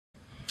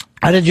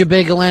How did your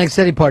big Atlantic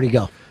City party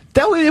go?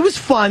 It was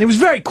fun. It was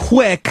very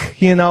quick.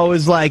 You know, it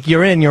was like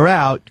you're in, you're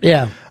out.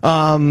 Yeah.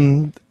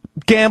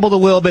 Gambled a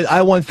little bit.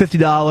 I won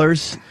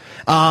 $50.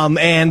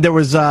 And there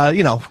was,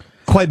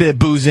 quite a bit of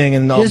boozing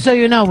and all. Just so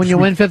you know, when you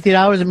win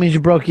 $50, it means you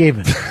broke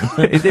even.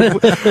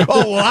 A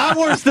lot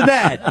worse than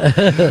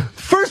that.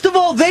 First of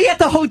all, they at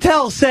the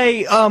hotel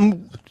say,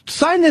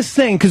 sign this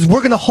thing because we're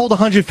going to hold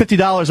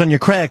 $150 on your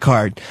credit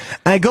card.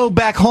 And I go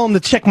back home to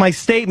check my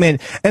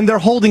statement, and they're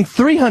holding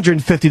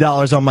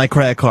 $350 on my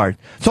credit card.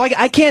 So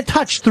I can't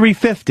touch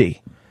 $350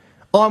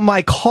 on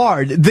my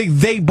card.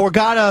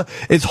 Borgata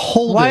is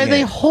holding it. Why are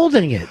they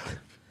holding it?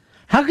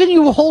 How can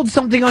you hold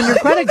something on your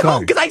credit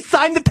card? Because I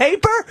signed the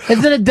paper.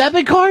 Is it a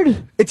debit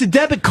card? It's a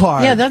debit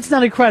card. Yeah, that's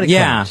not a credit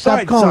card.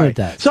 Stop calling it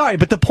that. Sorry,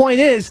 but the point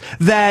is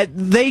that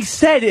they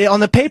said on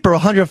the paper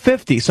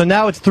 $150, so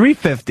now it's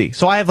 $350.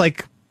 So I have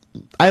like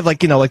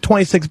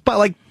 26, but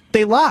like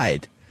they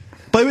lied.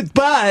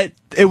 But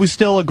it was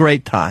still a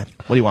great time.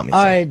 What do you want me to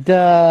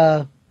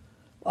say?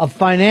 All right,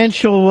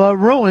 financial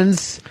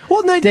ruins.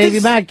 Well, no, Davey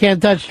Mack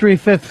can't touch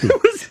 $350.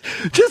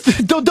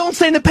 Just don't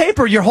say in the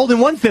paper you're holding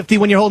 $150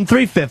 when you're holding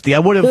 $350. I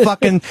would have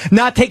fucking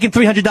not taken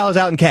 $300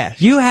 out in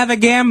cash. You have a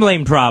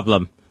gambling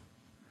problem.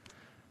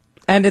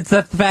 And it's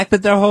the fact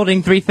that they're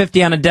holding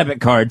 $350 on a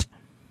debit card.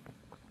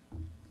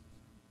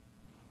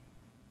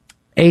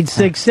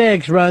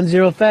 866 Run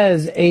Zero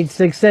Fez.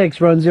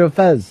 866 Run Zero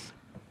Fez.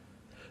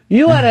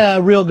 You had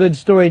a real good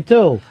story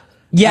too.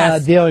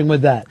 Yes. Dealing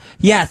with that.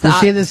 Yes. You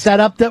see the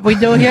setup that we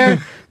do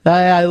here?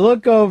 I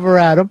look over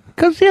at them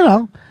because,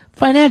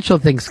 financial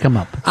things come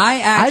up.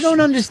 I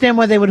don't understand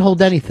why they would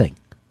hold anything.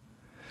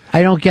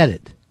 I don't get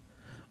it.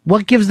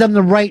 What gives them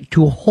the right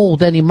to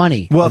hold any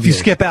money? Well, if you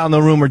skip out in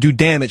the room or do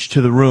damage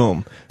to the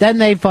room, then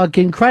they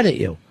fucking credit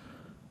you.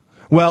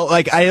 Well,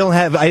 like I didn't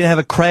have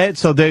a credit,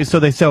 so they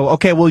say,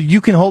 okay, well you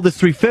can hold this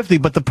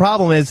 $350, but the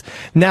problem is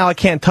now I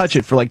can't touch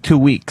it for like 2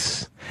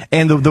 weeks,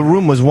 and the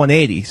room was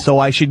 $180, so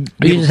I should.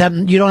 You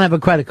don't have a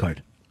credit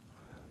card.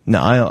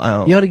 No, I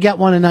don't. You ought to get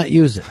one and not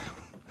use it.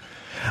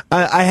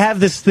 I have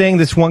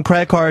this one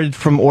credit card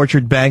from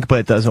Orchard Bank, but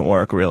it doesn't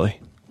work really.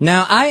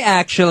 Now, I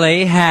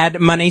actually had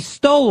money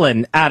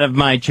stolen out of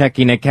my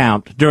checking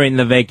account during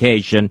the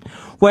vacation,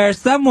 where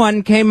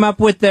someone came up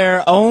with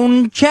their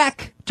own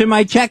check to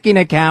my checking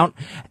account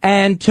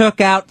and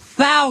took out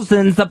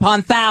thousands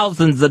upon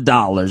thousands of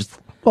dollars.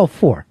 Well,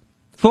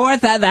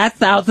 that's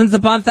thousands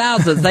upon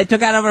thousands. They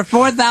took out over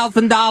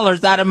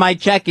 $4,000 out of my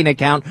checking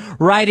account,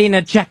 writing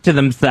a check to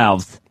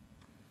themselves.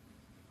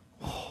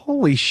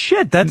 Holy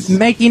shit, that's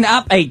making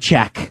up a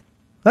check.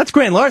 That's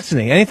grand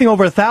larceny. Anything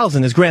over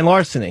 1,000 is grand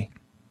larceny.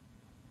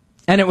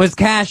 And it was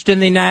cashed in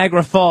the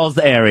Niagara Falls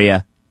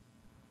area.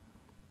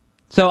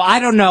 So I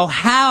don't know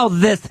how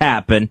this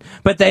happened,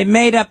 but they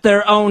made up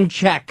their own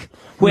check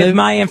with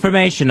my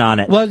information on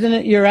it. Wasn't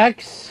it your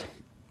ex?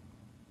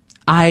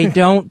 I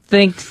don't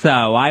think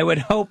so. I would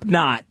hope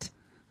not.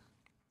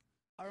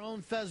 Our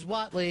own Fez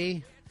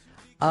Whatley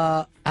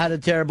had a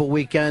terrible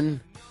weekend,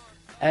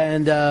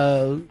 and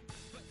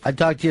I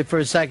talked to you for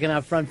a second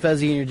out front,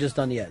 Fezzy, and you're just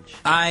on the edge.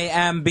 I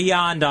am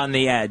beyond on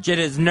the edge. It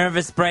is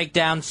nervous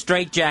breakdown,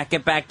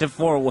 straitjacket, back to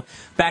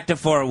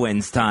four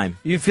wins time.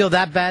 You feel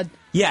that bad?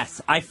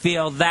 Yes, I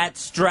feel that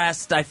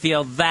stressed. I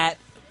feel that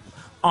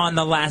on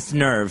the last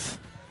nerve.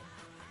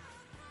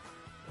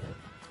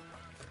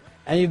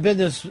 And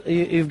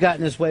you've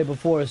gotten this way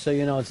before, so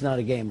you know it's not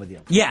a game with you.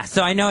 Yeah,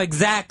 so I know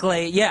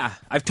exactly. Yeah,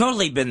 I've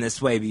totally been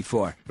this way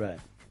before. Right.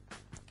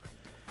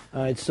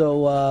 All right,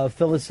 so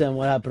fill us in.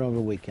 What happened over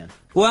the weekend?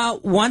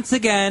 Well, once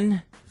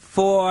again,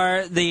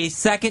 for the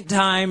second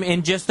time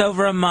in just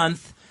over a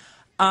month,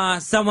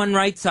 someone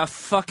writes a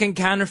fucking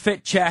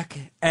counterfeit check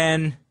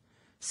and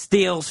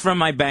steals from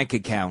my bank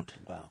account.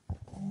 Wow.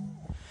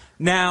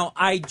 Now,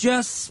 I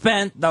just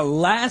spent the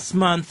last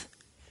month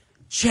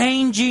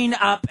changing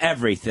up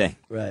everything.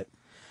 Right.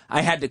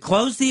 I had to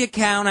close the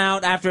account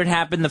out after it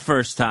happened the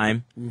first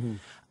time. Mm-hmm.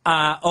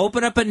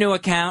 Open up a new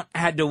account,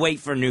 had to wait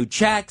for new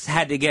checks,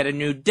 had to get a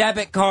new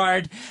debit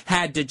card,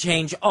 had to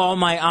change all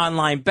my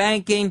online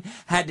banking,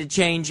 had to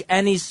change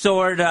any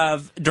sort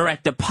of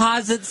direct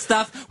deposit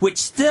stuff, which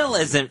still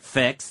isn't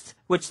fixed,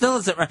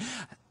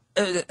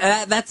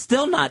 that's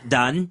still not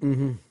done.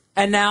 Mm-hmm.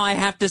 And now I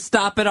have to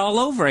stop it all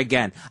over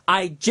again.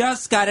 I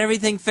just got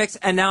everything fixed,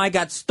 and now I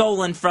got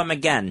stolen from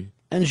again.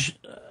 And,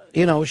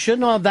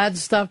 shouldn't all that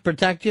stuff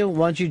protect you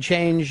once you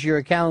change your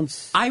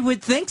accounts? I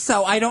would think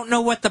so. I don't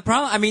know what the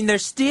problem... I mean, they're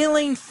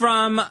stealing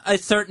from a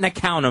certain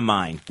account of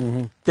mine.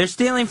 Mm-hmm. They're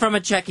stealing from a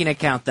checking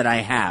account that I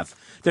have.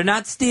 They're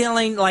not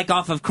stealing,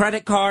 off of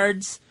credit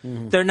cards.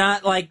 Mm-hmm. They're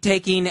not,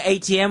 taking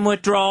ATM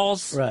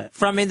withdrawals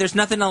from me. There's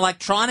nothing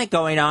electronic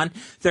going on.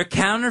 They're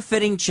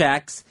counterfeiting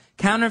checks,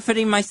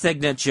 counterfeiting my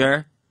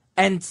signature,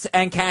 and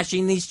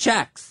cashing these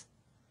checks.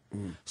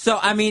 Mm. So,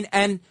 I mean,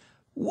 and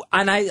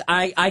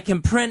I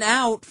can print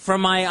out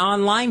from my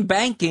online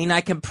banking,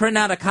 I can print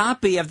out a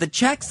copy of the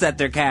checks that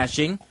they're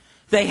cashing.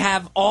 They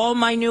have all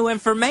my new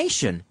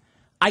information.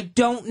 I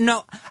don't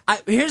know.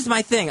 Here's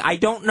my thing. I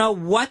don't know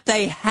what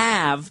they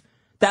have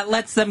that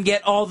lets them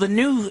get all the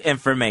new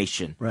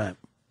information. Right.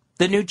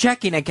 The new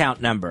checking account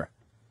number.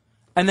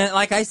 And then,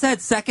 like I said,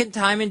 second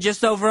time in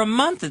just over a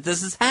month that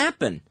this has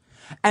happened.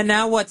 And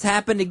now what's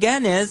happened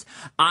again is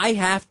I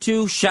have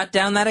to shut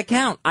down that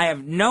account. I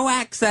have no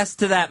access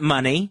to that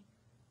money.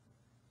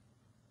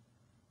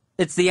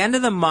 It's the end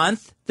of the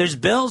month. There's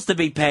bills to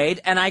be paid,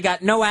 and I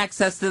got no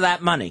access to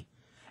that money.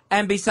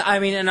 And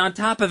and on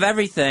top of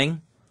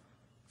everything,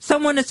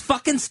 someone is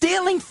fucking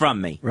stealing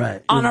from me.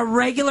 Right. On a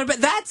regular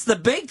basis. That's the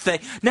big thing.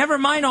 Never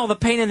mind all the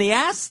pain in the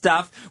ass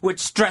stuff, which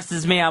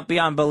stresses me out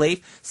beyond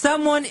belief.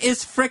 Someone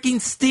is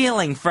freaking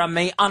stealing from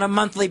me on a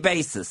monthly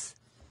basis.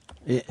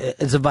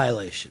 It's a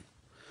violation.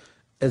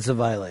 It's a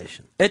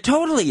violation. It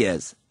totally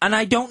is. And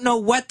I don't know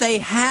what they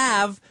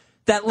have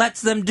that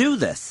lets them do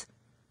this.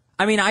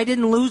 I mean, I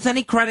didn't lose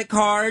any credit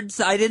cards.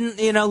 I didn't,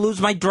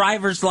 lose my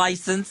driver's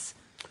license.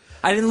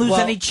 I didn't lose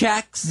any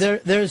checks.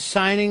 They're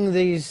signing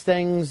these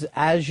things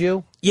as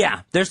you?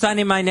 Yeah, they're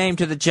signing my name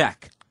to the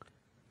check.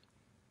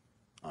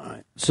 All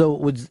right. So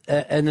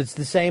and it's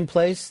the same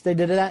place they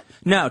did it at?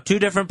 No, 2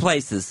 different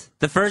places.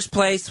 The first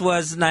place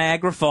was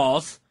Niagara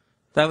Falls.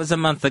 That was a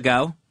month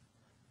ago.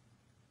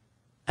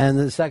 And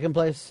the second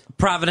place?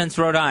 Providence,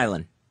 Rhode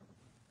Island.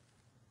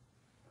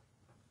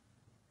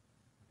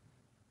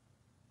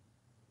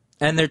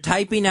 And they're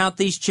typing out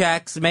these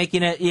checks,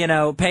 making it,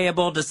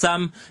 payable to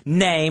some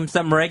name,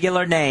 some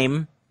regular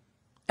name.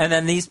 And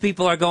then these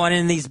people are going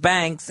in these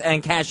banks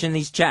and cashing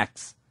these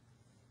checks.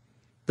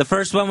 The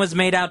first one was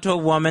made out to a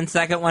woman.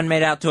 Second one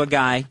made out to a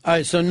guy. All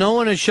right, so no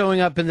one is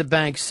showing up in the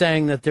bank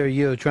saying that they're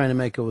you trying to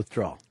make a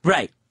withdrawal.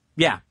 Right.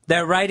 Yeah.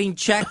 They're writing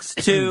checks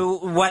to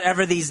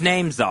whatever these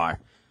names are.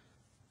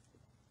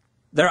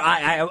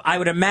 I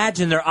would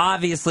imagine they're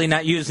obviously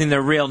not using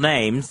their real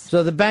names.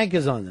 So the bank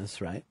is on this,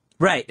 right?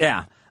 Right,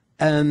 yeah.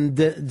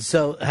 And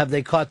so have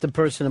they caught the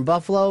person in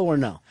Buffalo or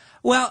no?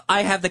 Well,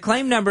 I have the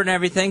claim number and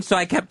everything, so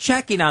I kept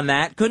checking on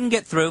that. Couldn't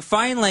get through.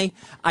 Finally,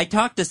 I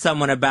talked to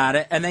someone about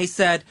it, and they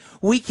said,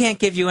 we can't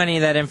give you any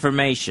of that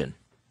information.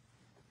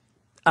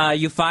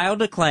 You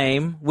filed a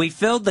claim, we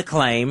filled the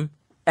claim,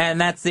 and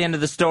that's the end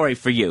of the story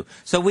for you.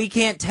 So we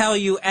can't tell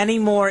you any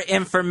more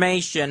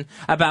information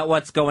about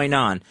what's going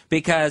on,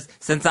 because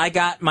since I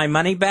got my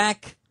money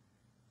back,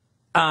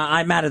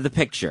 I'm out of the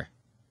picture.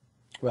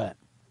 Right.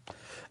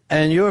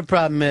 And your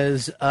problem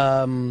is,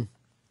 beyond,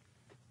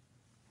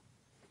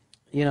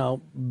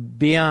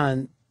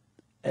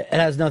 it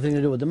has nothing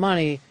to do with the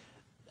money.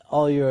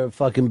 All your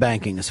fucking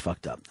banking is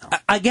fucked up now.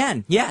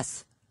 Again,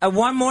 yes.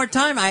 One more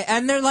time.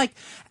 And they're like,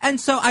 and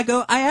so I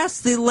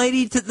asked the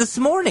lady this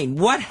morning,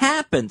 what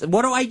happened?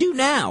 What do I do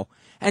now?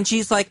 And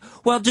she's like,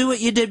 well, do what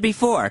you did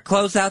before.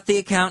 Close out the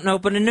account and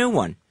open a new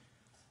one.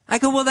 I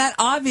go, well, that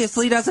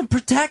obviously doesn't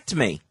protect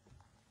me.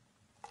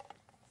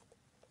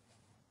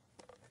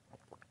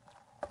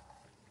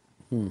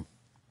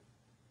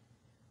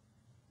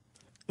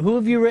 Who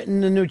have you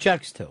written the new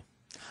checks to? All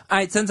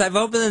right, since I've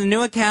opened the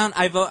new account,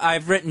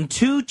 I've written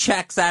 2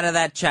 checks out of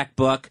that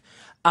checkbook.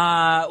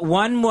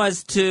 One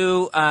was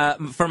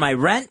for my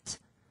rent,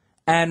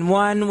 and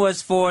one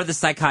was for the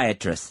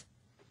psychiatrist.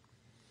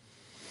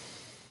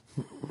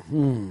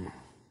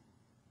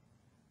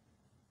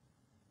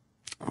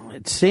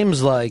 It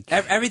seems like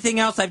everything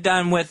else I've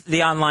done with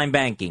the online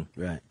banking.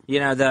 Right.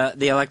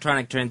 The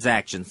electronic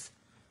transactions.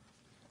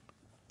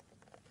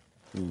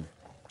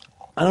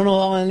 I don't know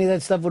how any of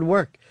that stuff would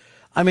work.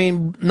 I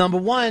mean, number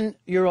one,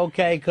 you're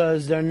okay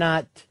because they're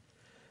not,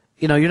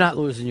 you're not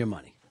losing your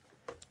money.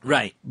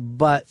 Right.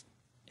 But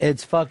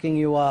it's fucking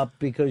you up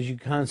because you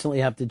constantly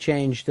have to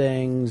change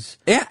things.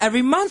 Yeah,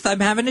 every month I'm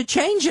having to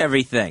change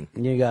everything.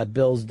 You got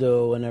bills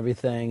due and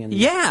everything. And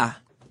yeah.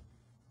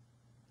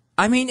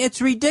 I mean,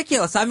 it's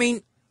ridiculous. I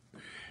mean,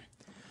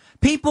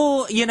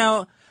 people,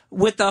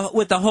 with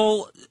the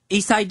whole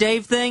Eastside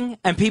Dave thing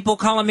and people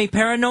calling me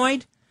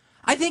paranoid,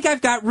 I think I've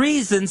got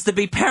reasons to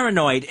be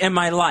paranoid in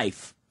my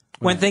life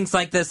when things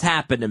like this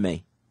happen to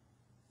me.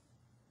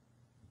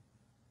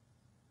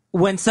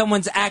 When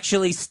someone's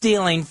actually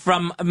stealing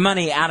from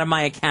money out of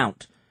my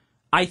account.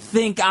 I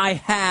think I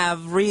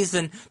have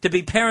reason to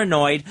be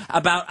paranoid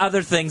about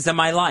other things in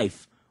my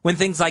life when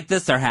things like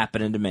this are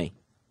happening to me.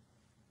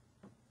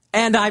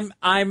 And I'm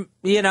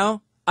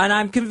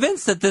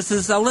convinced that this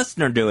is a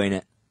listener doing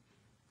it.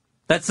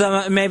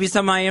 That maybe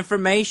some of my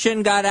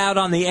information got out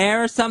on the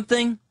air or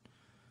something.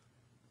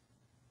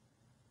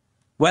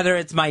 Whether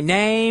it's my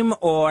name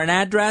or an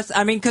address.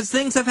 I mean, because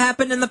things have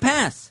happened in the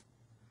past.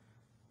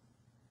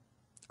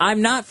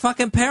 I'm not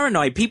fucking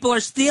paranoid. People are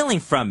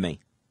stealing from me.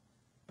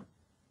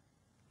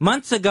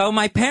 Months ago,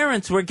 my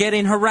parents were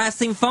getting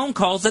harassing phone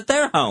calls at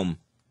their home.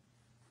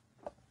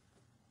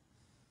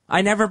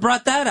 I never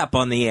brought that up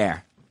on the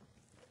air.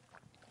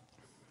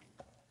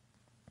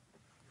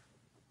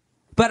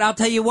 But I'll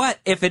tell you what,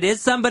 if it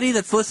is somebody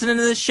that's listening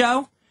to this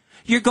show,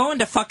 you're going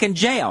to fucking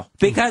jail.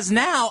 Because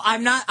now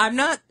I'm not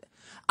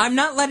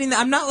letting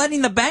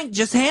the bank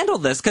just handle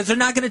this because they're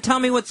not going to tell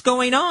me what's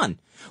going on.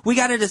 We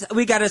got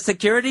a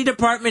security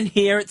department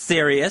here at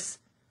Sirius.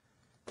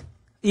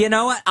 You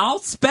know what? I'll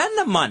spend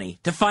the money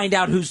to find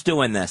out who's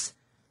doing this.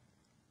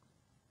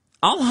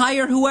 I'll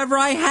hire whoever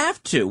I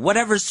have to.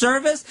 Whatever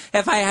service,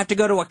 if I have to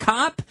go to a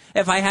cop,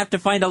 if I have to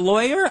find a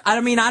lawyer. I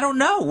don't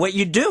know what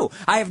you do.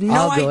 I have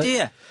no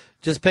idea. It.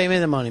 Just pay me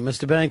the money.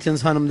 Mr.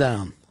 Bennington's hunt him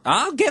down.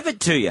 I'll give it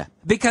to you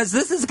because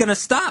this is going to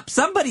stop.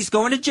 Somebody's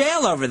going to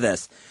jail over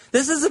this.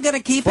 This isn't going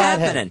to keep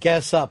happening.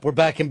 Gas up. We're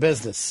back in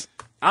business.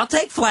 I'll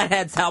take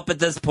Flathead's help at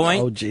this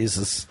point. Oh,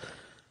 Jesus.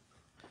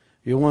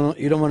 You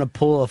don't want to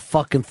pull a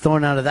fucking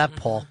thorn out of that,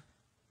 Paul.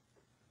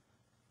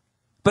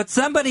 But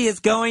somebody is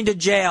going to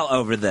jail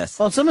over this.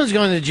 Well, someone's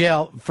going to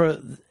jail for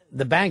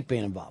the bank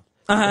being involved.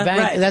 The bank,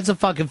 right. That's a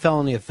fucking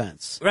felony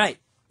offense. Right.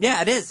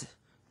 Yeah, it is.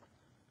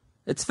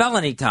 It's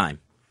felony time.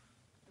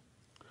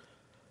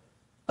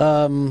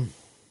 Why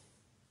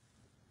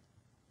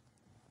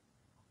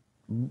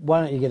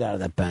don't you get out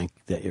of that bank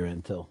that you're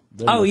in till?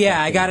 Oh,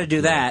 yeah, I got to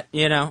do that.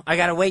 I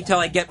got to wait till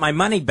I get my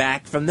money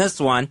back from this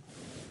one.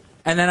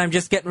 And then I'm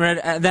just getting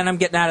then I'm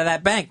getting out of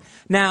that bank.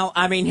 Now,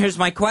 here's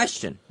my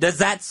question. Does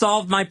that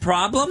solve my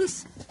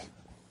problems?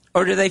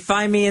 Or do they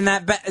find me in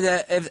that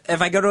if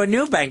I go to a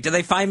new bank, do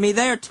they find me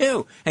there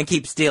too and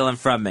keep stealing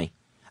from me?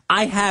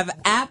 I have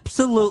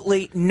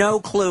absolutely no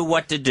clue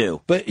what to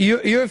do. But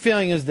your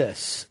feeling is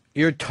this.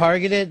 You're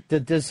targeted,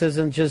 that this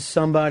isn't just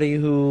somebody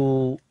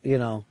who,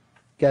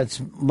 gets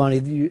money.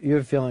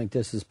 You're feeling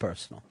this is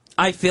personal.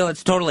 I feel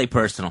it's totally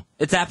personal.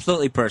 It's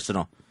absolutely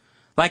personal.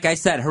 Like I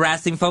said,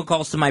 harassing phone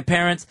calls to my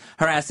parents,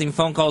 harassing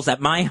phone calls at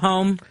my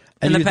home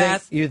in the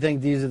past. You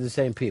think these are the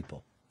same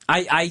people?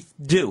 I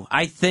do.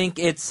 I think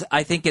it's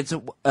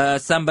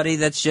somebody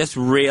that's just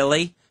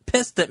really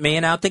pissed at me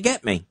and out to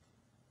get me.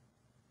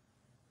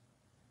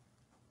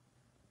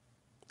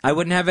 I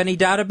wouldn't have any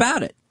doubt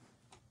about it.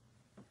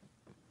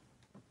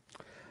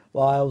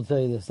 Well, I will tell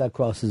you this, that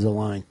crosses a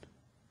line.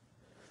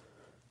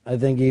 I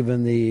think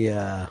even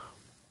the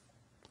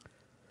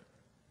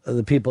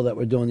people that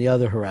were doing the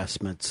other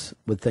harassments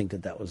would think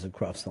that was that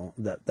crossed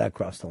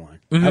the line.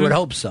 Mm-hmm. I would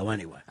hope so,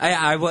 anyway.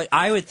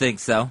 I would think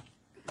so.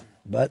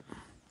 But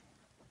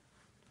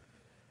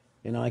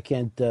I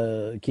can't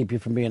keep you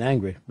from being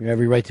angry. You have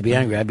every right to be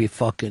angry. I'd be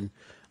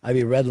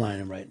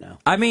redlining right now.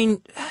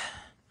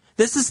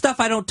 This is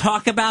stuff I don't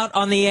talk about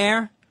on the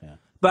air. Yeah.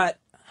 But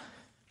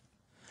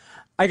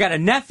I got a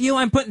nephew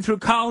I'm putting through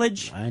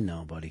college. I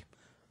know, buddy.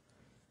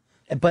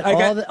 But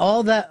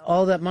all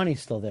that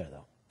money's still there,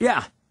 though.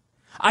 Yeah.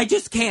 I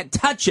just can't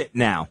touch it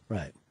now.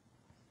 Right.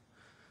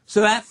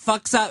 So that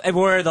fucks up.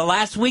 We're the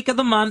last week of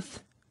the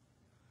month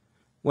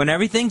when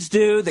everything's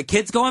due. The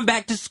kid's going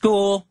back to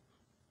school.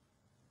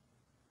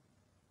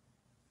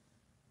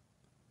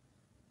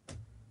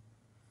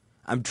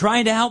 I'm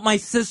trying to help my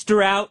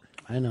sister out.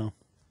 I know.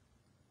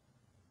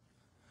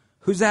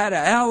 Who's had a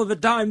hell of a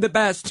time the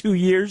past 2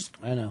 years.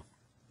 I know.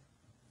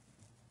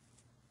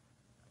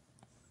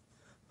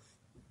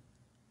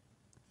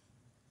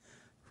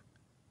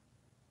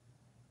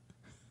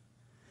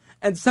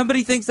 And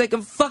somebody thinks they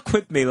can fuck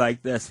with me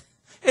like this.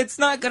 It's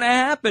not going to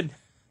happen.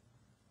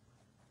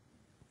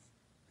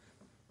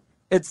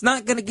 It's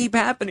not going to keep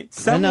happening.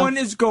 Someone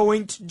is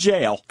going to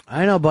jail.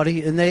 I know,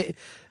 buddy.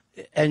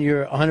 And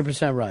you're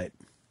 100% right.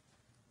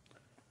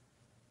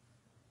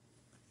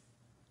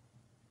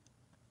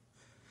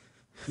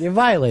 You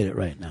violate it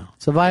right now.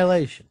 It's a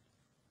violation.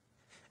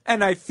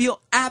 And I feel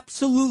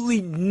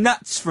absolutely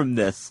nuts from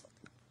this.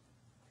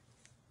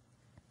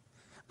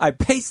 I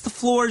paced the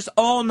floors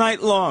all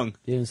night long.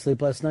 You didn't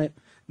sleep last night?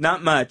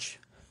 Not much.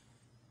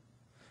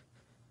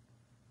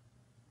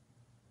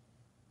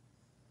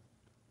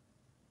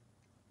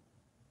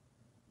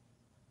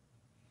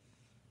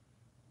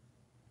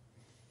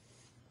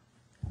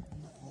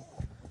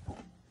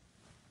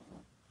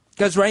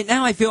 Because right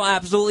now I feel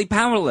absolutely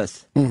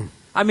powerless.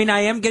 I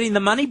am getting the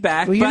money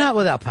back. Well, you're not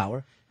without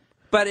power.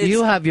 But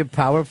you have your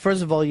power.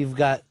 First of all, you've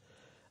got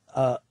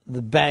the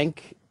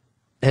bank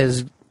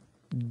has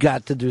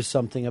got to do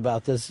something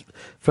about this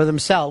for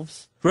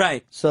themselves.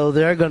 Right. So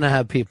they're going to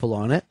have people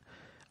on it.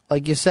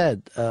 Like you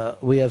said,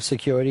 we have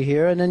security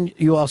here, and then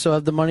you also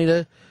have the money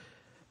to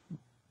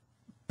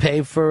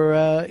pay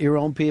for your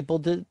own people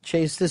to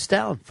chase this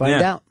down,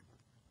 find out.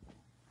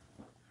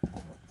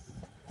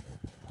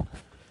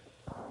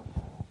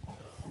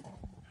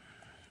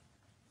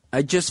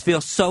 I just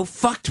feel so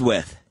fucked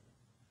with.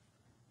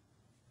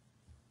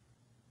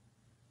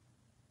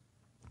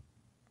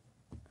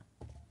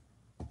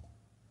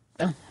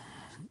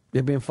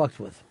 You're being fucked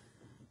with.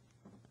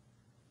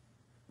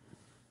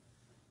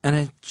 And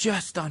I'm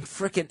just on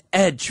frickin'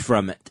 edge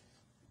from it.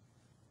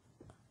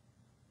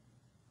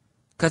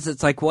 Because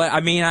it's like, what? I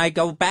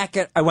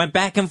went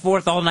back and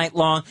forth all night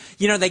long.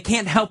 They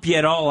can't help you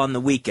at all on the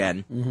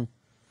weekend. Mm-hmm.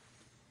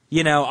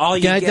 Can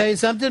I tell you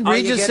something?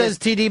 Regis says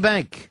TD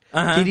Bank.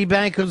 Uh-huh. TD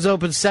Bank is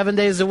open 7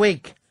 days a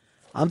week.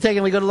 I'm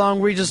taking a good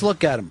long Regis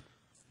look at him.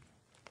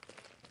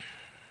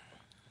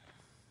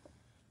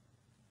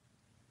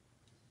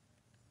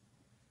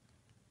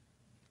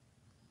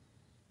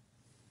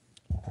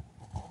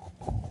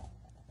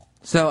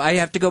 So I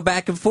have to go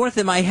back and forth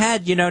in my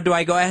head. Do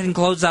I go ahead and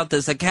close out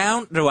this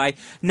account?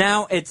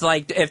 Now it's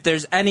like if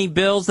there's any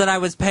bills that I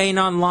was paying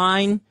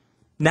online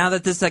Now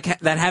that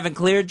that haven't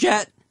cleared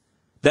yet,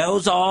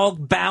 those all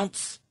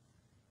bounce.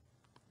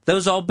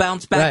 Those all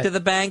bounce back to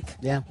the bank.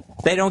 Yeah.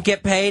 They don't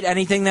get paid.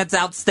 Anything that's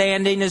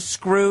outstanding is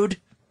screwed.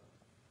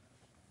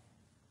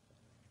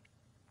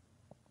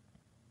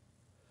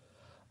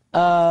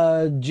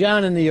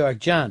 John in New York.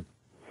 John.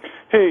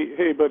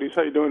 Hey, buddies.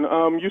 How you doing?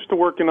 Used to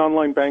work in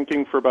online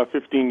banking for about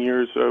 15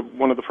 years.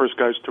 One of the first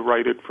guys to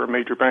write it for a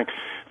major bank.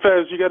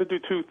 Fez, you got to do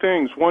two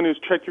things. One is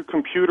check your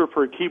computer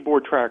for a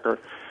keyboard tracker.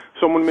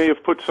 Someone may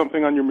have put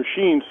something on your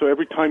machine, so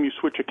every time you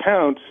switch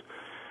accounts,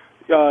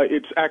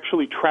 it's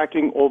actually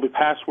tracking all the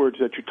passwords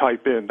that you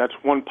type in. That's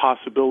one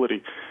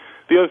possibility.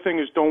 The other thing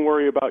is don't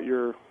worry about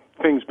your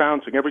things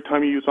bouncing. Every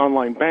time you use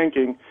online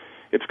banking,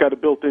 it's got a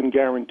built-in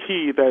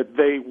guarantee that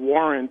they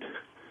warrant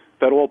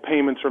that all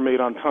payments are made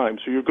on time,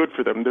 so you're good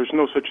for them. There's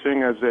no such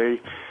thing as a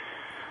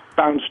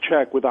bounce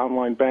check with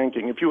online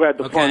banking. If you had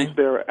the funds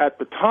there at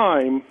the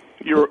time,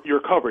 you're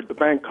covered. The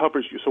bank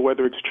covers you. So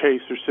whether it's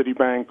Chase or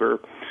Citibank or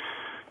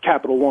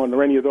Capital One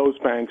or any of those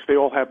banks, they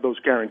all have those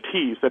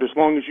guarantees that as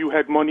long as you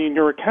had money in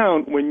your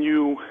account when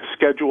you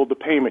scheduled the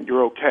payment,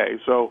 you're okay.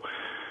 So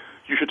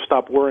you should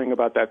stop worrying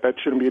about that. That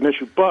shouldn't be an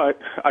issue.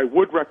 But I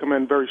would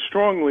recommend very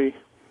strongly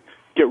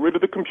get rid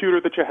of the computer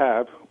that you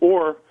have,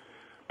 or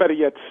better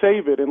yet,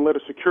 save it and let a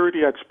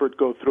security expert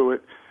go through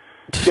it.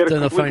 Then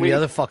they'll find the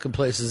other fucking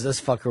places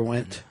this fucker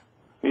went.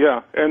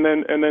 Yeah, and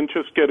then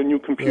just get a new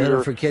computer.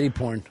 Yeah, for kiddie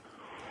porn.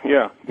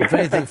 Yeah. If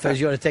anything,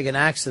 Fez, you ought to take an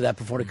axe to that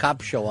before the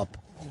cops show up.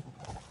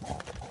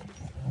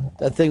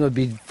 That thing would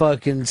be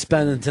fucking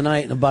spending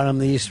tonight in the bottom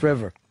of the East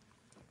River.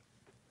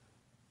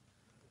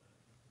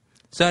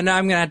 So now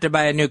I'm going to have to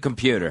buy a new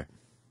computer.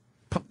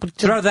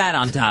 Throw that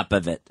on top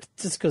of it.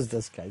 Just because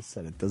this guy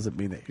said it doesn't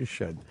mean that you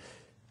should.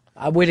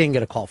 We didn't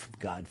get a call from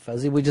God,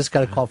 Fuzzy. We just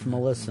got a call from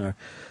a listener.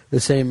 The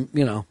same,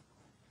 you know.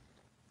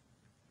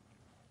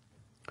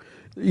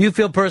 You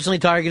feel personally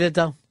targeted,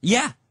 though?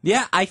 Yeah.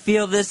 I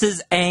feel this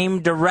is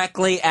aimed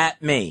directly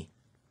at me.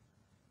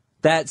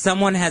 That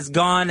someone has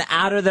gone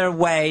out of their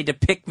way to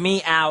pick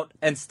me out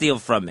and steal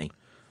from me.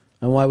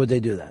 And why would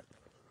they do that?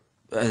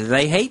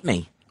 They hate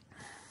me.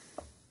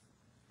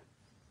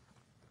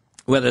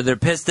 Whether they're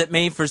pissed at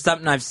me for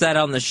something I've said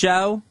on the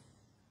show,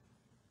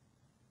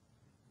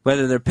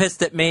 whether they're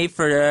pissed at me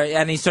for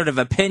any sort of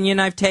opinion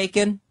I've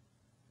taken.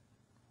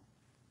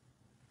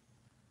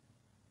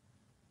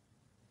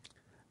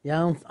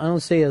 Yeah, I don't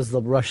see you as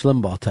the Rush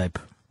Limbaugh type.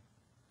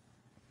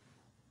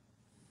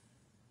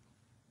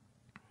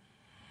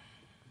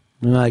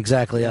 You're not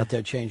exactly out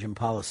there changing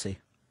policy.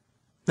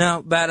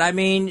 No, but I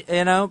mean,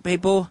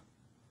 people,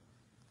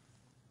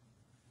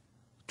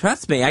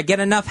 trust me, I get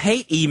enough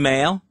hate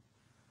email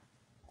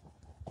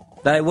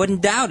that I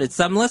wouldn't doubt it's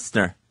some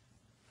listener.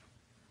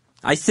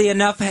 I see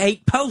enough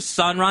hate posts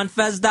on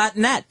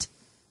ronfez.net.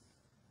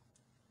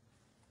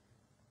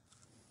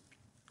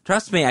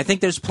 Trust me, I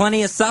think there's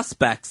plenty of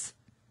suspects.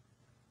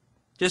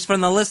 Just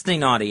from the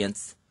listening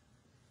audience.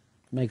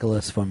 Make a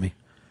list for me.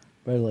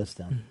 Write a list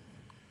down.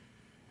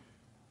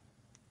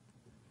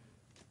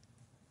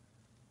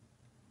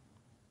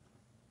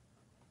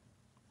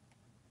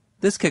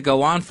 This could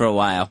go on for a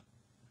while.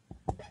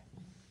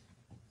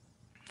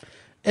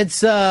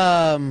 It's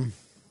very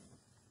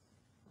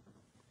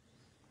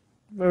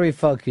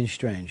fucking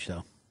strange,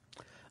 though.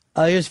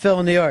 Here's Phil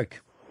in New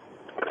York.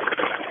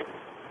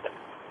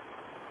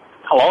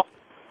 Hello?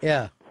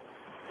 Yeah.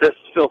 This is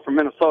Phil from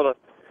Minnesota.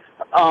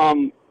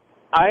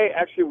 I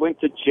actually went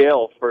to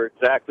jail for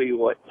exactly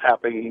what's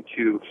happening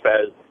to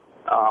Fez.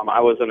 I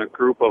was in a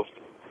group of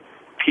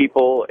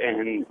people,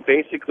 and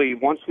basically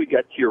once we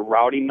get to your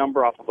routing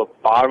number off of the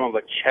bottom of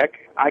a check,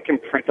 I can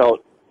print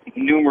out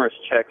numerous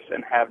checks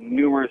and have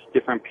numerous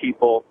different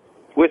people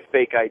with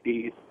fake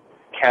IDs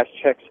cash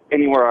checks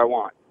anywhere I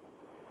want.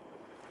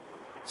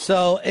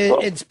 So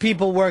it's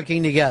people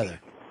working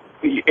together.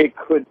 It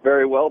could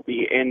very well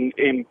be. And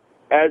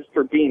as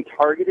for being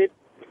targeted,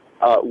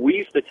 we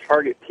used to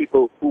target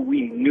people who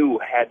we knew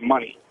had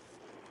money.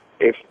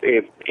 If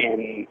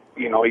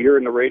you're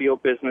in the radio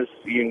business,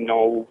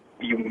 you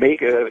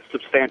make a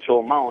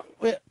substantial amount.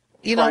 Well,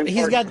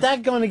 he's got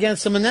that going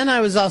against him. And then I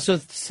was also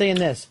saying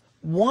this.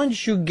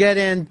 Once you get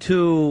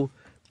into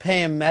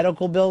paying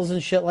medical bills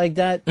and shit like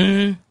that,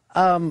 and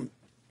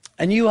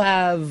you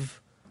have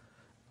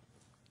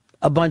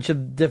a bunch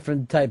of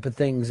different type of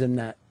things in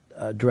that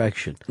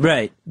direction.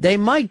 Right. They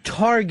might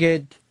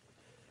target,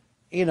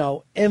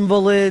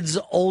 invalids,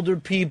 older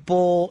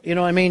people,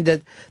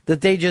 that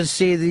they just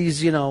see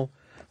these,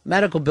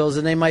 medical bills,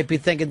 and they might be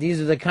thinking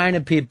these are the kind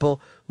of people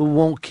who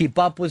won't keep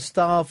up with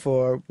stuff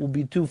or will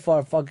be too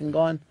far fucking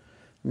gone.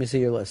 Let me see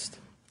your list.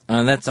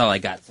 That's all I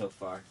got so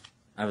far.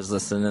 I was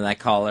listening to that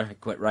caller. I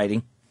quit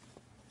writing.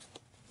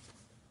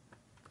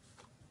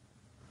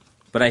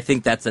 But I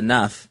think that's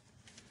enough.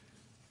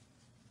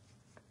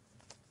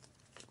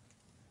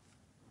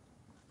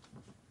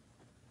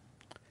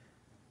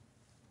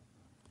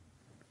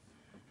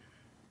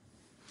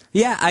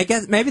 Yeah, I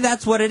guess maybe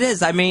that's what it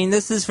is. I mean,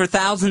 this is for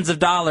thousands of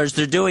dollars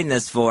they're doing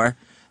this for.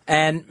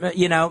 And,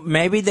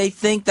 maybe they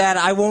think that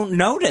I won't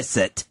notice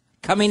it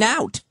coming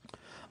out.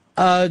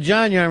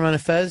 John, you're on a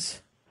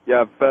Fez.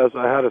 Yeah, Fez,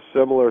 I had a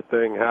similar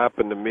thing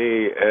happen to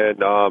me,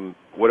 and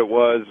what it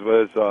was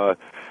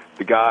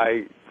the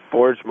guy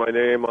forged my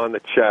name on the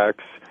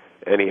checks,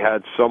 and he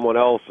had someone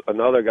else,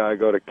 another guy,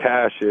 go to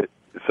cash it.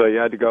 So I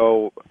had to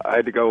go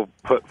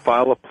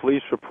file a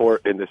police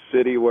report in the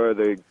city where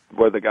the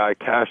guy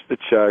cashed the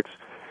checks.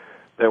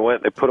 They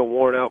put a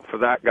warrant out for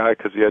that guy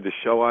because he had to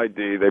show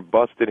ID. They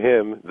busted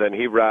him. Then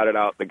he ratted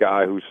out the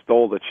guy who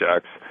stole the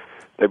checks.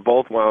 They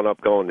both wound up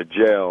going to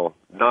jail,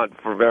 not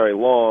for very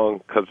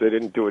long because they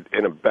didn't do it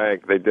in a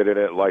bank. They did it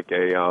at like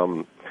a,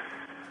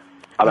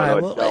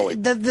 deli.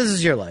 This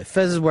is your life.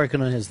 Fez is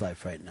working on his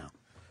life right now.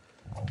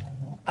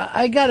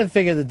 I got to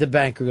figure that the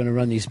bank are going to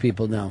run these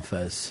people down,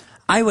 Fez.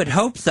 I would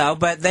hope so,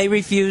 but they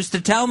refuse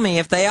to tell me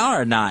if they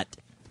are or not.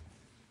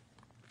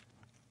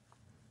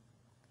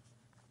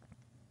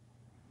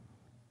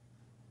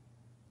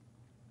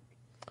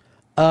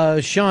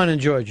 Sean in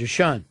Georgia.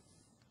 Sean.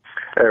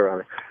 Hey,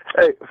 Ronnie.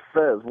 Hey,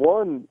 Fez.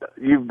 One,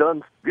 you've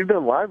done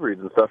live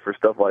reads and stuff for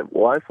stuff like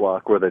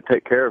LifeLock, where they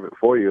take care of it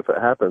for you if it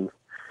happens.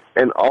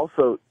 And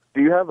also,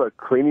 do you have a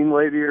cleaning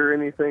lady or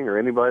anything, or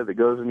anybody that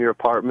goes in your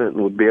apartment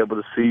and would be able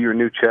to see your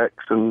new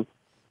checks? And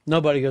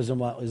nobody goes in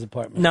Watley's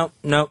apartment.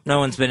 No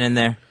one's been in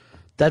there.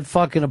 That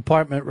fucking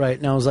apartment right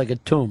now is like a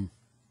tomb.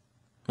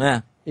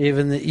 Yeah.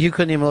 You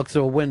couldn't even look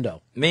through a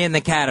window. Me and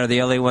the cat are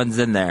the only ones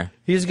in there.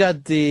 He's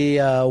got the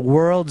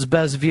world's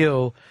best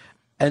view,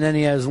 and then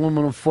he has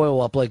aluminum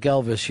foil up like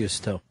Elvis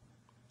used to.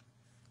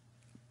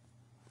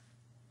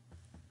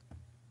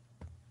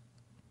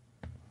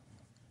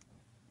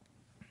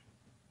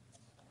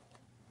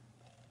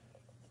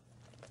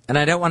 And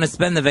I don't want to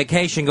spend the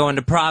vacation going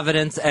to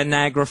Providence and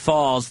Niagara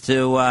Falls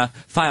to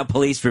file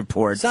police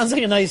reports. Sounds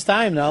like a nice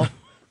time, though.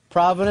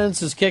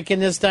 Providence is kicking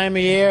this time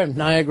of year, and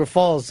Niagara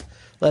Falls,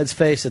 let's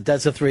face it,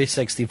 that's a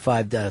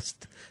 365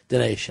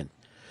 destination.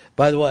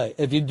 By the way,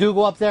 if you do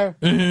go up there,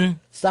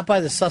 stop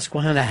by the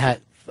Susquehanna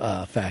Hat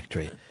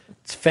Factory.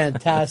 It's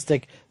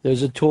fantastic.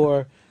 There's a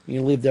tour. You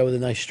can leave there with a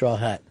nice straw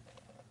hat.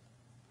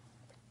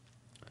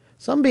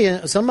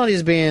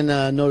 Somebody's being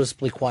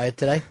noticeably quiet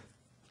today.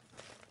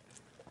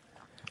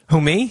 Who,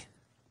 me?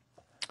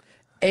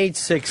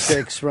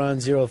 866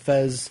 Ron Zero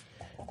Fez.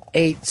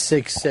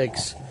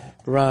 866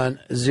 Ron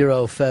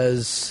Zero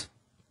Fez.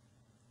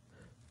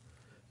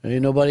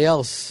 Ain't nobody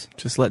else.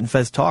 Just letting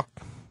Fez talk.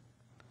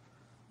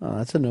 Oh,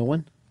 that's a new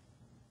one.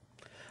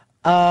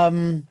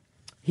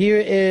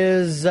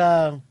 Here's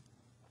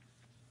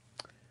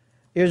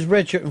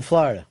Richard in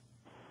Florida.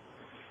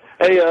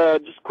 Hey,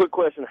 just a quick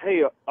question.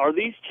 Hey, are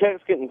these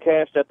checks getting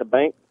cashed at the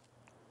bank?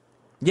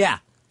 Yeah.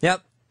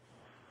 Yep.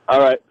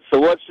 All right. So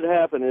what should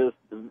happen is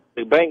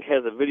the bank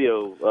has a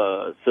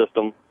video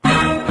system.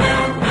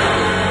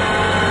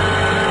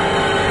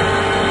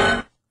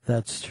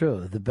 That's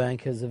true. The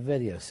bank has a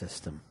video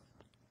system.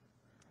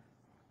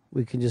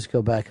 We can just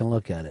go back and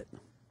look at it.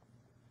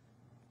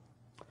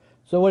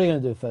 So what are you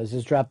going to do, Fez?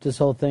 Just drop this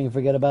whole thing and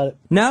forget about it?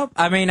 Nope.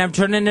 I mean, I'm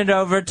turning it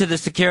over to the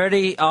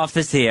security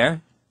office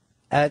here.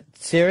 At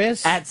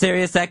Sirius? At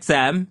Sirius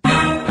XM.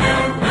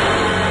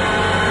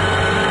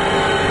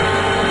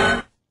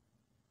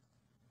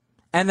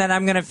 And then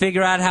I'm going to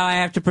figure out how I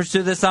have to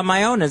pursue this on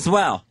my own as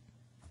well.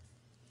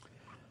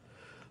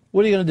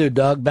 What are you going to do,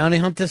 dog? Bounty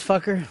hunt this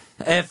fucker?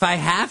 If I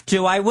have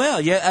to, I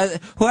will.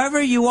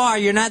 Whoever you are,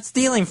 you're not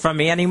stealing from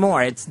me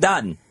anymore. It's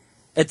done.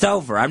 It's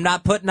over. I'm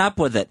not putting up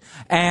with it.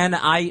 And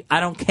I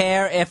don't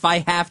care if I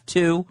have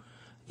to,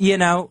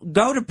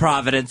 go to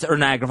Providence or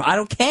Niagara. I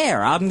don't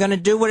care. I'm going to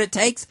do what it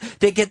takes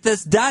to get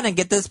this done and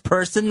get this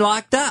person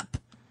locked up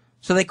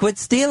so they quit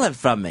stealing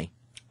from me.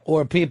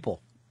 Or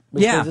people.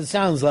 Because it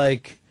sounds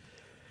like,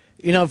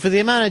 for the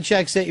amount of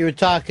checks that you were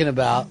talking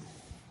about,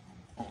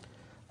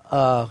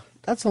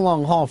 that's a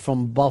long haul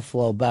from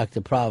Buffalo back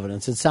to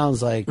Providence. It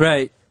sounds like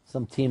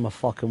some team of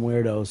fucking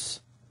weirdos.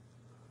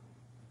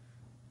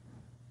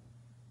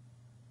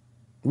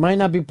 Might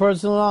not be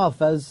personal at all,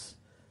 Fez.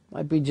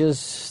 Might be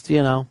just,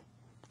 the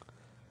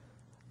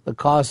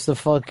cost of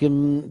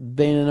fucking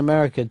being in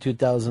America in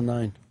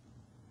 2009.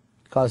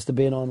 Cost of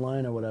being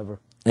online or whatever.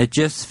 It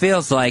just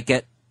feels like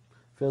it.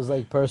 Feels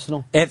like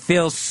personal? It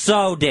feels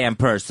so damn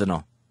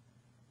personal.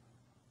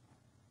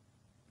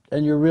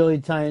 And you're really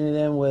tying it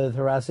in with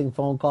harassing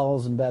phone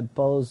calls and bad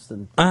posts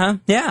and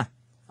yeah.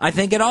 I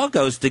think it all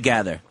goes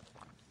together.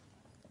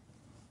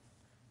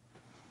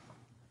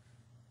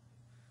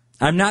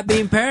 I'm not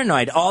being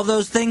paranoid. All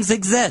those things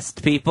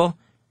exist, people,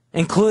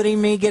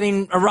 including me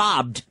getting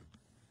robbed.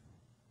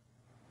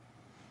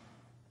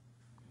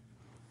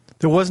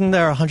 Wasn't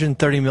there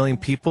 130 million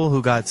people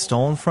who got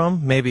stolen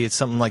from? Maybe it's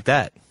something like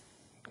that.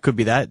 Could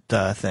be that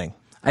thing.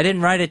 I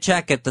didn't write a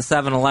check at the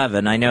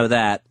 7-Eleven. I know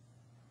that.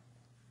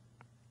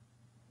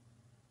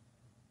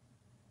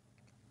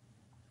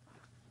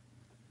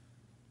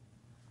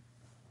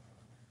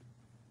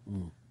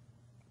 Mm.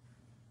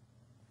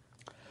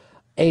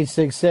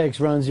 866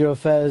 Ron Zero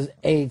Fez.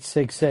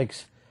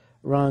 866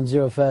 Ron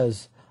Zero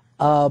Fez.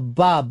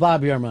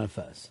 Bob, you're on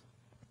Fez.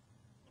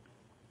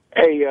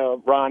 Hey,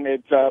 Ron,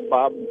 it's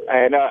Bob,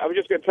 and I was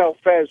just going to tell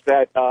Fez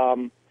that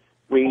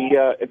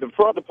at the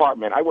fraud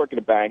department, I work at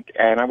a bank,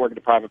 and I work at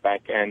a private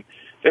bank, and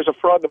there's a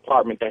fraud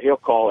department that he'll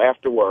call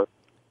after work.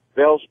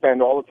 They'll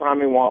spend all the time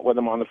they want with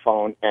him on the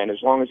phone, and as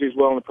long as he's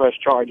willing to press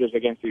charges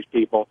against these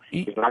people,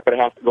 he's not going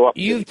to have to go up.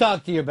 You've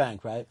talked to your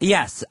bank, right?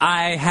 Yes,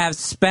 I have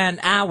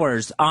spent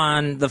hours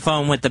on the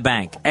phone with the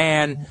bank,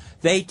 and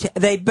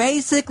they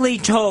basically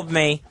told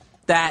me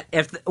that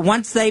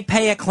once they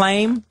pay a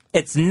claim,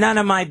 it's none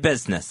of my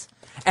business,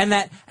 and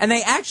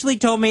they actually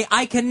told me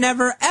I can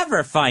never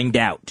ever find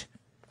out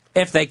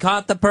if they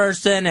caught the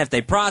person, if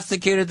they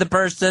prosecuted the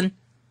person.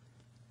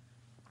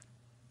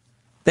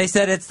 They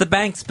said it's the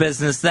bank's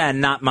business then,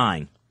 not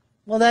mine.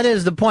 Well, that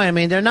is the point. I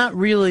mean, they're not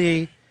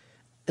really,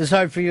 as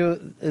hard for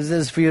you as it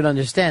is for you to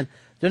understand,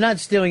 they're not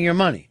stealing your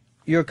money.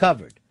 You're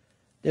covered.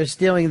 They're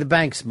stealing the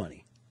bank's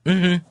money.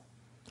 Mm-hmm.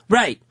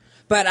 Right.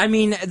 But, I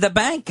mean, the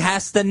bank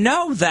has to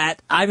know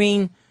that. I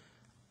mean,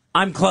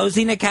 I'm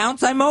closing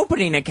accounts, I'm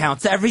opening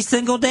accounts every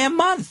single damn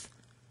month.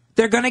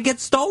 They're going to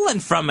get stolen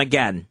from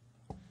again.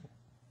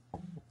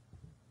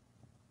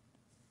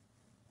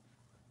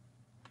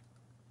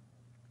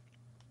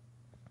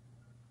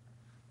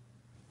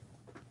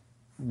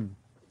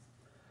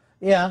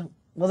 Yeah,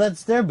 well,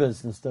 that's their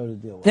business, though, to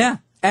deal with. Yeah,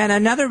 and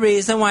another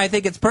reason why I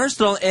think it's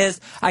personal is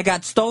I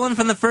got stolen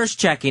from the first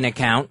checking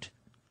account,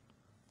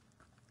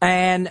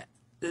 and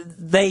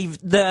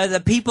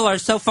the people are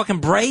so fucking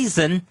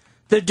brazen,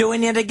 they're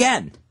doing it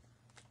again.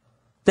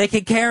 They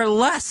could care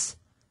less.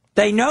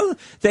 They know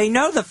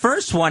the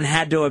first one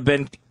had to have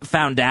been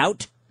found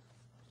out,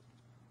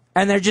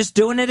 and they're just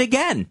doing it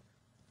again.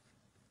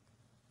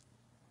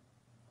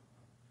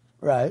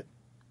 Right.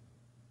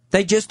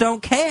 They just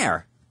don't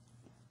care.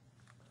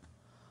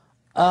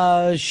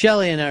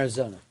 Shelly in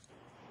Arizona.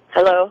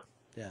 Hello?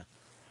 Yeah.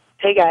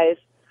 Hey, guys.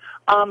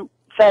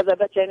 Fez, I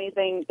bet you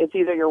anything it's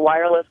either your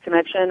wireless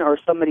connection or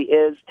somebody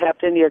is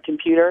tapped into your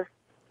computer,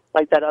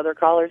 like that other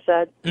caller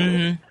said.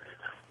 Mm-hmm.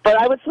 But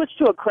I would switch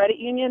to a credit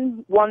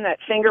union, one that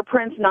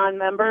fingerprints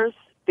non-members,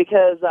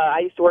 because I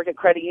used to work at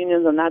credit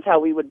unions, and that's how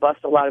we would bust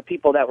a lot of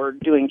people that were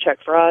doing check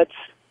frauds.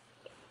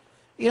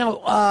 You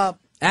know,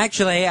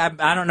 actually,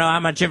 I don't know how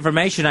much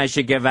information I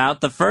should give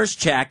out. The first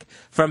check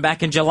from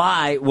back in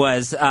July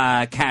was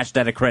cashed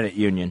at a credit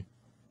union.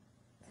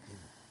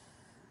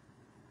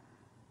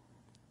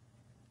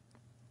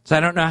 So I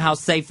don't know how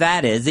safe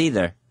that is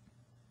either.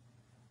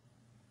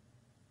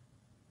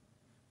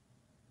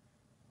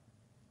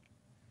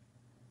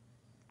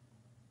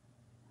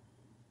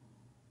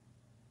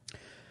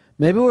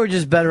 Maybe we're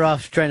just better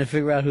off trying to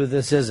figure out who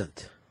this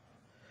isn't.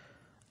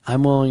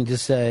 I'm willing to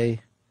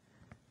say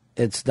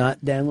it's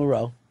not Dan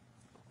LaRoe.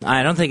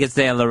 I don't think it's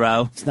Dan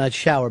LaRoe. It's not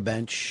Shower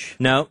Bench.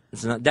 No,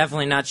 it's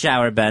definitely not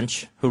Shower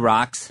Bench, who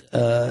rocks.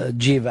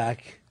 GVAC.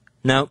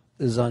 Nope.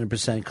 Is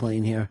 100%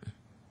 clean here.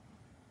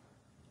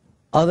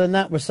 Other than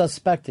that, we're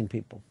suspecting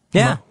people.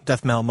 Yeah.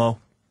 Death Malmo.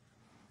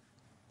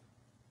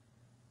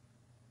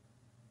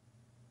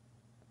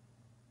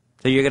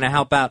 So you're going to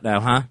help out now,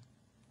 huh?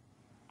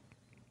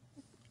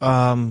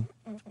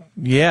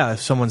 Yeah, if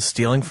someone's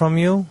stealing from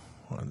you,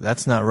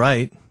 that's not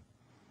right.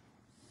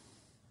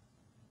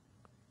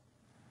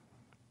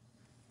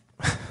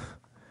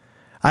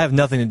 I have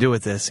nothing to do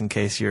with this, in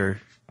case you're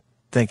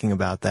thinking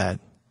about that.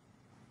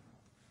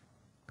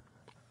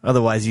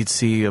 Otherwise, you'd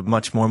see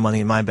much more money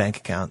in my bank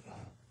account.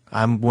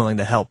 I'm willing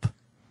to help.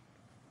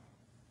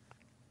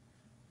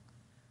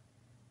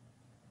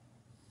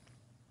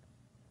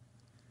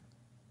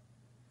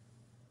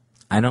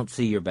 I don't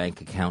see your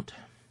bank account.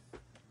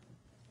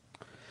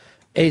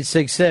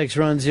 866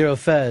 Ron Zero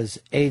Fez.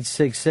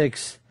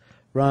 866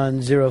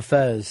 Ron Zero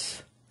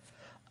Fez.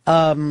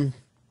 All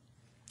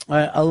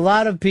right, a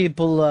lot of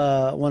people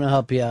want to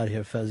help you out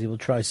here, Fezzy. We'll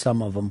try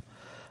some of them.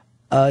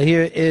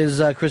 Here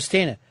is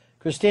Christina.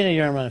 Christina,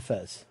 you're on Ron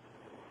Fez.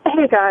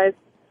 Hey, guys.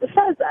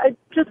 Fez, I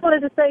just wanted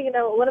to say,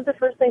 one of the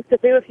first things to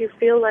do if you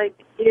feel like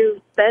you've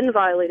been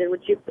violated,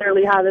 which you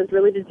clearly have, is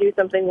really to do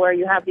something where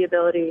you have the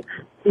ability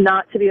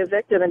not to be a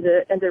victim and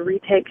to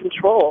retake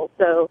control.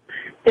 So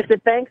if the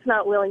bank's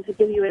not willing to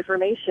give you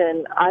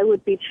information, I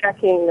would be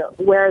checking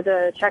where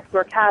the checks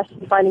were cashed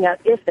and finding out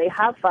if they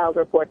have filed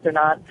reports or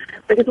not.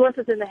 Because once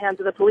it's in the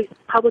hands of the police, it's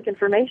public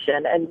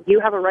information, and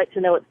you have a right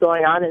to know what's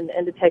going on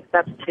and to take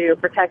steps to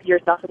protect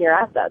yourself and your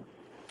assets.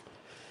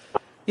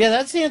 Yeah,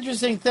 that's the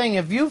interesting thing.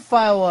 If you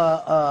file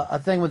a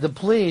thing with the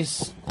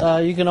police,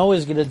 you can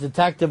always get a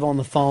detective on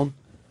the phone,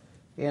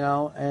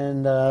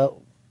 and that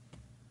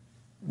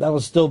will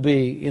still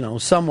be,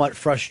 somewhat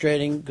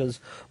frustrating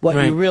because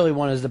what you really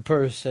want is the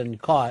person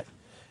caught.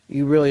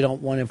 You really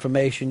don't want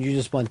information. You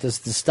just want this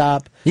to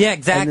stop. Yeah,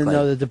 exactly. And to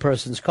know that the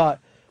person's caught.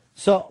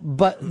 So,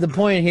 but the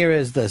point here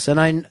is this,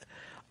 and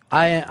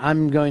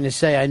I'm going to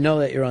say I know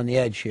that you're on the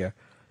edge here.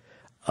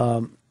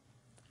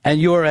 And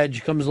your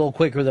edge comes a little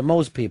quicker than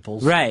most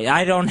people's. Right.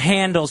 I don't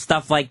handle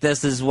stuff like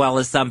this as well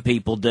as some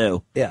people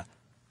do. Yeah.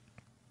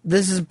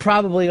 This is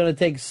probably going to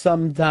take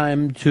some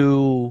time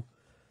to,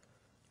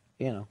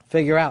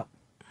 figure out.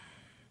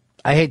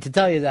 I hate to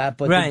tell you that,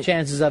 but Right. the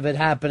chances of it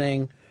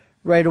happening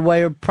right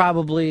away are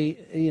probably,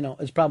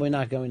 it's probably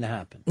not going to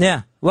happen.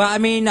 Yeah. Well, I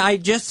mean,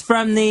 just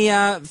from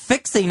the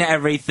fixing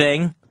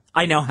everything,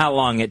 I know how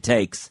long it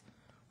takes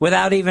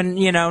without even,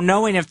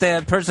 knowing if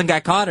the person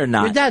got caught or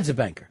not. Your dad's a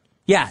banker.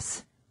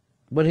 Yes.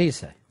 What did he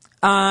say?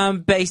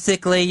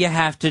 Basically, you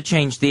have to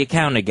change the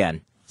account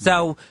again.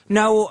 So,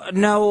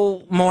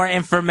 no more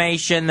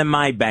information than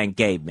my bank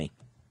gave me.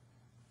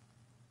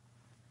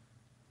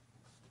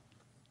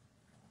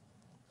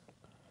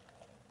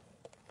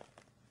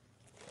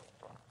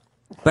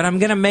 But I'm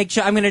going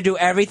to do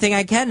everything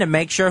I can to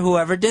make sure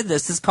whoever did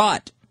this is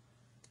caught.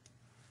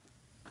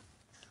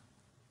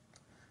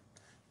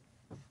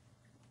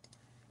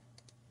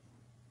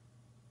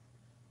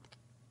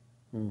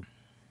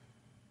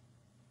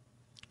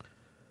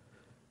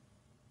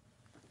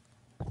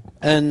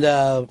 And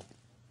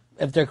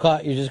if they're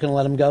caught, you're just going to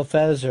let them go,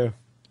 Fez? Or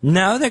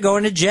No, they're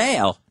going to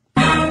jail.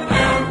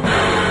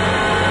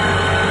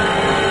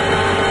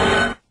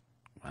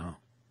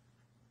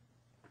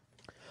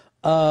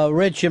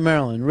 Rich in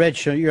Maryland.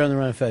 Rich, you're on the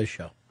Ron and Fez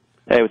show.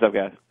 Hey, what's up,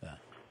 guys?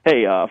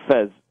 Hey,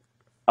 Fez,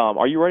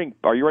 are you writing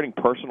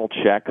personal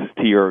checks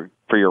for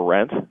your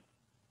rent?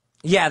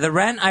 Yeah, the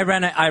rent I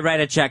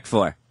write a check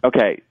for.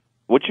 Okay.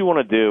 What you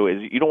want to do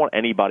is you don't want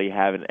anybody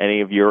having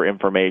any of your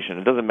information.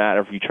 It doesn't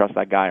matter if you trust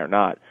that guy or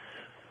not.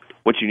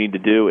 What you need to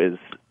do is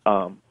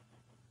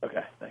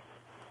okay, thanks.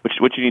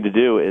 What you need to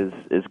do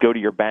is go to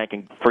your bank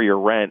for your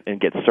rent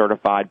and get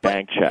certified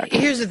bank checks.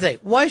 Here's the thing.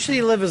 Why should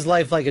he live his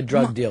life like a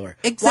drug dealer?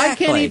 Exactly. Why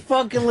can't he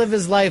fucking live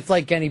his life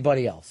like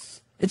anybody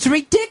else? It's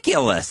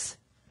ridiculous.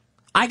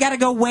 I got to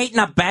go wait in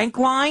a bank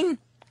line?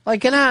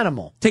 Like an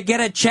animal. To get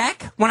a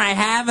check when I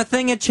have a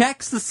thing of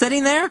checks that's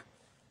sitting there?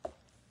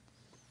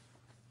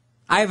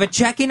 I have a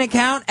checking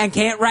account and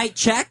can't write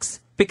checks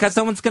because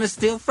someone's going to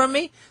steal from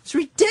me? It's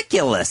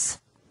ridiculous.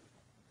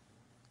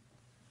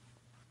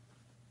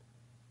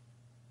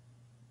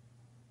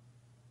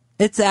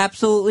 It's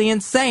absolutely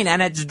insane,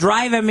 and it's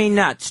driving me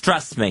nuts,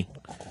 trust me.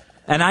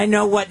 And I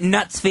know what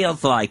nuts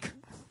feels like.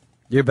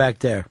 You're back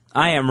there.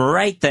 I am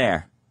right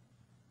there.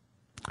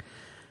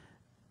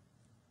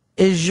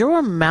 Is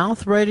your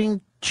mouth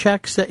writing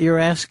checks that your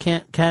ass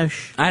can't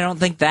cash? I don't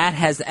think that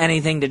has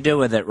anything to do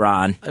with it,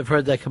 Ron. I've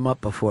heard that come up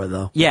before,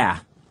 though. Yeah.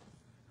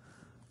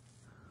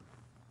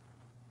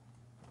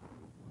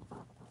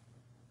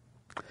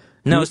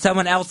 No,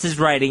 someone else is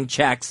writing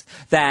checks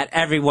that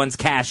everyone's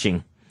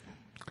cashing.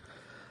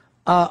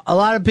 A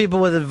lot of people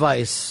with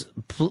advice,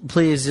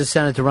 please just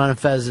send it to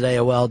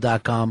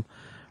ronandfez@AOL.com.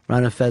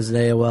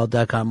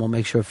 ronandfez@AOL.com. We'll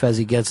make sure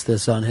Fezzy gets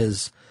this on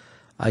his,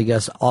 I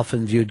guess,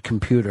 often viewed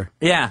computer.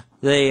 Yeah,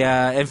 the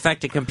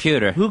infected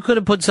computer. Who could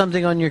have put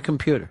something on your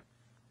computer?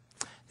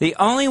 The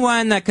only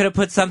one that could have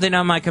put something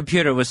on my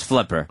computer was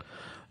Flipper.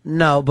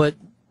 No, but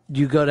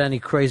do you go to any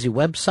crazy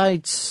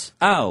websites?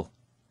 Oh.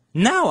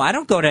 No, I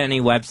don't go to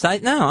any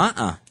website.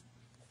 No,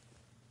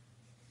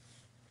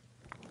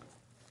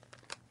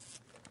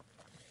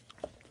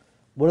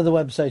 What are the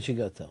websites you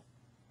go to?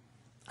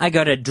 I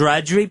go to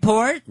Drudge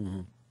Report.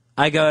 Mm-hmm.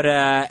 I go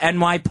to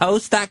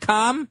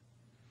nypost.com.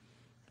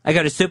 I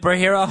go to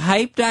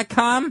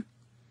superherohype.com.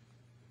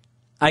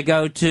 I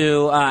go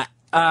to,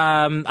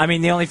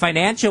 the only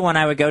financial one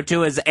I would go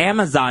to is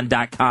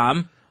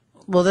amazon.com.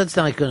 Well, that's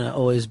not going to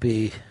always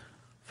be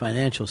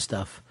financial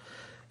stuff.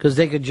 Because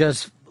they could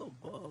just,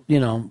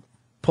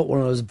 put one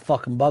of those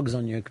fucking bugs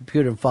on your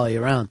computer and follow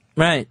you around.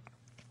 Right.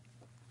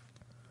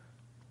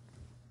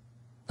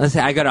 Let's see,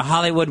 I go to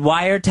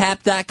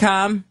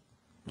HollywoodWiretap.com.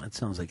 That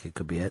sounds like it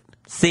could be it.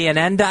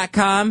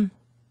 CNN.com.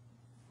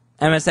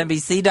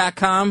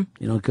 MSNBC.com.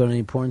 You don't go to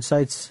any porn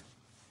sites?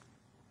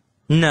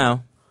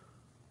 No.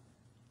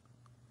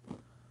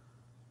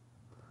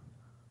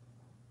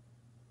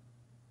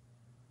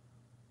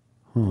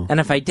 And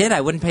if I did,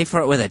 I wouldn't pay for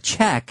it with a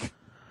check.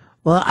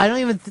 Well, I don't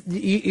even...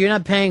 you're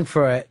not paying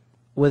for it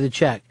with a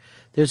check.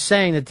 They're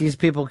saying that these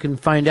people can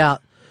find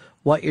out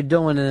what you're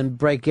doing and then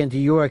break into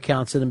your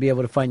accounts and then be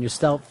able to find your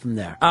stuff from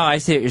there. Oh, I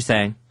see what you're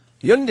saying.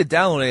 You don't need to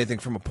download anything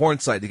from a porn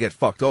site to get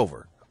fucked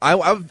over.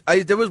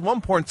 There was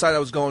one porn site I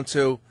was going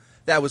to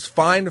that was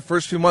fine the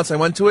first few months I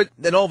went to it.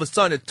 Then all of a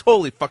sudden, it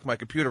totally fucked my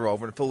computer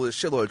over and filled with a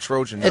shitload of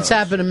Trojan. It's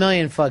happened to a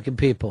million fucking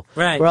people.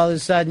 Right. Where all of a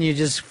sudden you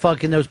just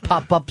fucking... those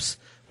pop-ups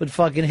would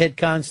fucking hit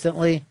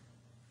constantly.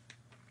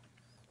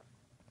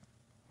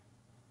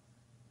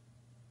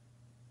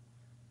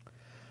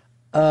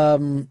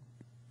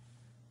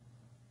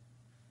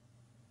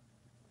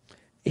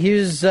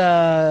 Here's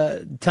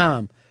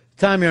Tom.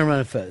 Tom, you're on Ron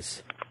and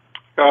Fez.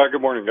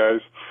 Good morning, guys.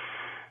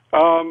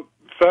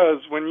 Fez,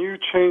 when you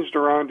changed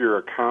around your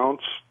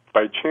accounts,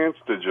 by chance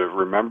did you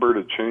remember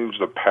to change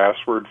the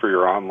password for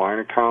your online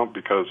account?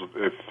 Because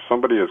if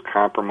somebody has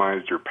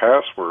compromised your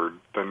password,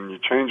 then you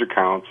change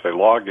accounts, they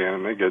log in,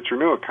 and they get your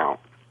new account.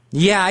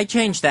 Yeah, I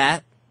changed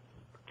that.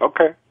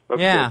 Okay.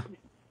 That's yeah. Good.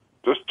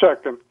 Just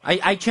checking.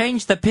 I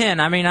changed the PIN.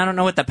 I don't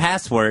know what the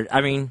password...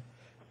 Tim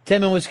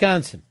in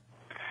Wisconsin.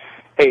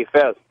 Hey,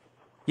 Fez.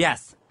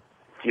 Yes.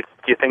 Do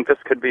you think this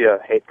could be a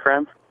hate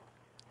crime?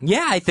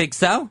 Yeah, I think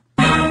so.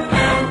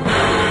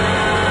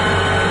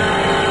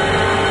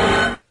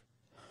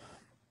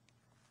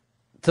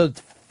 So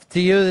to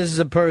you, this is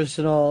a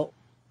personal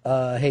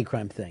hate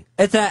crime thing.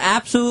 It's an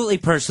absolutely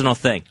personal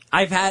thing.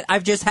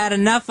 I've just had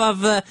enough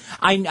of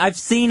I've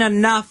seen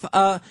enough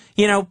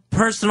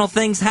personal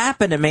things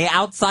happen to me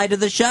outside of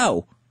the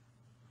show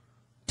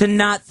to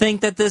not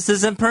think that this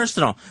isn't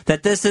personal,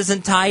 that this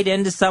isn't tied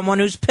into someone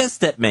who's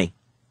pissed at me.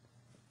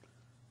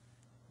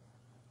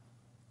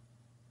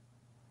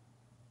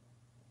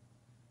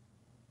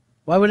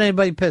 Why would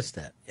anybody piss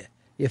at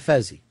you,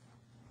 Fezzy?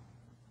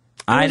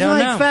 I don't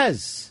know. Like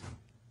Fez.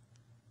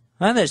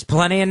 Well, there's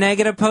plenty of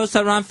negative posts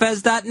on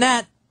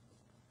RonFez.net.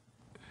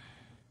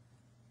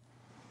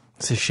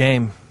 It's a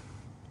shame.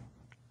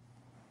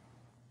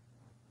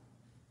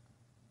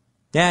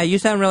 Yeah, you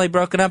sound really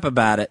broken up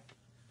about it.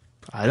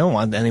 I don't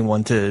want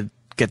anyone to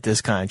get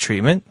this kind of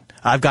treatment.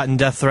 I've gotten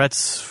death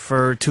threats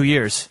for 2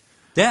 years.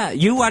 Yeah,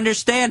 you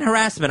understand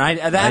harassment. I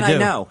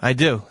know. I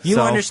do. You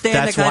so understand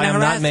that's the kind why of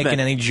I'm harassment. not making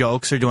any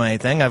jokes or doing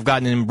anything. I've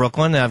gotten them in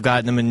Brooklyn. I've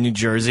gotten them in New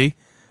Jersey.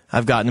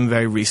 I've gotten them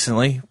very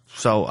recently.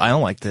 So I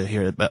don't like to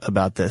hear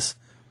about this.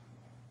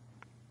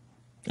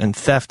 And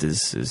theft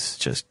is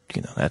just,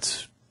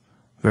 that's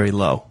very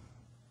low.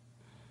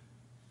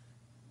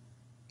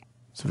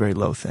 It's a very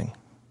low thing.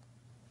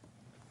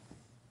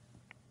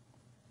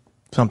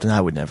 Something I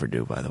would never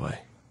do, by the way.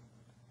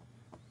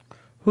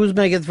 Who's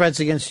making threats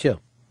against you?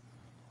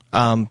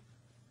 Some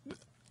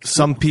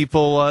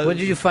people... what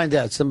did you find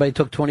out? Somebody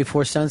took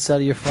 24 cents out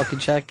of your fucking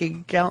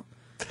checking account?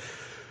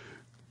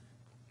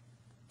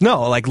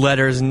 No, like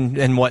letters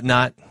and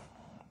whatnot.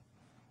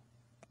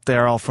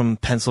 They're all from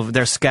Pennsylvania.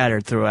 They're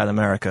scattered throughout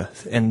America.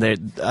 And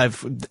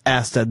I've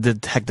asked the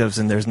detectives,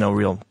 and there's no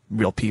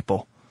real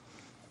people.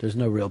 There's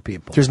no real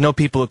people. There's no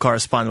people who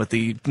correspond with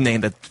the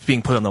name that's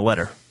being put on the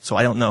letter. So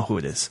I don't know who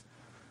it is.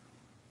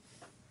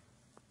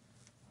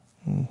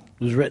 It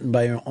was written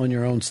on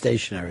your own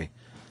stationery.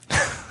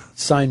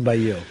 Signed by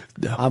you.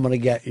 No. I'm going to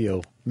get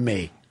you.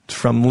 Me. It's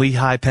from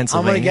Lehigh,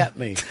 Pennsylvania. I'm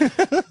going to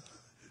get me.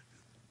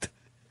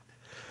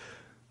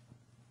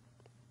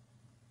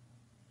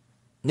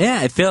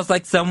 Yeah, it feels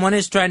like someone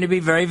is trying to be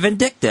very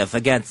vindictive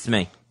against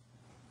me.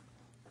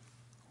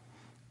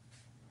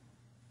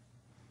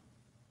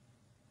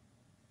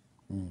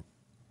 I'm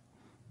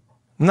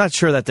not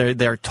sure that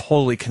they're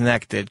totally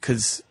connected,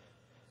 because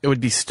it would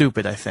be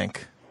stupid, I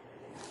think.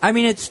 I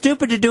mean, it's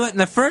stupid to do it in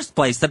the first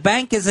place. The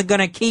bank isn't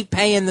going to keep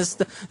paying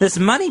this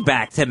money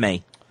back to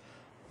me.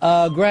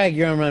 Greg,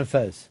 you're on Ron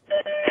Fez.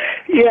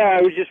 Yeah,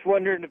 I was just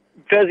wondering if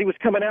Fezzy was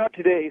coming out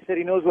today. He said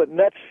he knows what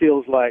nuts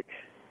feels like.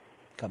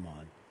 Come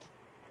on.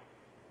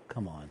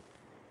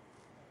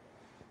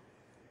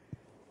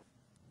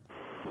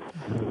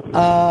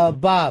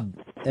 Bob,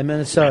 in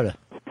Minnesota.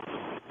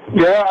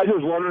 Yeah, I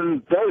was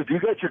wondering, Fez, you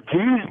got your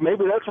keys?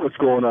 Maybe that's what's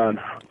going on.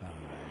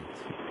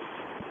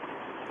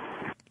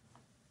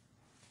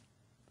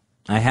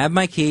 I have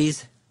my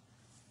keys.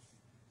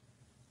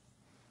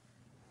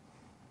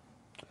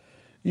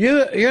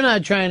 You're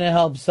not trying to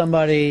help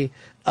somebody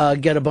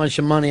get a bunch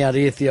of money out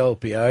of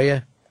Ethiopia, are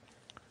you?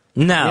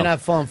 No. You're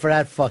not falling for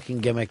that fucking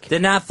gimmick.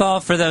 Did not fall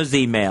for those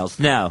emails,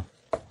 no.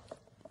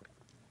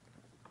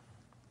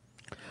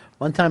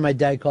 One time my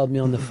dad called me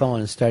on the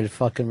phone and started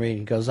fucking reading.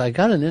 He goes, I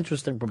got an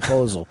interesting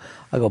proposal.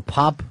 I go,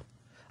 Pop,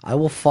 I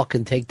will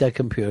fucking take that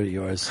computer of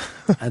yours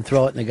and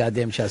throw it in the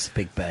goddamn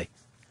Chesapeake Bay.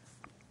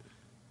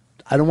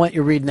 I don't want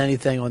you reading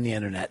anything on the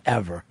internet,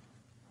 ever.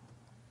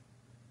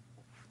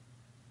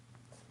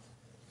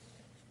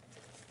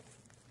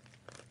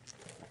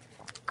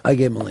 I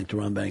gave him a link to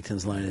Ron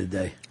Bennington's line of the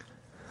day.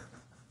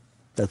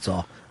 That's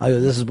all. I go,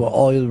 this is what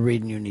all the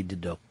reading you need to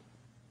do.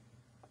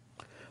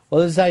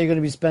 Well, this is how you're going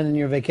to be spending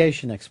your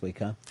vacation next week,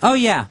 huh? Oh,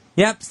 yeah.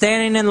 Yep,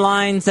 standing in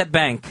lines at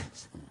bank.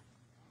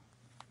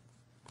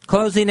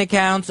 Closing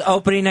accounts,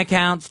 opening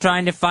accounts,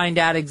 trying to find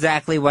out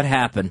exactly what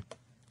happened.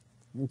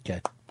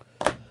 Okay.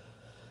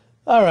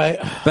 All right.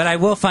 But I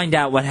will find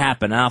out what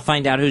happened, and I'll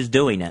find out who's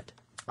doing it.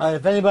 All right,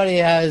 if anybody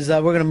has,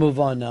 we're going to move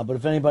on now, but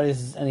if anybody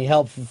has any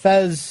help from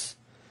Fez,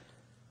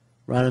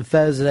 Ron and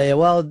Fez at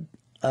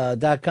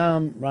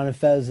AOL.com, Ron and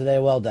Fez at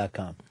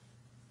AOL.com.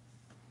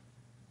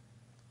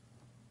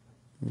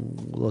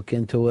 We'll look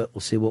into it. We'll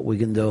see what we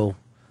can do.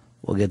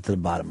 We'll get to the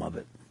bottom of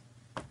it.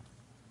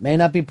 May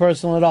not be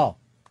personal at all.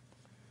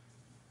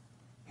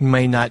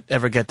 May not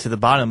ever get to the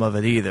bottom of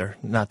it either.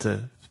 Not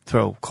to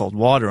throw cold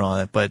water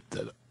on it, but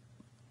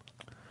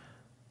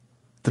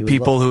the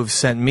people who've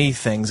sent me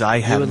things, I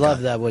haven't. You would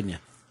love that, wouldn't you?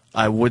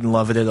 I wouldn't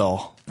love it at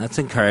all. That's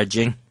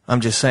encouraging.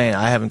 I'm just saying,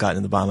 I haven't gotten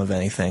to the bottom of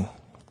anything.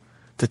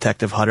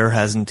 Detective Hutter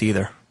hasn't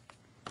either.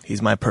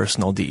 He's my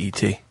personal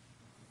DET.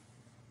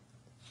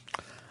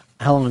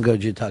 How long ago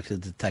did you talk to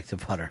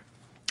Detective Hutter?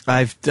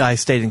 I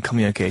stayed in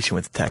communication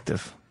with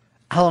Detective.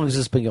 How long has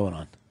this been going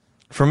on?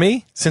 For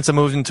me, since I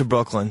moved into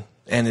Brooklyn,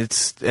 and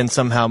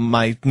somehow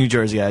my New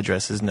Jersey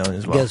address is known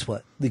as well. Guess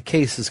what? The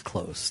case is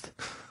closed.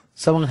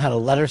 Someone had a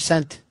letter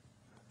sent?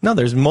 No,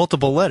 there's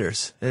multiple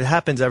letters. It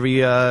happens every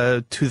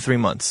 2 to 3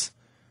 months.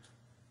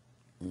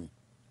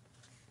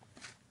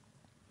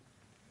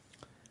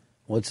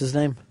 What's his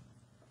name?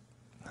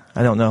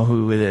 I don't know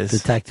who it is.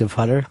 Detective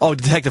Hutter? Oh,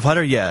 Detective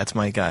Hutter? Yeah, that's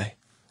my guy.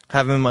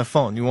 Have him in my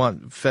phone. You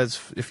want, Fez,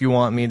 if you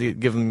want me to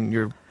give him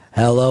your...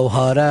 Hello,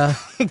 Hutter.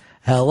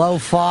 Hello,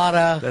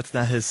 Fodder. That's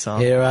not his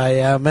song. Here I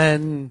am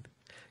in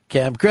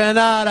Camp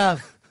Granada.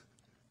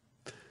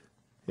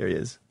 Here he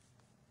is.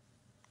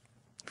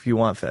 If you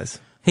want, Fez.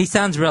 He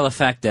sounds real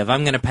effective.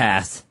 I'm going to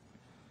pass.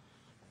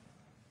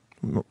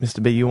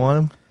 Mr. B, you want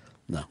him?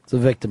 No, it's a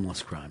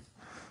victimless crime.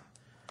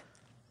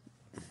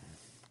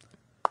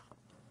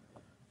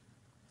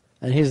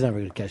 And he's never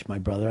going to catch my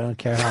brother. I don't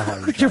care how hard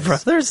he tries. Your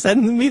brother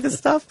sending me the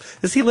stuff?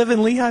 Does he live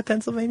in Lehigh,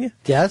 Pennsylvania?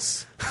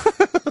 Yes.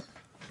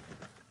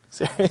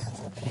 Serious?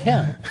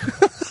 Yeah.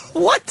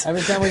 What?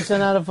 Every time we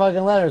send out a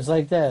fucking letter, it's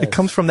like that. It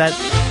comes from that...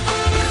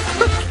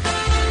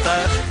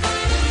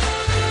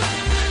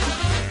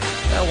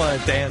 I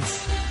want to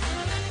dance.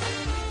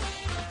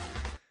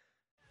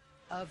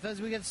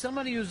 Fez, we got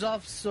somebody who's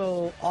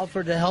also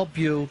offered to help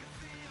you.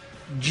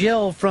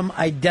 Jill from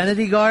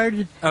Identity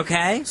Guard.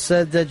 Okay.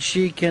 Said that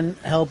she can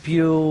help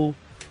you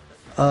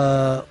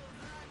set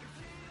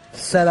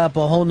up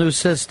a whole new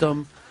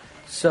system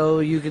so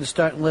you can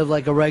start and live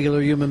like a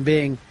regular human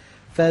being.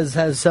 Fez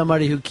has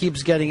somebody who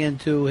keeps getting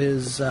into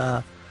his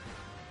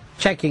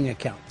checking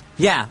account.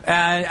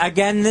 Yeah.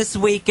 Again, this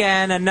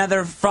weekend,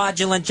 another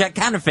fraudulent check,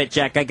 counterfeit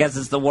check, I guess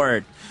is the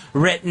word,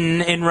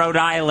 written in Rhode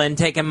Island,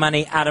 taking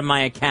money out of my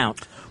account.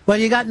 Well,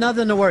 you got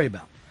nothing to worry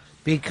about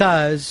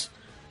because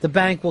the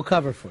bank will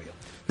cover for you.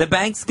 The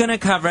bank's going to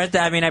cover it.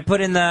 I mean, I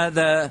put in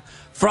the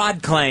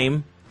fraud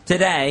claim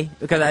today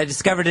because I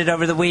discovered it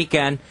over the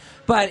weekend.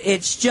 But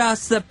it's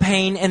just the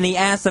pain in the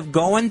ass of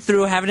going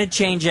through, having to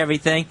change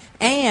everything,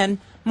 and,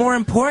 more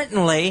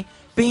importantly,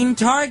 being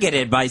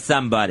targeted by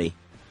somebody.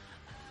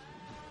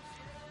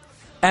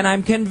 And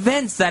I'm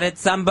convinced that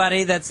it's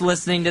somebody that's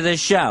listening to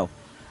this show,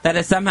 that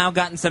has somehow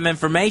gotten some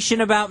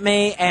information about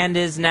me and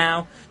is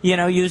now,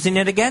 using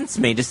it against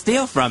me to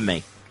steal from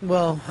me.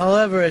 Well,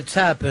 however it's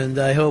happened,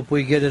 I hope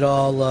we get it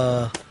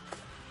all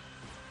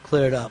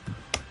cleared up.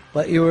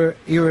 But you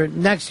were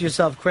next to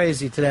yourself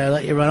crazy today. I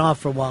let you run off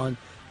for a while, and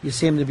you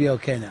seem to be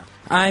okay now.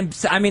 I'm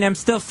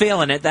still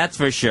feeling it, that's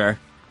for sure.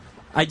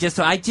 I just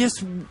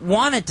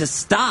want it to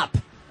stop,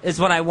 is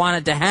what I want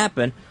it to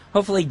happen.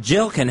 Hopefully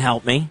Jill can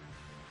help me.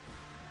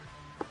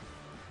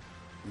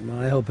 Well,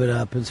 I hope it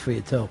happens for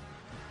you, too.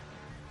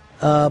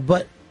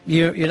 But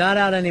you're not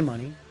out any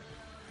money,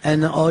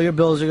 and all your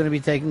bills are going to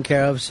be taken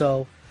care of,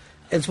 so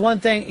it's one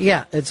thing,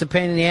 yeah, it's a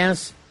pain in the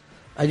ass.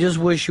 I just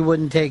wish you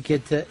wouldn't take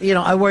it to,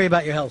 I worry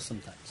about your health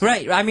sometimes.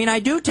 Right. I mean, I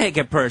do take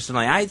it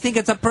personally. I think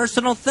it's a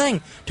personal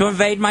thing to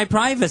invade my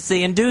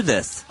privacy and do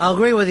this. I'll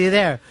agree with you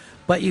there,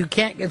 but you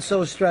can't get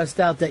so stressed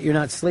out that you're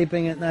not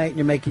sleeping at night and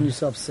you're making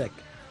yourself sick.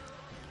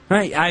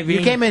 Right. I mean,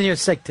 you came in here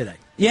sick today.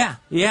 Yeah.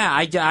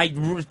 I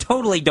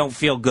totally don't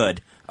feel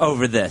good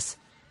over this.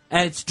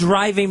 And it's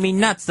driving me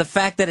nuts, the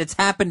fact that it's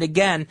happened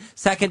again,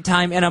 second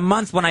time in a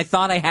month when I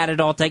thought I had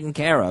it all taken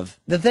care of.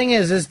 The thing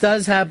is, this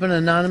does happen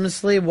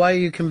anonymously. Why are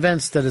you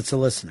convinced that it's a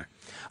listener?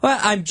 Well,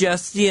 I'm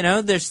just,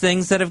 there's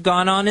things that have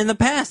gone on in the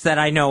past that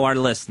I know are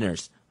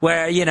listeners.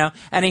 Where,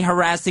 any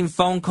harassing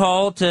phone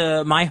call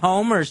to my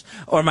home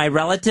or my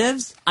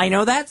relatives, I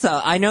know that's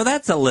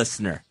a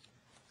listener.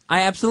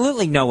 I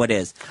absolutely know it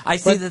is. I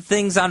see the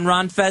things on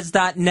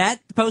ronfez.net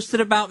posted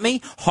about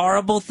me,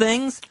 horrible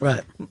things.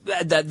 Right.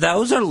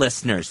 Those are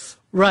listeners.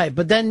 Right,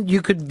 but then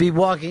you could be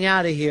walking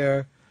out of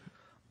here,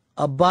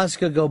 a bus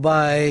could go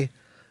by,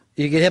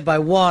 you get hit by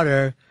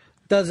water,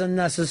 doesn't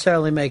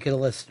necessarily make it a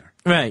listener.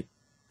 Right.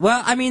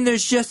 Well, I mean,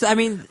 there's just, I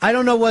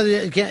don't know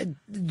whether, do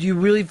you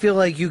really feel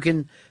like you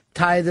can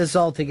tie this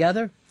all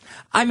together?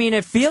 I mean,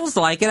 it feels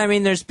like it. I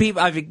mean, there's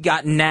people, I've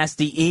gotten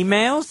nasty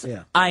emails.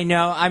 Yeah. I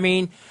know, I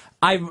mean,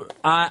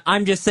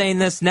 I'm just saying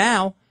this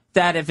now,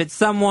 that if it's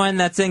someone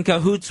that's in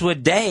cahoots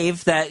with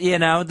Dave, that,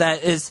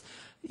 that is,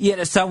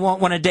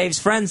 one of Dave's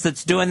friends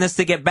that's doing this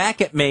to get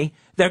back at me,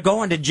 they're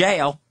going to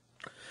jail.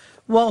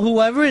 Well,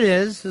 whoever it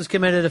is has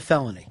committed a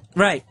felony.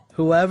 Right.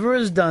 Whoever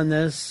has done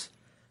this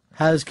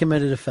has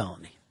committed a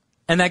felony.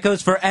 And that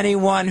goes for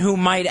anyone who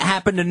might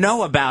happen to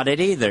know about it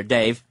either,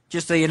 Dave.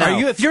 Just so you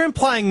know. If you're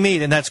implying me,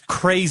 then that's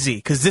crazy,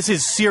 because this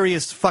is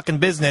serious fucking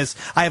business.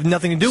 I have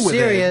nothing to do with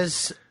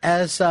serious, it.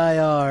 Serious,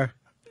 SIRIUS.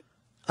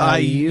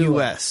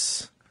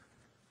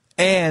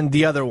 And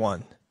the other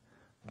one.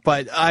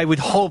 But I would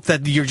hope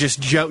that you're just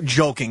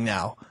joking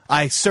now.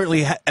 I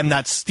certainly am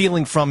not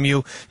stealing from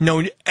you.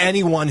 No,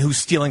 anyone who's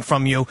stealing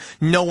from you,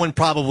 no one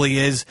probably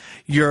is.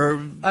 Your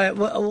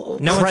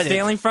no one's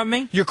stealing from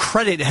me? Your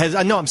credit has...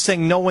 No, I'm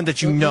saying no one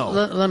that you know.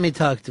 Let me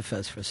talk to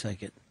Fez for a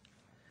second.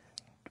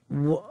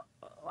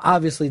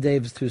 Obviously,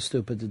 Dave's too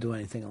stupid to do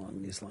anything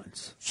along these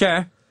lines.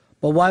 Sure.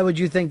 But why would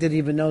you think that he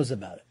even knows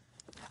about it?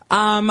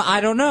 I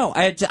don't know.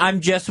 I'm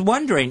just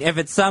wondering if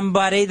it's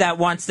somebody that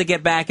wants to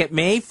get back at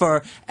me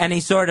for any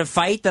sort of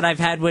fight that I've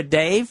had with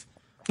Dave.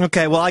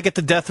 Okay, well, I get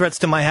the death threats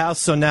to my house,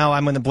 so now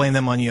I'm going to blame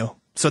them on you.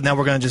 So now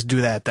we're going to just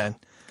do that then.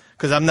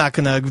 Because I'm not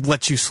going to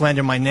let you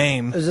slander my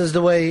name. Is this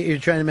the way you're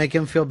trying to make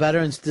him feel better,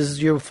 and this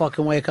is your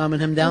fucking way of calming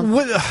him down?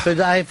 Could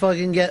I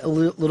fucking get a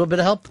little bit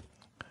of help?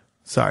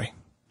 Sorry.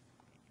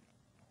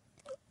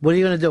 What are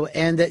you going to do?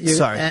 And that you're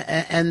Sorry.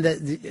 And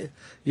that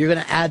you're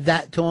going to add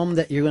that to him,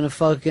 that you're going to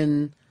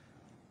fucking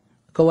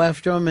go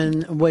after him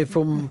and wait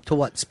for him to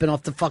what? Spin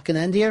off the fucking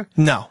end here?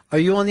 No. Are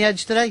you on the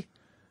edge today?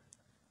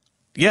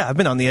 Yeah, I've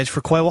been on the edge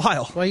for quite a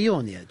while. Why are you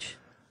on the edge?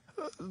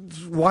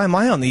 Why am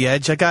I on the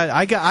edge?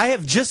 I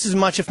have just as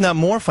much, if not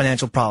more,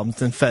 financial problems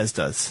than Fez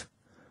does.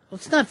 Well,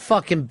 it's not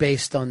fucking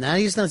based on that.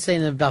 He's not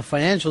saying about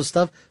financial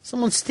stuff.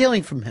 Someone's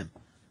stealing from him.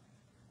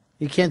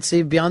 You can't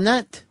see beyond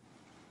that?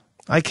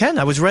 I can.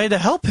 I was ready to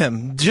help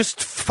him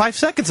just 5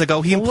 seconds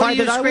ago. He implied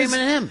that I was... What are you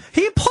screaming at him?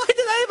 He implied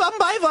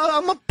that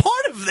I'm a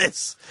part of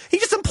this. He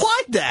just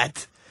implied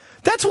that.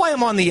 That's why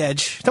I'm on the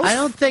edge. I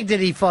don't think that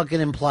he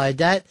fucking implied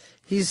that.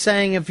 He's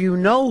saying if you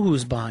know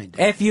who's behind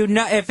it.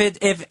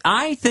 If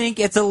I think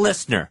it's a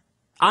listener.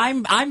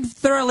 I'm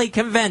thoroughly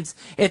convinced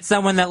it's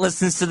someone that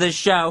listens to this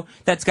show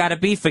that's got a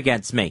beef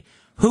against me.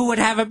 Who would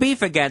have a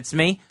beef against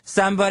me?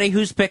 Somebody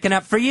who's picking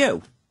up for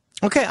you.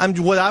 Okay,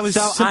 what I was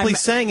simply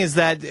saying is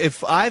that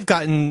if I've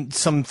gotten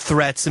some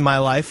threats in my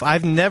life,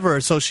 I've never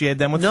associated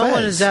them with No Fez.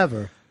 one has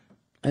ever,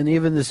 and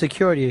even the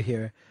security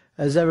here,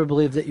 has ever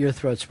believed that your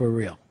threats were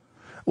real.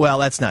 Well,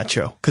 that's not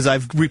true, because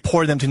I've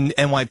reported them to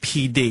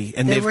NYPD,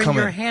 and They they've were come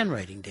in your in.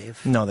 handwriting, Dave.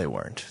 No, they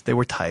weren't. They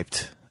were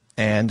typed.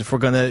 And if we're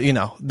going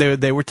to,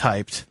 they were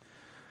typed.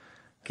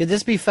 Could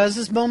this be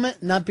Fez's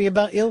moment, not be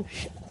about you?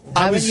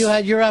 Haven't you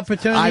had your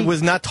opportunity? I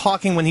was not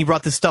talking when he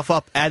brought this stuff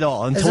up at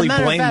all, until he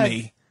blamed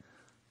me.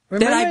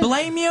 Did I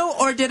blame you,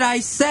 or did I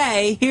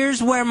say,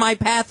 here's where my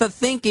path of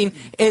thinking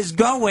is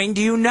going,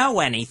 do you know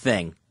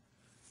anything?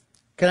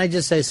 Can I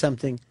just say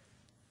something?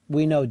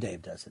 We know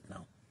Dave doesn't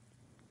know.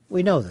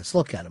 We know this.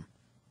 Look at him.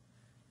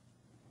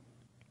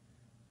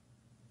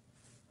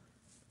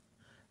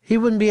 He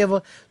wouldn't be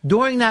able...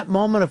 During that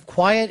moment of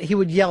quiet, he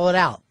would yell it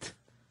out.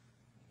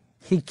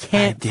 He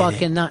can't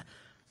fucking not...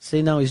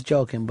 See, no, he's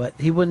joking, but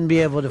he wouldn't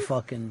be able to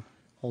fucking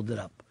hold it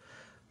up.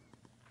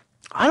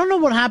 I don't know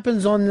what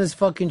happens on this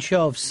fucking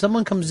show. If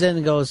someone comes in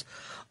and goes,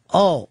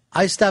 oh,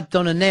 I stepped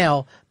on a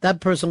nail,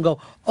 that person will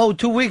go, oh,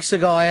 2 weeks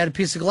ago I had a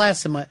piece of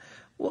glass in my...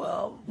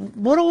 Well,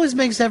 what always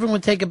makes everyone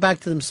take it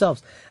back to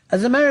themselves?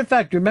 As a matter of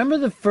fact, remember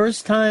the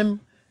first time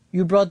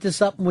you brought this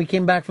up when we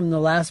came back from the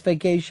last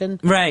vacation?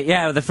 Right,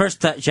 yeah, the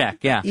first check,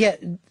 yeah. Yeah,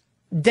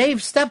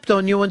 Dave stepped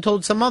on you and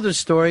told some other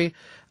story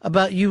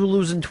about you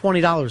losing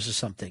 $20 or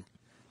something.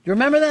 You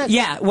remember that?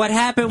 Yeah, what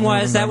happened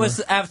was that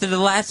was after the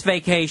last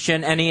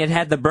vacation, and he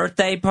had the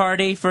birthday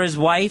party for his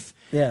wife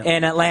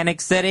in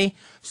Atlantic City.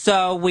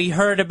 So we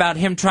heard about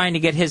him trying to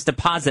get his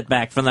deposit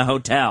back from the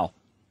hotel.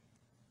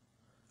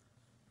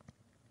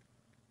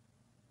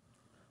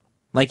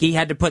 Like he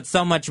had to put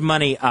so much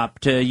money up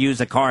to use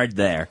a card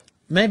there.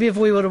 Maybe if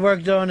we would have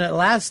worked on it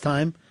last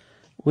time,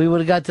 we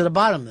would have got to the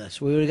bottom of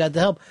this. We would have got the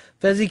help.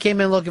 Fezzi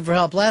came in looking for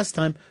help last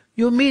time.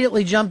 You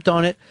immediately jumped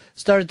on it,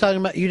 started talking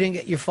about you didn't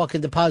get your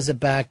fucking deposit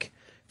back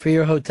for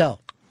your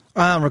hotel.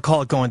 I don't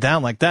recall it going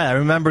down like that. I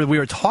remember we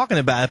were talking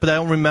about it, but I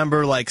don't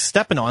remember, like,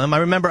 stepping on him. I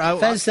remember...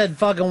 Fez said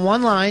fucking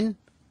one line.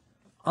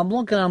 I'm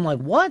looking, I'm like,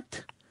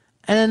 what?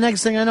 And the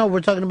next thing I know,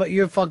 we're talking about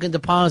your fucking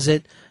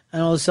deposit,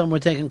 and all of a sudden we're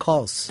taking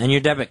calls. And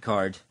your debit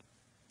card.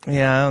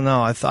 Yeah, I don't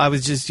know. I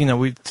was just,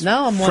 we...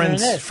 Now I'm wondering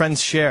this.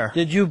 Friends share.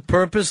 Did you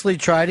purposely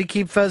try to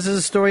keep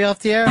Fez's story off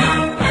the air?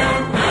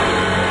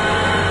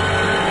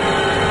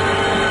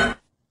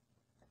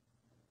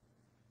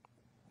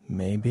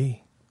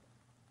 Maybe.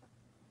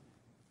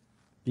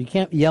 You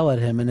can't yell at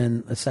him and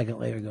then a second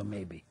later go,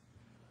 maybe.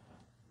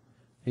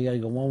 You got to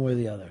go one way or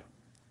the other.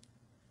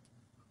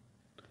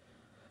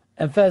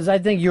 And Fez, I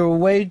think you're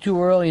way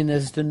too early in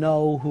this to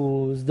know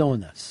who's doing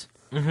this.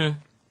 Mm-hmm.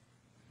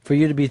 For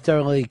you to be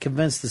thoroughly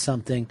convinced of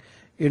something,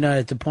 you're not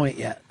at the point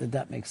yet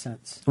that makes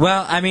sense.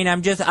 Well, I mean,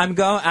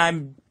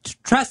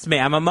 trust me,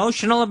 I'm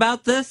emotional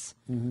about this.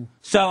 Mm-hmm.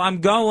 So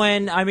I'm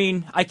going,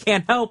 I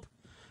can't help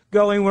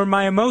going where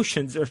my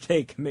emotions are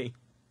taking me.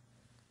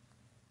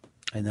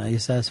 And now you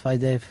satisfied,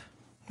 Dave?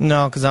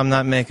 No, because I'm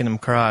not making him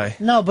cry.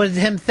 No, but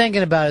him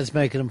thinking about it is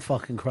making him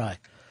fucking cry.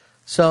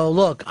 So,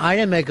 look, I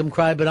didn't make him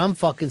cry, but I'm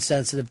fucking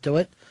sensitive to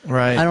it.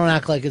 Right. I don't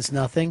act like it's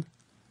nothing.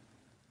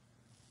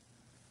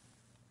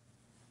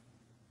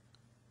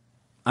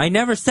 I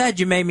never said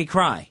you made me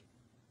cry.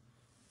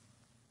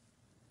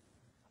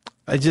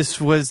 I just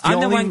was I'm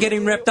the one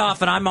getting ripped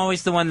off, and I'm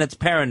always the one that's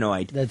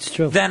paranoid. That's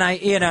true. Then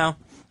The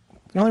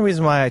only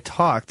reason why I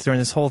talked during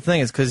this whole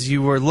thing is because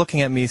you were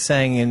looking at me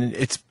saying, and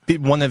it's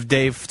one of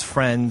Dave's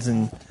friends,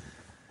 and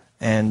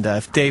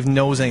if Dave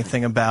knows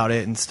anything about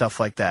it and stuff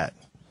like that,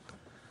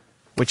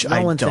 which I don't.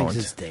 No one thinks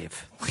it's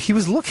Dave. He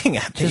was looking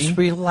at me. Just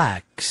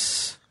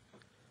relax.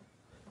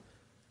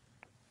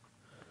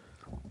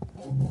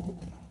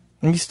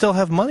 And you still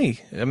have money.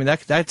 I mean,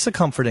 that's a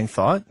comforting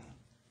thought.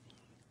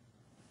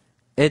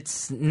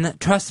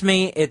 Trust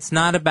me, it's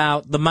not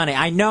about the money.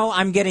 I know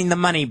I'm getting the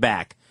money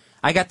back.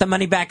 I got the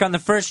money back on the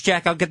first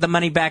check. I'll get the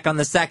money back on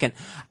the second.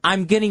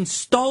 I'm getting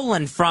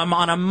stolen from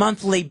on a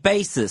monthly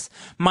basis.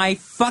 My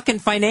fucking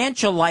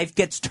financial life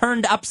gets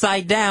turned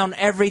upside down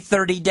every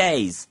 30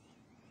 days.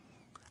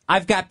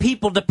 I've got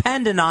people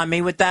dependent on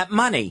me with that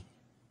money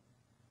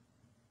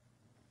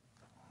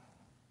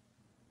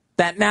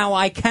that now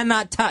I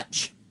cannot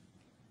touch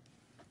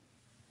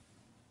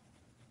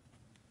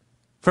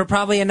for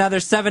probably another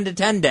 7 to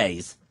 10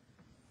 days.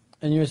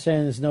 And you're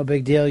saying it's no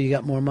big deal, you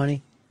got more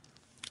money?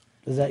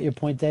 Is that your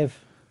point, Dave?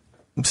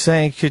 I'm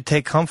saying you should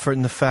take comfort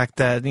in the fact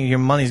that your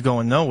money's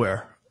going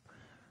nowhere.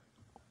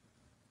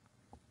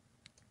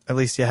 At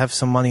least you have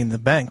some money in the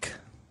bank.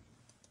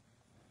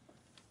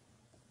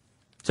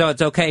 So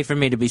it's okay for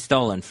me to be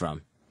stolen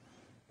from?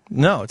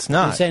 No, it's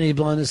not. You're saying he's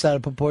blowing this out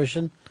of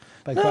proportion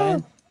by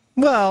crying?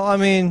 Well, I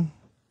mean...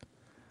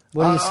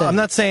 What do you say? I'm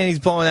not saying he's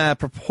blowing out of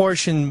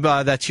proportion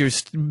that you're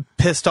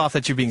pissed off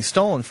that you're being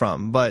stolen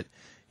from, but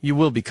you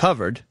will be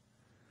covered.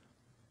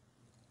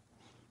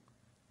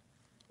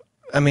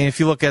 I mean, if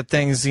you look at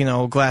things,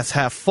 glass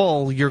half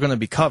full, you're going to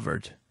be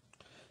covered.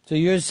 So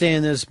you're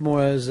saying this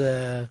more as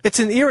a... It's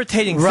an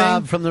irritating thing.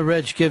 Rob from the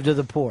rich, give to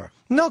the poor.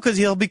 No, because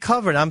he'll be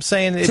covered. I'm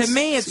saying it's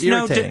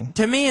irritating.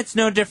 To me, it's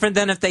no different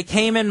than if they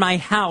came in my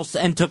house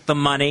and took the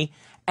money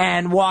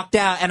and walked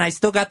out and I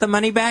still got the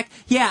money back.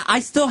 Yeah,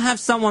 I still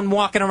have someone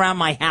walking around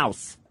my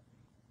house.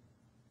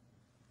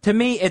 To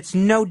me, it's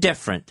no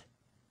different.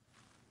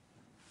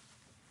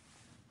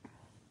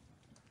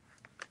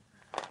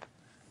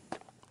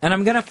 And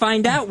I'm going to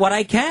find out what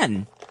I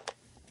can.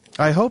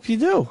 I hope you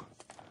do.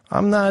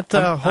 I'm not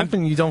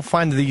hoping you don't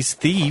find these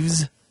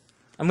thieves.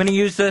 I'm going to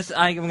use this.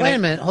 Wait a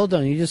minute. Hold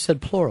on. You just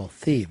said plural.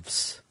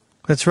 Thieves.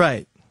 That's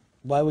right.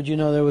 Why would you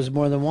know there was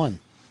more than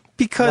one?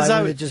 Because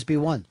Why would it just be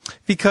one?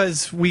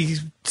 Because we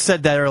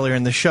said that earlier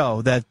in the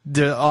show that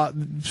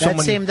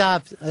that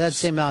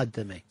seemed odd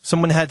to me.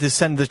 Someone had to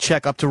send the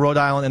check up to Rhode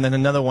Island and then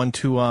another one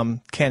to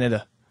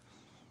Canada.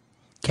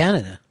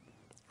 Canada?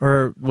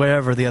 Or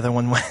wherever the other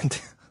one went.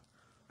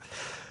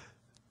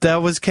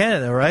 That was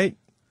Canada, right?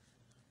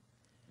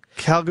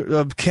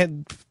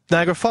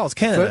 Niagara Falls,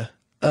 Canada.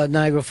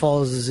 Niagara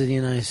Falls is in the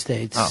United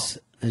States,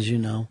 as you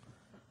know.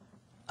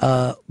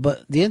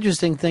 But the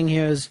interesting thing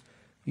here is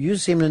you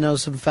seem to know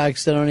some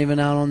facts that aren't even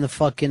out on the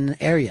fucking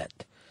air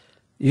yet.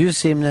 You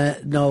seem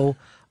to know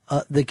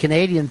the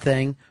Canadian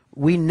thing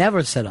we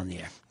never said on the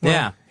air.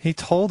 Yeah. He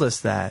told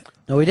us that.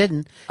 No, he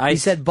didn't. He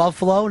said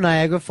Buffalo,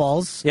 Niagara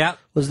Falls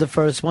was the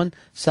first one.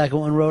 Second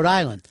one, Rhode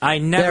Island.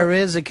 There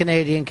is a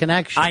Canadian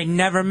connection. I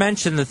never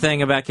mentioned the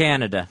thing about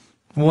Canada.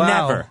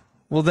 Wow. Never.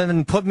 Well,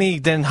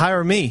 then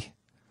hire me.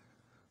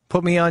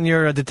 Put me on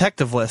your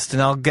detective list,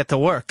 and I'll get to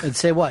work. And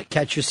say what?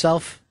 Catch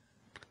yourself?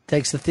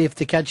 Takes the thief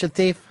to catch a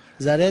thief?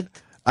 Is that it?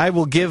 I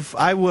will give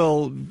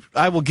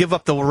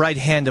up the right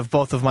hand of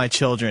both of my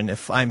children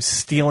if I'm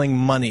stealing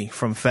money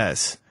from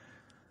Fez.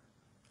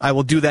 I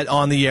will do that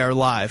on the air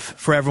live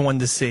for everyone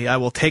to see. I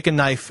will take a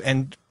knife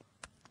and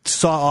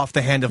saw off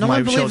the hand of my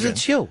children. No one believes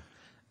it's you.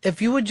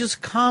 If you would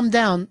just calm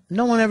down,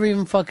 no one ever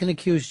even fucking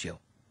accused you.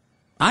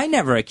 I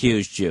never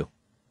accused you.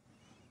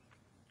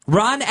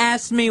 Ron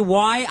asked me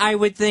why I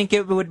would think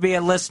it would be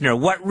a listener.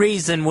 What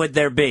reason would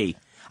there be?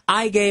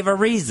 I gave a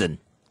reason.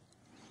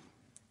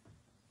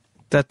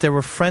 That they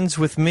were friends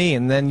with me,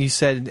 and then you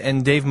said,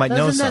 and Dave might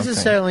know something. Doesn't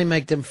necessarily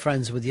make them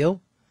friends with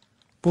you.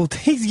 Well,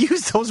 he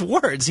used those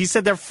words. He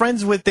said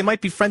they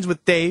might be friends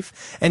with Dave,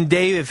 and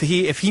Dave,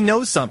 if he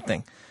knows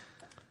something.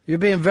 You're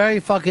being very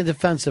fucking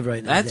defensive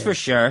right now, That's Dave. for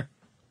sure.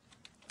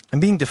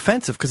 I'm being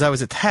defensive because I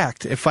was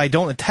attacked. If I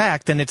don't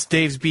attack, then it's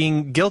Dave's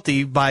being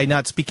guilty by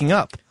not speaking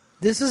up.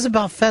 This is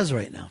about Fez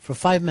right now for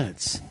 5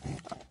 minutes.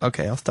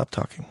 Okay, I'll stop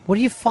talking. What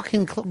are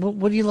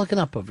you looking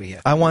up over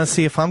here? I want to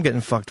see if I'm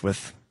getting fucked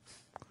with.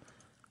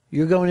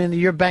 You're going into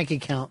your bank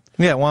account.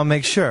 Yeah, I want to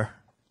make sure.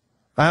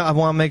 I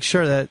want to make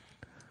sure that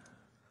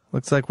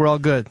looks like we're all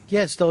good.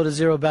 Yeah, it's still at a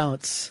zero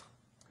balance.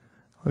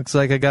 Looks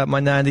like I got my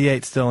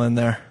 98 still in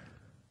there.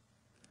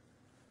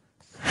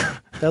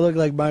 That looked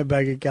like my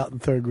bank account in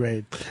third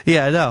grade.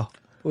 Yeah, I know.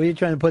 Were you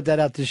trying to put that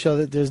out to show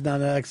that there's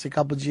not an extra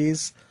couple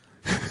G's?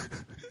 I'm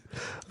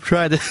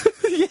trying to.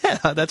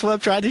 Yeah, that's what I'm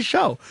trying to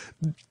show.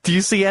 Do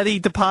you see any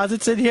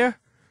deposits in here?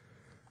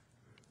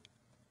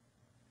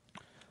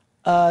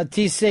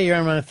 TC, you're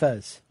on Run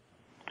Fez.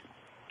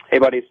 Hey,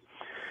 buddies.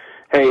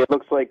 Hey, it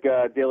looks like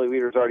Daily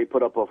Leader's already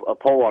put up a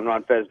poll on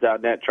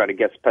RonFez.net trying to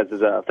guess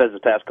Fez's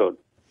passcode.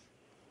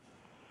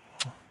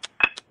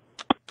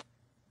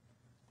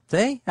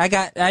 See? I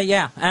got,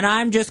 yeah. And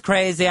I'm just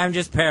crazy. I'm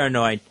just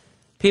paranoid.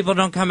 People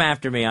don't come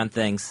after me on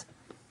things.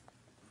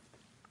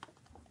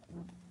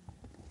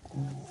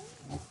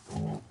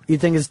 You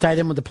think it's tied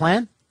in with the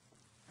plan?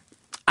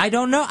 I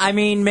don't know. I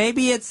mean,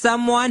 maybe it's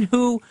someone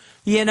who,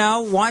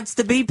 wants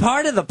to be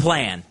part of the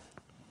plan.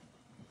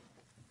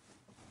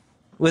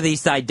 With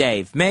Eastside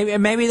Dave.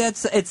 Maybe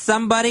it's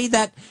somebody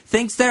that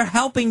thinks they're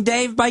helping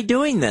Dave by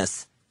doing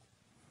this.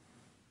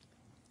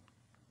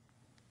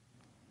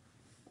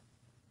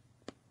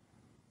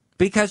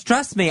 Because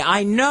trust me,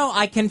 I know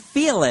I can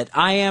feel it.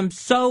 I am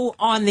so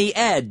on the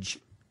edge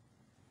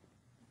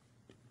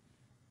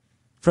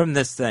from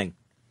this thing.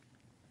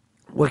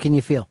 What can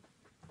you feel?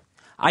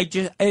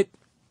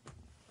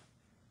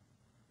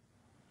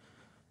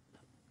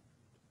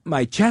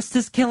 My chest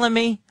is killing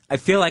me. I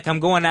feel like I'm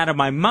going out of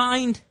my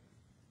mind.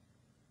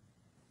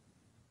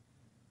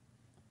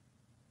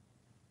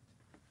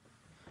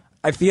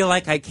 I feel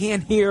like I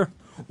can't hear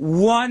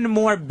one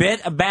more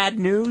bit of bad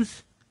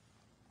news.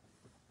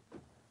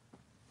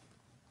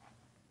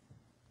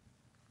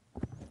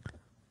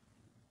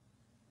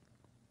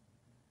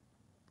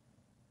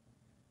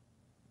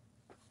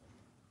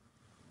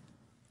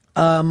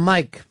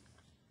 Mike,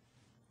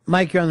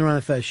 you're on the Ron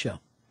and Fez show.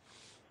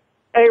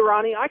 Hey,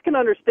 Ronnie, I can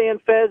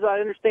understand Fez. I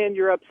understand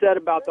you're upset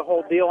about the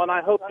whole deal, and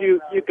I hope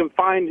you can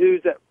find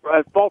who's at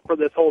fault for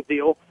this whole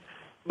deal.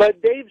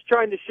 But Dave's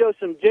trying to show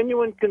some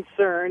genuine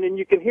concern, and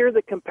you can hear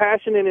the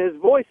compassion in his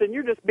voice, and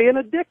you're just being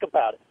a dick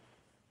about it.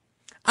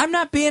 I'm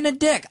not being a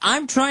dick.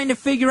 I'm trying to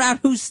figure out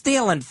who's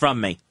stealing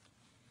from me.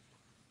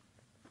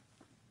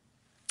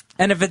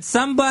 And if it's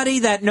somebody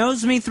that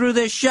knows me through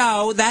this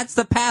show, that's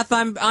the path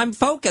I'm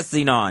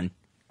focusing on.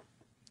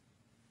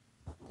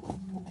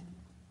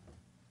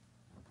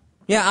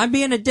 Yeah, I'm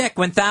being a dick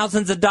when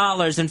thousands of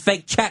dollars in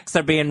fake checks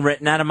are being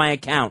written out of my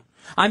account.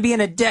 I'm being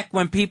a dick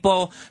when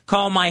people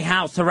call my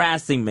house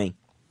harassing me.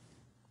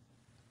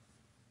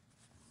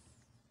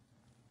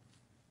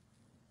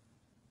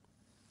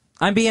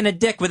 I'm being a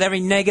dick with every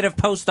negative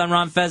post on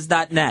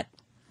ronfez.net.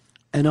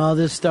 And all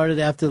this started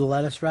after the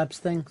lettuce wraps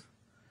thing?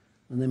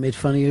 When they made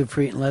fun of you for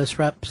eating lettuce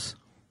wraps?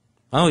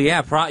 Oh,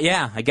 yeah,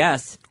 yeah, I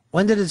guess.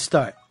 When did it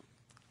start?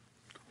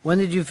 When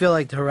did you feel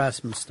like the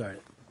harassment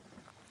started?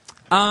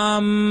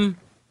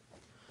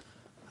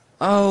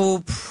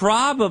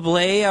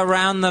 Probably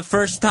around the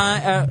first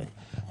time,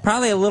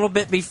 probably a little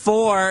bit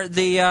before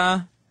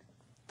the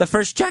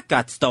first check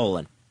got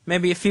stolen.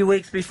 Maybe a few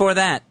weeks before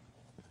that.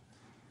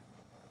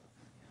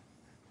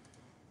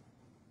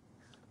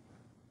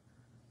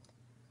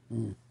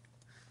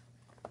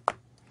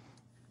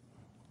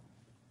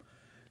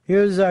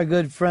 Here's our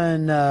good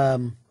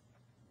friend,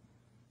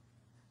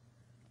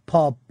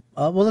 Paul.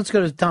 Well, let's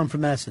go to Tom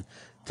from Madison.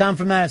 Tom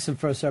from Madison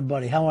first, our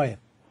buddy. How are you?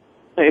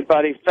 Hey,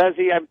 buddy.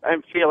 Fezzy,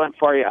 I'm feeling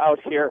for you out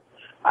here.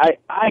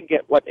 I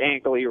get what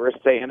angle you were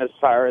saying as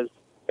far as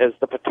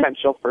the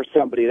potential for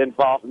somebody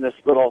involved in this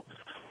little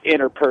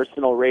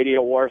interpersonal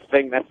radio war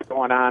thing that's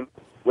going on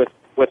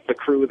with the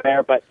crew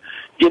there. But,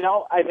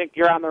 I think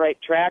you're on the right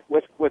track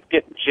with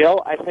getting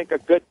Jill. I think a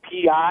good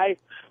PI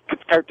could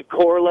start to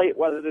correlate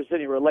whether there's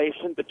any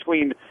relation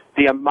between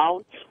the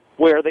amount,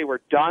 where they were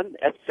done,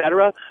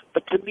 etc.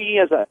 But to me,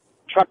 as a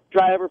truck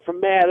driver from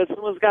Madison,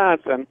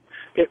 Wisconsin,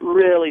 it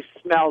really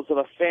smells of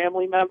a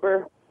family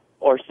member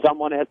or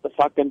someone at the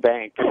fucking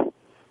bank.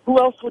 Who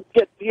else would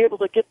be able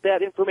to get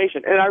that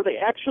information? And are they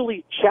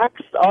actually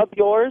checks of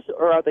yours,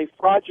 or are they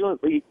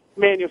fraudulently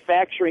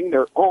manufacturing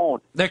their own?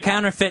 They're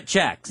counterfeit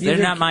checks. They're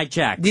not my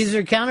checks. These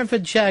are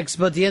counterfeit checks,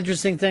 but the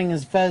interesting thing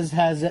is Fez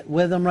has it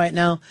with him right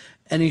now,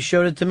 and he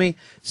showed it to me.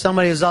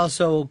 Somebody is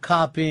also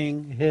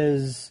copying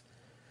his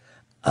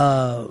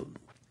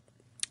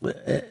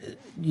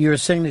your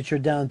signature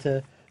down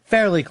to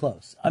fairly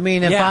close. I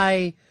mean, if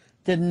I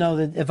didn't know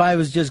that, if I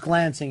was just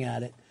glancing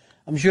at it,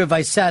 I'm sure if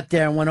I sat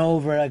there and went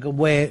over it, I could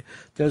wait.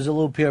 There's a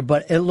loop here,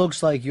 but it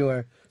looks like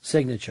your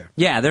signature.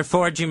 Yeah, they're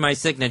forging my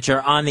signature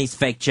on these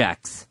fake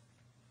checks.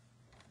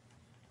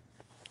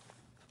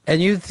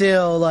 And you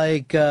feel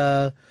like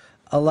a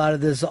lot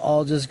of this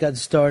all just got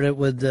started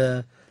with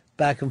the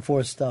back and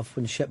forth stuff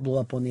when shit blew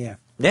up on the air.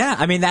 Yeah,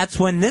 I mean, that's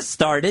when this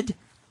started,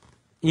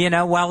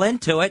 well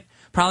into it.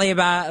 Probably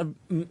about,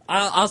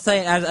 I'll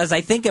say, as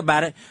I think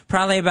about it,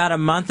 probably about a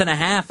month and a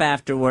half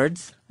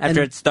afterwards,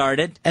 after it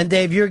started. And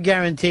Dave, you're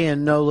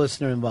guaranteeing no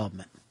listener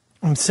involvement.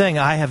 I'm saying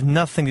I have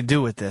nothing to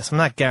do with this. I'm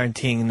not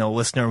guaranteeing no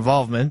listener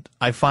involvement.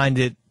 I find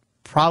it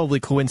probably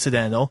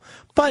coincidental,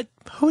 but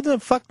who the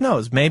fuck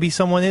knows? Maybe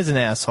someone is an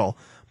asshole,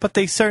 but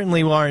they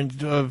certainly aren't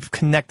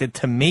connected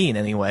to me in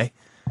any way.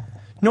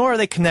 Nor are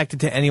they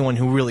connected to anyone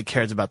who really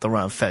cares about the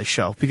Ron Fez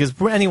show, because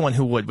anyone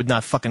who would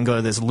not fucking go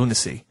to this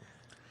lunacy.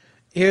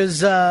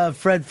 Here's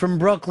Fred from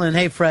Brooklyn.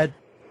 Hey, Fred.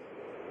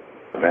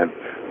 Man,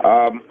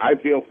 I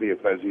feel for you,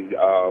 Fezzy.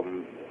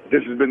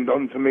 This has been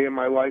done to me in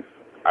my life.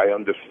 I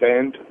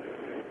understand.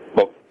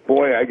 But,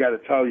 boy, I got to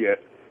tell you,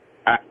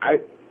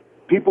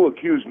 people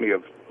accuse me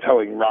of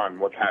telling Ron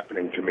what's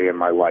happening to me in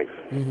my life.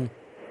 Mm-hmm.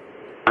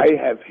 I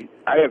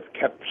have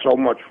kept so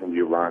much from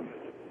you, Ron.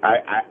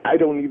 I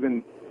don't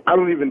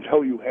even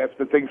tell you half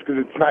the things because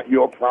it's not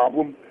your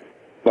problem.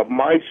 But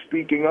my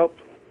speaking up,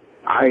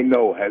 I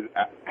know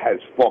has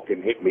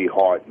fucking hit me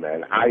hard,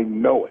 man. I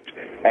know it.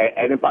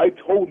 And if I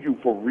told you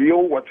for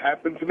real what's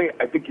happened to me,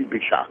 I think you'd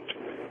be shocked.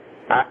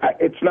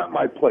 It's not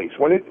my place.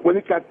 When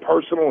it got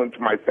personal into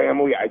my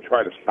family, I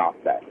try to stop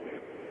that.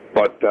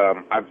 But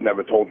I've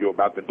never told you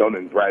about the Dun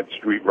 &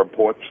 Bradstreet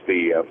reports,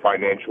 the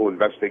financial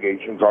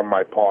investigations on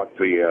my part,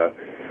 the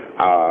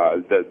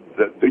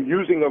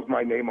using of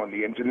my name on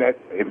the internet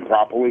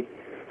improperly.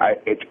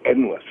 It's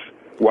endless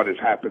what has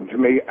happened to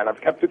me, and I've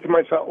kept it to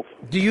myself.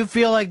 Do you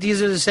feel like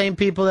these are the same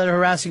people that are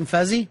harassing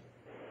Fezzy?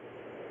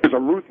 There's a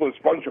ruthless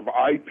bunch of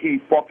IP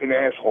fucking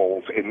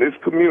assholes in this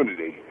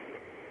community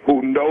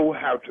who know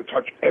how to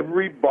touch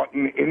every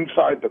button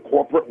inside the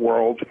corporate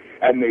world,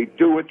 and they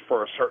do it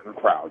for a certain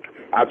crowd.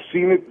 I've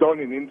seen it done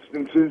in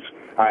instances.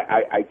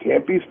 I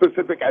can't be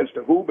specific as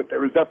to who, but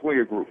there is definitely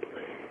a group.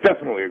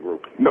 Definitely a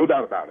group. No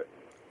doubt about it.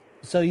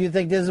 So you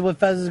think this is what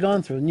Fez is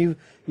going through, and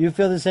you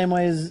feel the same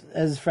way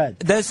as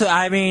Fred?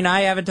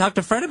 I haven't talked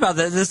to Fred about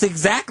this. This is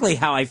exactly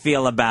how I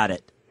feel about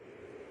it.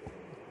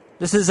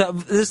 This is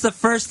the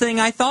first thing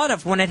I thought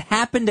of when it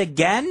happened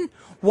again.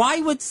 Why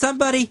would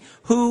someone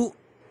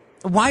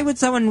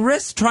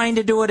risk trying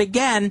to do it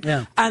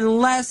again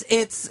unless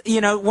it's,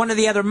 one of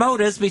the other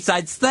motives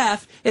besides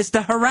theft is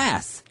to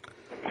harass?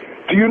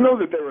 Do you know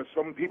that there are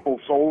some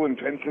people's sole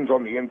intentions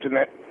on the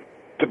internet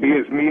to be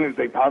as mean as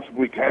they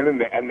possibly can,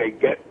 and they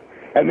get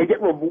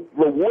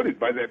rewarded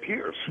by their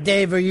peers?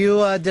 Dave, are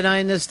you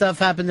denying this stuff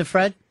happened to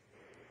Fred?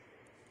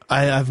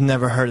 I've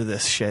never heard of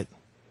this shit.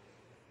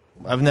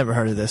 I've never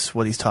heard of this,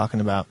 what he's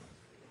talking about.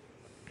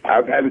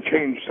 I've had to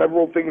change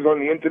several things on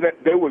the internet.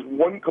 There was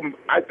one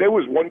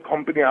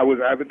company I was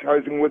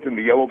advertising with in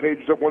the Yellow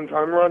Pages at one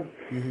time, Ron.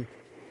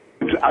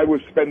 Mm-hmm. I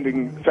was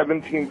spending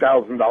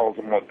 $17,000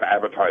 a month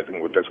advertising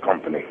with this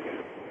company.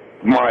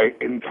 My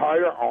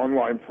entire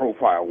online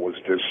profile was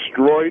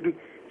destroyed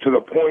to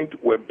the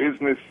point where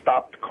business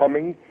stopped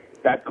coming.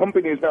 That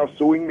company is now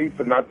suing me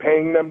for not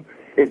paying them.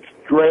 It's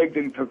dragged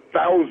into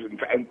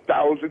thousands and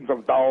thousands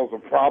of dollars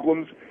of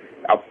problems,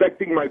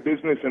 affecting my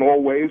business in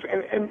all ways.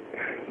 And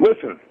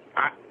listen,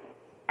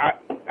 I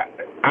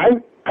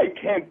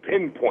can't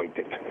pinpoint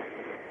it,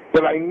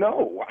 but I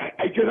know.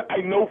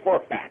 I know for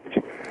a fact.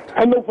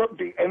 I know for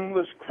the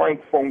endless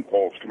crank phone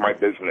calls to my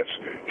business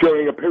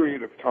during a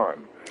period of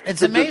time.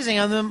 It's amazing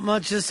how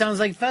much this sounds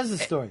like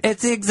Fez's story.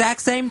 It's the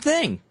exact same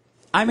thing.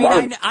 I mean,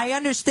 right. I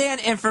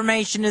understand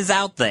information is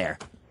out there.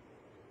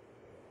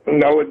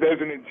 No,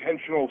 there's an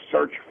intentional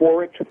search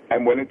for it,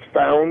 and when it's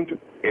found,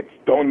 it's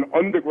done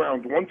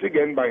underground once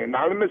again by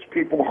anonymous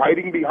people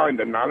hiding behind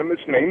anonymous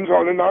names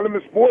on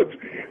anonymous boards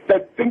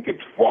that think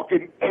it's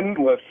fucking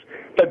endless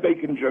that they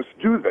can just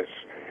do this.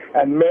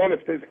 And man,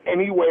 if there's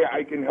any way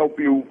I can help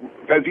you,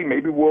 Fezzy,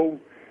 maybe we'll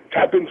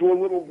tap into a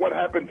little what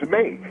happened to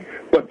me.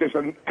 But this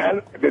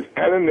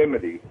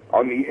anonymity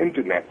on the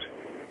internet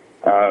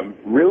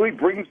really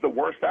brings the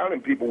worst out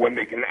in people when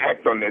they can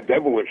act on their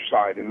devilish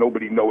side and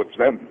nobody knows it's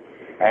them.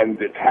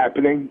 And it's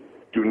happening.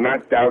 Do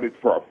not doubt it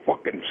for a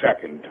fucking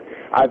second.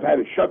 I've had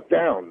to shut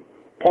down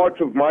parts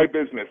of my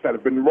business that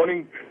have been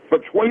running for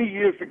 20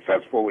 years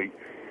successfully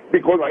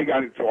because I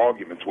got into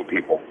arguments with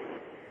people.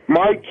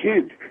 My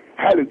kid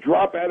had to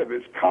drop out of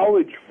his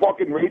college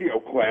fucking radio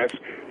class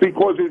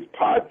because his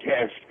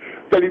podcast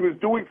that he was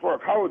doing for a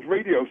college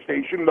radio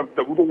station, the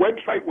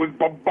website was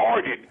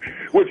bombarded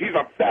with he's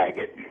a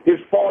faggot, his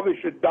father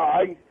should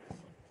die.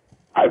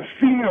 I've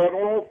seen it on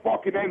all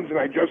fucking ends, and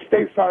I just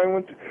stay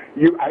silent.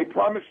 I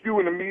promised you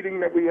in a meeting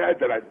that we had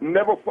that I'd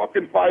never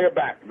fucking fire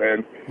back,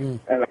 man.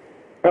 And I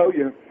tell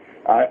you,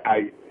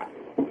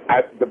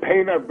 the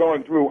pain I've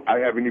gone through, I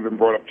haven't even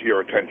brought up to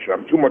your attention.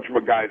 I'm too much of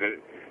a guy to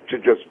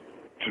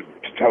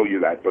tell you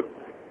that. But,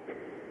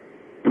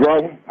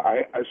 bro,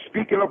 I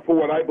speaking up for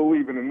what I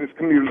believe in this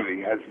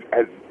community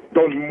has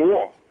done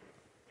more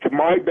to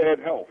my bad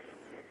health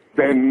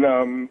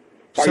than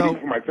fighting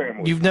for my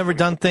family. You've never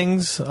done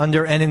things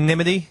under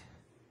anonymity?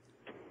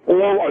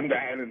 All under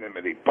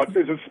anonymity, but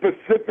there's a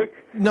specific...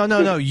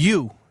 No,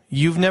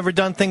 You've never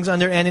done things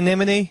under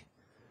anonymity?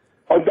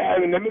 Under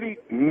anonymity?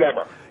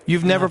 Never.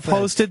 You've never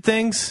posted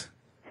things?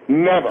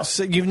 Never.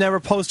 So you've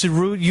never posted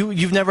rude...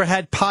 You've never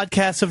had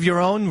podcasts of your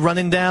own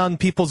running down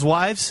people's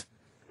wives?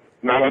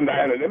 Not under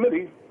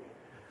anonymity.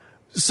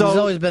 So he's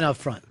always been up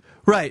front.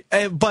 Right,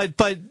 but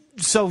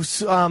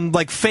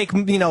like fake,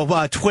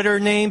 Twitter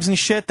names and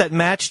shit that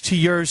match to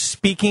your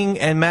speaking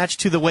and match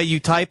to the way you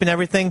type and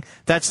everything.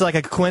 That's like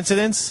a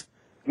coincidence.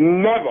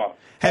 Never.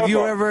 Have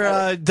you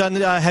ever done?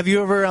 Have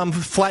you ever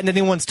flattened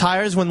anyone's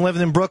tires when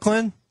living in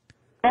Brooklyn?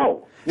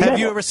 No. Have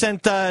you ever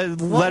sent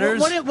letters?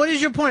 What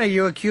is your point? Are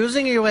you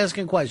accusing or are you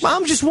asking questions?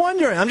 I'm just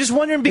wondering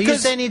because... Are you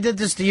saying he did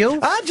this to you?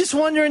 I'm just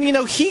wondering,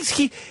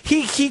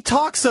 he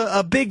talks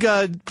a big,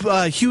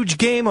 huge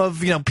game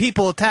of,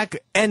 people attack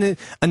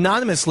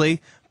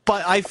anonymously,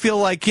 but I feel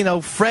like,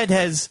 Fred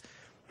has...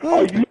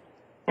 Are you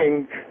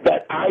saying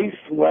that I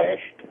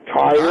slashed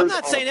tires? I'm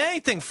not saying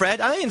anything,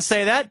 Fred. I didn't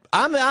say that.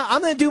 I'm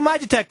going to do my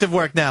detective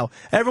work now.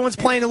 Everyone's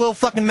playing a little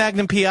fucking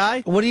Magnum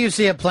PI. What do you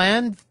see, a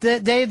plan,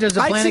 Dave? There's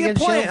a plan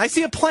against you? I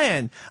see a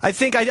plan. I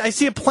think I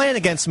see a plan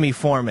against me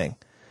forming.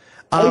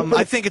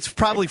 I think it's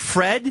probably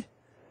Fred.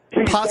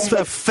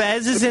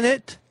 Fez is in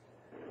it.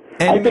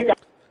 And I think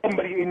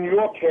somebody in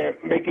your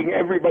camp making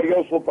everybody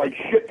else look like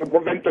shit to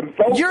prevent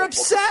themselves. You're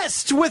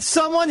obsessed with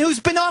someone who's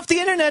been off the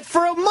internet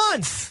for a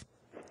month.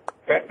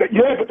 Yeah,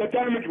 but the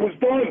damage was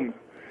done.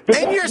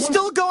 And you're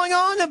still going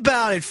on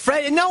about it,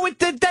 Fred. No,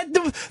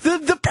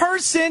 the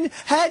person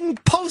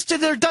hadn't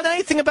posted or done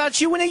anything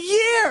about you in a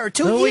year,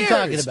 2 years. Who are we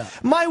talking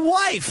about? My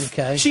wife.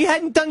 Okay. She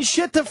hadn't done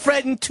shit to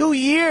Fred in 2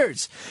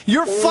 years.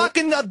 You're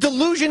fucking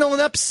delusional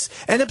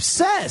and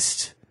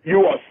obsessed.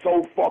 You are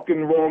so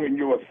fucking wrong, and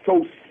you are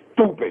so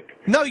stupid.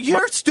 No,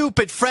 you're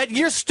stupid, Fred.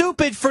 You're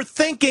stupid for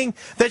thinking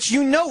that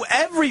you know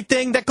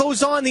everything that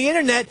goes on the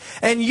internet,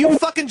 and you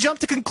fucking jump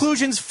to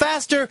conclusions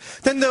faster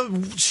than the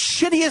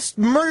shittiest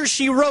Murder,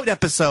 She Wrote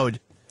episode.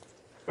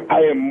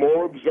 I am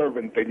more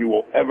observant than you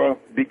will ever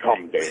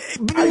become, Dave.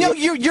 No,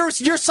 you're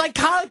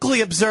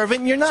psychotically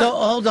observant. You're not. So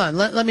hold on.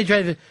 Let me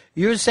try to.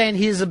 You're saying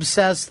he's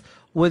obsessed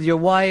with your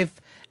wife,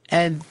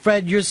 and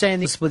Fred, you're saying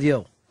this with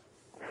you.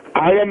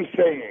 I am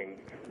saying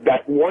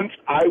that once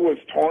I was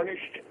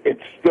tarnished, it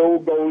still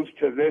goes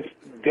to this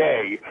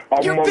day.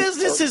 Your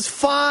business is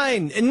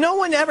fine, and no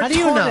one ever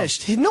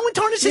tarnished. No one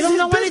tarnishes You don't his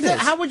know business.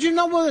 anything. How would you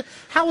know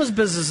how his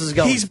business is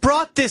going? He's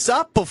brought this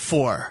up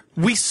before.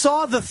 We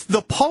saw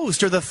the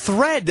post or the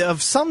thread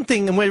of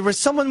something where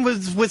someone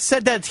was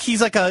said that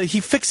he's like he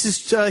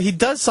fixes he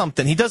does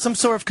something. He does some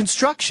sort of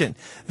construction.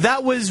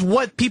 That was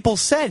what people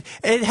said.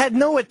 It had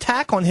no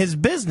attack on his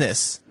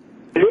business.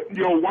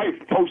 Your wife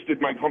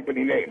posted my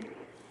company name.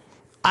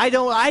 I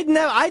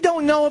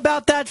don't know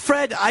about that,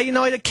 Fred.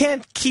 I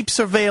can't keep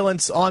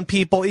surveillance on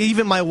people,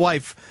 even my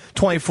wife,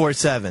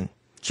 24/7.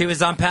 She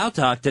was on Pal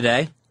Talk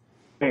today.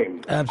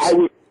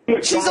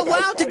 She's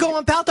allowed to go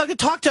on Pal Talk and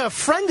talk to a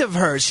friend of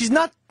hers. She's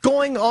not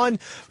going on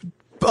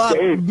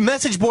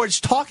message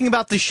boards talking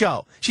about the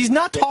show. She's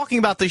not talking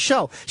about the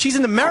show. She's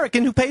an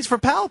American who pays for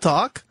Pal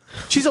Talk.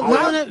 She's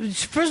allowed.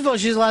 First of all,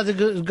 she's allowed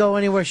to go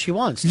anywhere she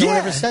wants. No one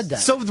ever said that.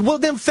 So, well,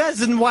 then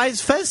Fez, and why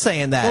is Fez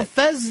saying that? Well,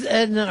 Fez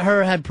and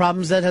her had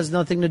problems that has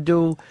nothing to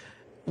do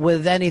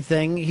with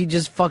anything. He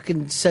just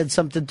fucking said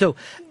something too.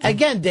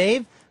 Again,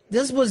 Dave,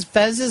 this was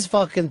Fez's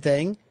fucking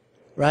thing,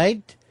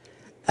 right?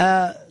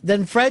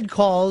 Then Fred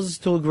calls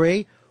to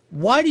agree.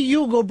 Why do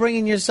you go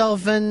bringing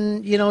yourself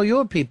and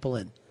your people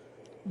in?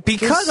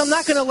 Because I'm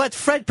not going to let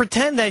Fred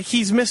pretend that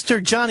he's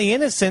Mr. Johnny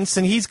Innocence,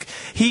 and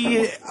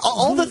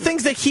all the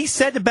things that he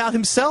said about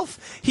himself,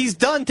 he's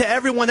done to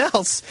everyone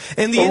else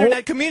in the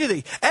internet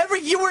community.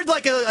 You were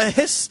like a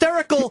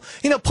hysterical,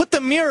 put the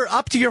mirror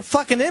up to your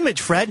fucking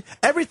image, Fred.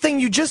 Everything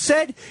you just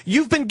said,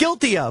 you've been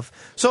guilty of.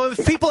 So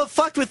if people have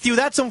fucked with you,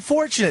 that's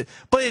unfortunate.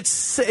 But it's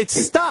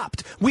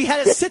stopped. We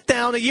had a sit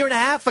down a year and a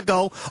half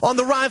ago on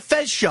the Ron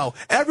Fez show.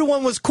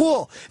 Everyone was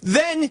cool.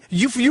 Then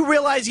you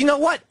realize, you know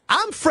what?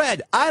 I'm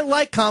Fred. I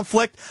like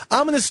conflict.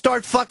 I'm going to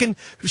start fucking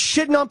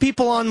shitting on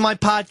people on my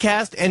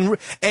podcast and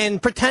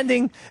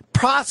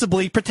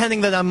possibly pretending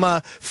that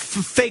I'm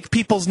fake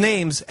people's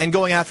names and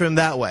going after them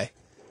that way.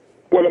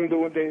 What I'm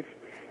doing, Dave?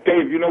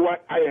 Dave, you know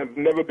what? I have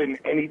never been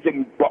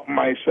anything but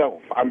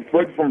myself. I'm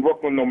Fred from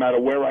Brooklyn no matter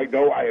where I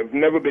go. I have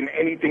never been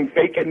anything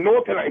fake, and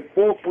nor can I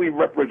falsely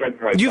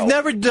represent myself. You've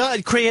never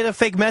created a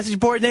fake message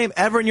board name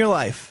ever in your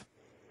life?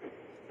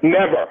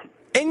 Never.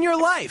 In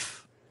your life?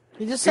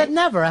 You just said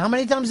never. How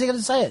many times are you going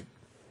to say it?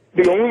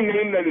 The only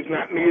name that is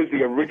not me is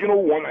the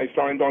original one I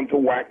signed on to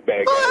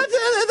Whackbag.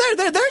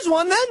 There's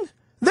one then.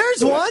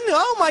 There's one.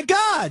 Oh, my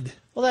God.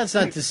 Well, that's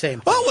not the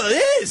same thing. Oh, well,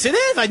 it is. It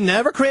is. I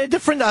never created a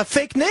different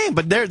fake name,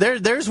 but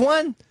there's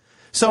one.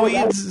 So,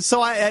 if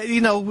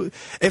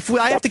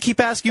I have to keep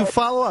asking you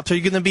follow-ups, are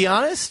you going to be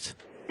honest?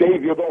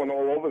 Dave, you're going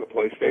all over the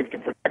place, Dave, to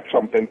protect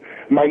something.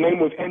 My name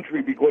was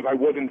Entry because I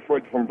wasn't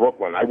Fred from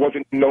Brooklyn. I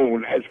wasn't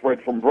known as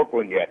Fred from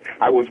Brooklyn yet.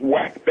 I was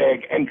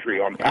Whackbag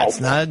Entry on Pal. That's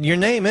not your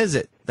name, is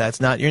it?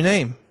 That's not your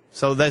name.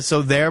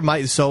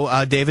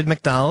 David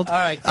McDonald. All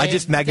right, Dave, I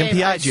just Magnum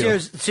PI'd you.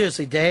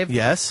 Seriously, Dave.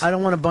 Yes? I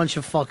don't want a bunch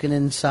of fucking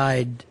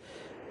inside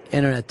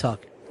internet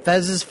talk.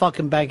 Fez's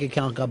fucking bank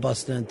account got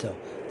busted into.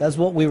 That's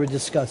what we were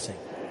discussing.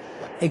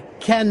 It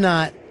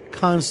cannot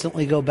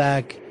constantly go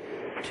back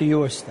to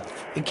your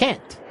stuff. It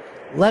can't.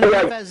 Let him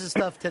have Fez's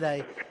stuff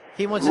today.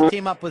 He wants to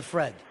team up with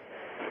Fred.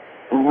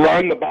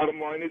 Ron, the bottom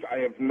line is I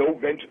have no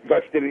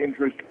vested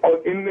interest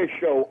in this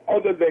show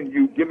other than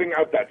you giving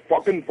out that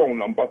fucking phone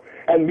number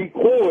and me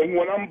calling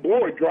when I'm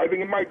bored driving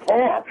in my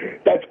car.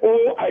 That's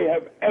all I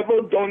have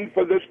ever done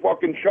for this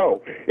fucking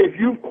show. If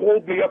you've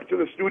called me up to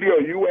the studio,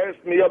 you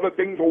asked me other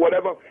things or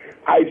whatever,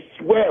 I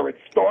swear it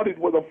started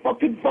with a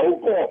fucking phone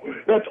call.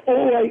 That's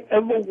all I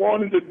ever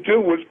wanted to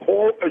do was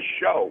call a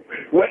show.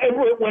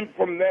 Wherever it went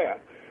from there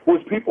was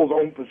people's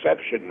own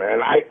perception, man.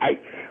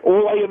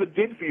 All I ever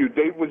did for you,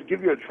 Dave, was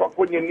give you a truck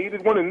when you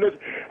needed one, and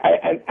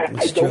I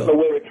don't know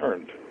where it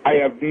turned. I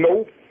have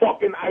no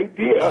fucking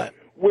idea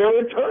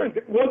where it turned.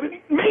 It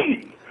wasn't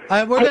me.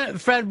 All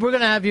right, Fred, we're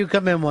gonna have you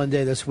come in one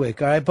day this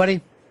week. All right, buddy.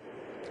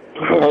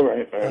 All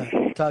right,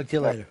 man. Talk to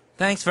you later.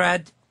 Thanks,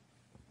 Fred.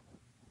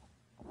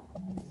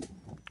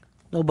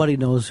 Nobody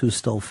knows who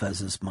stole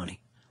Fez's money.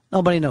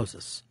 Nobody knows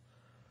this.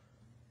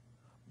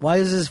 Why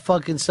is this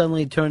fucking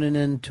suddenly turning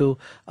into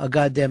a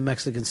goddamn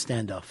Mexican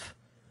standoff?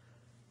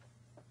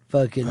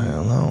 Fucking, I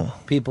don't know.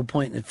 People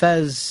pointing at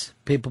Fez,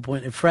 people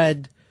pointing at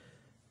Fred,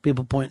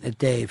 people pointing at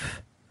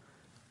Dave.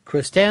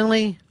 Chris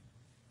Stanley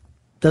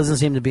doesn't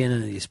seem to be in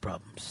any of these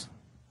problems.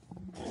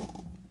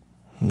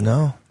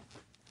 No.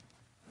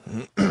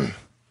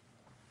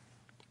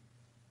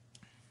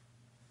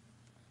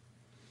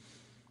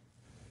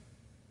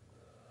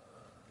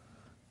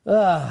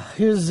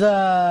 Here's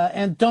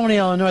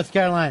Antonio in North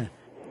Carolina.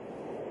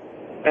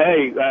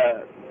 Hey,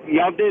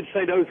 y'all did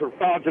say those were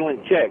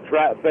fraudulent checks,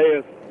 right,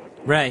 Fez?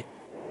 Right.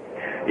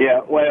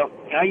 Yeah, well,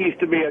 I used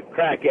to be a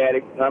crack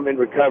addict. I'm in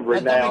recovery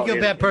That now. don't make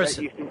you a bad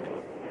person.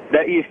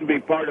 That used to be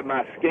part of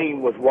my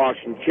scheme was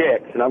washing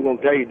checks, and I'm going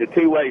to tell you the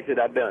 2 ways that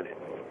I've done it.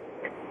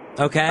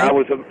 Okay. I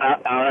was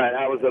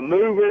a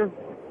mover,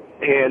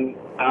 and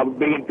I would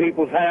be in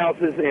people's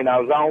houses, and I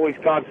was always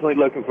constantly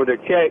looking for their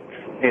checks,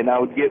 and I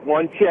would get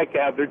one check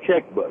out of their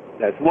checkbook.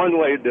 That's one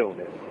way of doing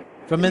it.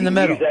 From in the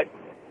middle.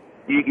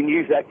 You can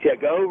use that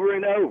check over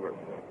and over.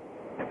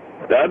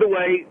 The other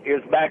way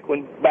is back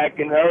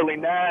in the early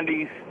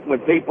 90s when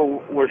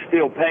people were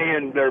still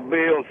paying their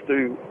bills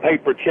through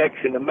paper checks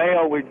in the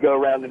mail. We'd go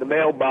around to the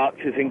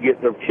mailboxes and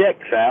get their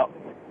checks out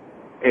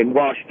and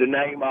wash the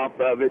name off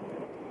of it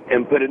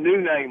and put a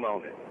new name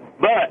on it.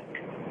 But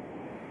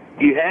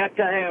you have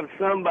to have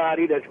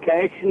somebody that's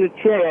cashing the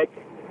check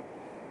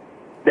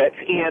that's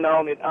in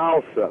on it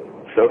also.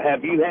 So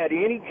have you had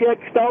any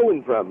checks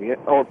stolen from you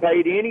or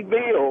paid any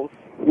bills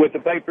with a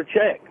paper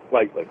check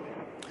lately?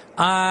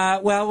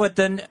 Well, with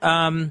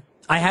the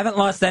I haven't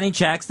lost any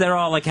checks. They're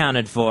all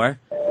accounted for.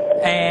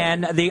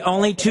 And the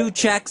only 2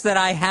 checks that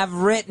I have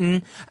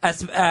written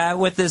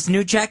with this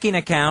new checking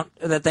account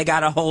that they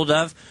got a hold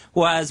of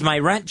was my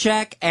rent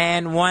check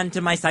and one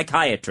to my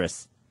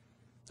psychiatrist.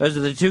 Those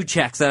are the 2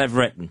 checks that I've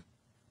written.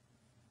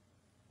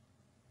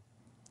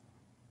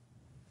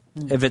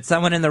 If it's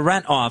someone in the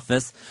rent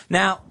office.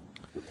 Now,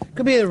 it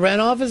could be the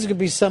rent office. It could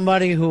be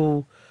somebody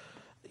who,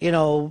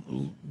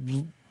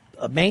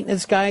 a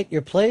maintenance guy at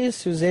your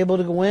place who's able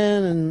to go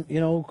in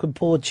and, could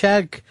pull a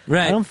check.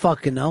 Right. I don't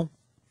fucking know.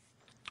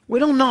 We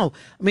don't know.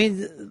 I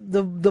mean,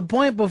 the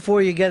point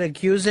before you get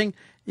accusing,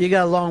 you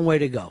got a long way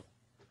to go.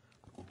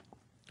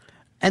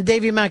 And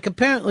Davey Mack,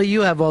 apparently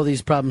you have all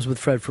these problems with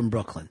Fred from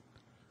Brooklyn.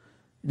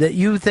 That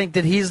you think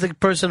that he's the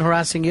person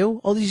harassing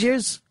you all these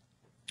years?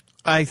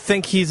 I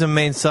think he's a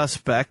main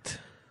suspect.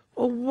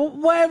 Well,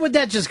 why would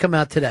that just come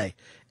out today?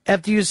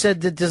 After you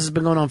said that this has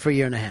been going on for a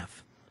year and a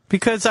half?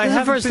 Because I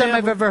haven't the first time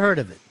I've ever heard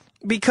of it.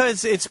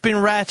 Because it's been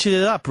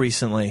ratcheted up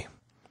recently.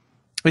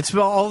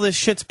 All this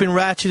shit's been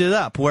ratcheted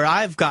up, where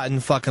I've gotten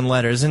fucking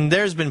letters, and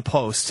there's been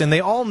posts, and they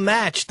all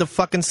match the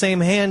fucking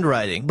same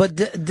handwriting. But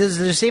does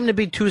there seem to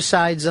be 2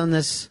 sides on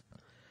this?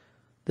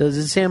 Does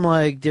it seem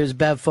like there's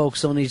bad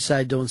folks on each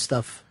side doing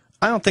stuff?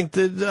 I don't think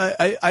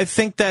that... I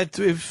think that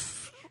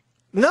if...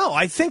 No,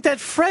 I think that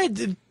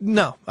Fred...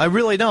 No, I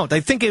really don't.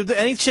 I think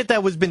any shit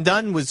that was been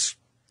done was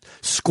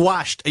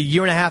squashed a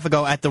year and a half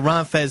ago at the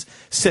Ron Fez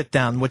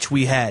sit-down, which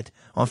we had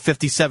on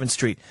 57th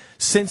Street.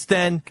 Since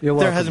then,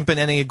 there hasn't been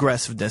any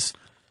aggressiveness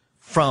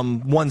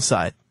from one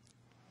side.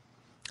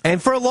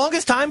 And for the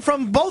longest time,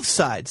 from both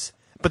sides.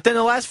 But then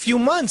the last few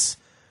months,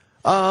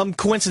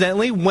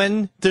 coincidentally,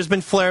 when there's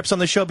been flare-ups on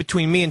the show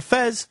between me and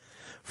Fez,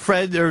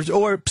 Fred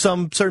or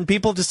some certain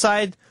people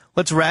decide...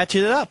 Let's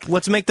ratchet it up.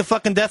 Let's make the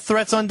fucking death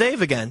threats on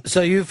Dave again.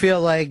 So you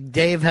feel like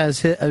Dave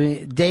has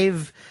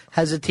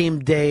a team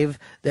Dave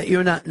that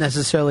you're not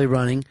necessarily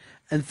running,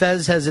 and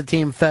Fez has a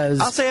team Fez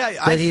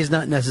that he's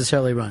not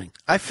necessarily running.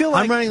 I feel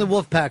like I'm running the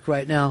Wolfpack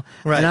right now,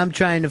 and I'm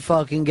trying to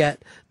fucking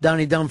get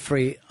Donnie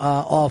Dumfrey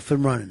off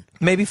and running.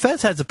 Maybe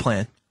Fez has a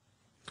plan.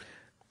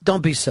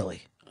 Don't be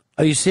silly.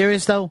 Are you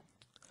serious though?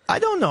 I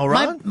don't know,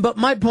 Ron. But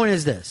my point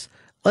is this: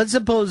 let's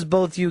suppose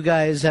both you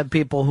guys have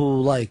people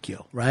who like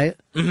you, right?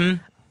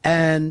 Mm-hmm.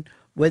 And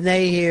when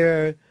they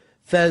hear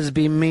Fez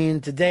be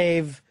mean to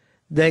Dave,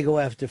 they go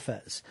after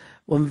Fez.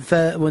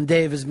 When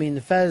Dave is mean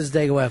to Fez,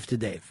 they go after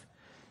Dave.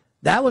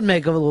 That would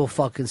make a little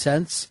fucking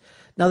sense.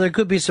 Now, there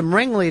could be some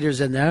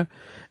ringleaders in there.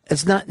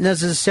 It's not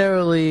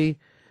necessarily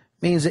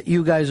means that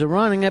you guys are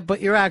running it,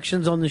 but your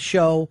actions on the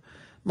show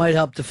might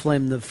help to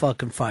flame the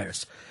fucking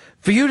fires.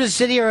 For you to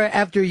sit here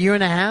after a year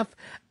and a half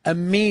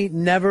and me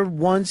never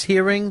once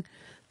hearing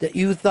that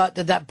you thought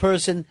that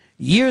person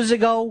years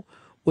ago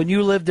when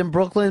you lived in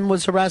Brooklyn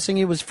was harassing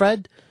you was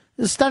Fred,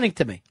 is stunning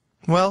to me.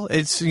 Well,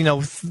 it's,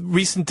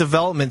 recent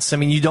developments. I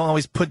mean, you don't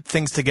always put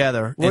things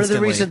together What instantly.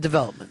 are the recent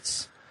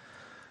developments?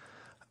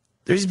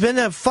 There's been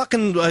a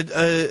fucking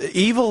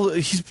evil...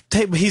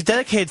 He's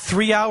dedicated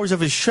 3 hours of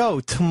his show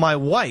to my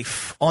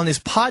wife on his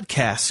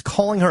podcast,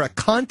 calling her a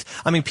cunt.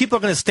 I mean, people are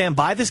going to stand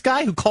by this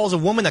guy who calls a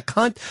woman a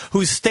cunt,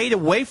 who's stayed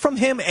away from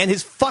him and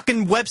his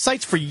fucking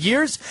websites for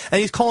years, and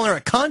he's calling her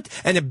a cunt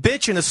and a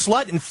bitch and a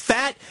slut and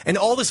fat and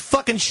all this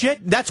fucking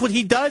shit. That's what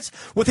he does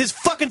with his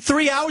fucking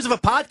 3 hours of a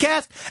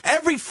podcast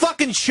every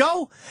fucking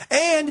show.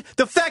 And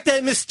the fact that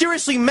it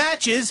mysteriously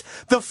matches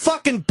the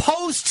fucking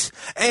posts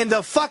and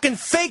the fucking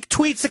fake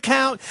tweets account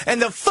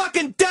and the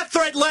fucking death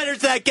threat letters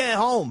that I get at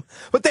home.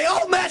 But they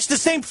all match the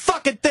same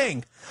fucking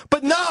thing.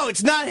 But no,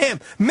 it's not him.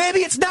 Maybe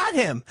it's not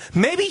him.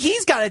 Maybe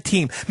he's got a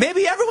team.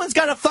 Maybe everyone's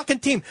got a fucking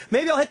team.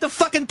 Maybe I'll hit the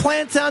fucking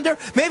plan sounder.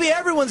 Maybe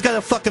everyone's got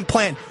a fucking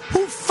plan.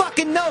 Who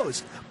fucking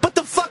knows? But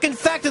the fucking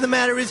fact of the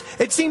matter is,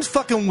 it seems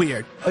fucking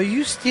weird. Are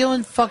you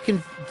stealing fucking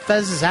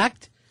Fez's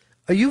act?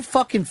 Are you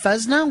fucking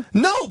Fez now?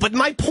 No, but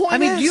my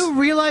point is... do you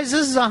realize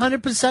this is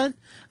 100%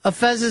 of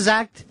Fez's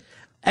act?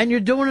 And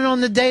you're doing it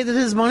on the day that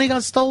his money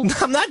got stolen?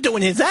 I'm not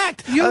doing his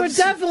act. You're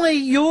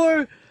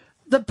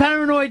the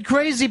paranoid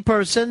crazy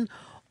person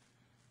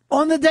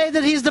on the day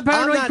that he's the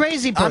paranoid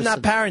crazy person. I'm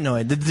not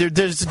paranoid.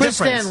 There's a Chris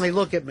difference. Stanley,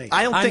 look at me.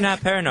 I'm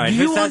not paranoid. Do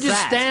Who you says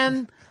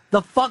understand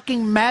the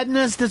fucking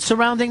madness that's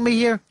surrounding me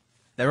here?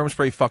 Everyone's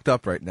pretty fucked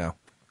up right now.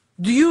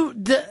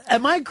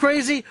 Am I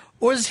crazy,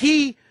 or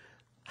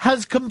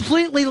has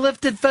completely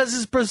lifted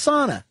Fez's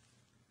persona?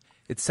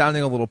 It's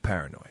sounding a little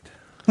paranoid.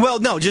 Well,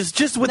 no,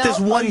 just with this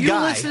one guy. Are you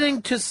guy.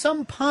 listening to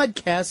some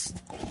podcast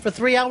for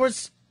 3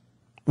 hours?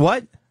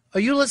 What? Are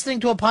you listening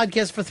to a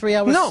podcast for 3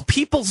 hours? No,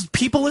 people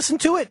listen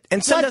to it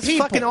and send us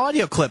fucking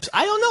audio clips.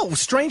 I don't know.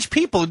 Strange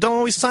people who don't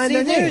always sign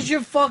their name. There's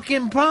your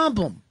fucking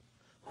problem.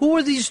 Who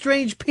are these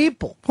strange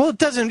people? Well, it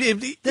doesn't.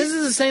 This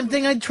is the same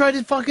thing I tried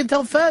to fucking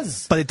tell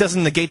Fez. But it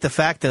doesn't negate the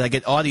fact that I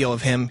get audio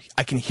of him.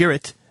 I can hear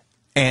it,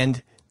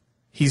 and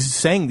he's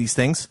saying these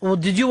things. Well,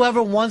 did you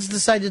ever once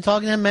decide to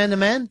talk to him man to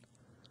man?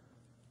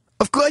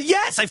 Of course,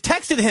 yes. I've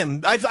texted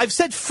him. I've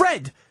said,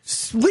 Fred,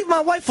 leave my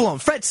wife alone.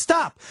 Fred,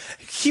 stop.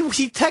 He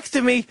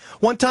texted me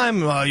one time.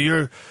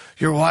 Your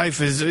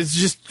wife is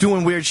just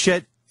doing weird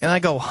shit, and I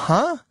go,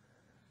 huh?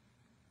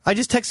 I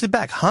just texted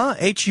back, huh?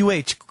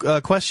 H-U-H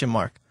question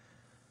mark.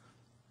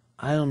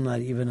 I'm not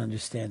even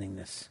understanding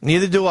this.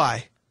 Neither do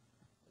I.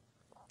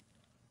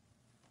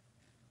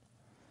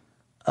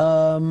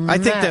 I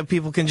think that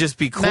people can just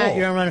be cool. Matt,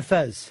 you're on Run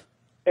Fez.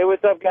 Hey,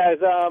 what's up, guys?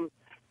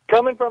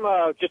 Coming from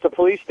just a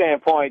police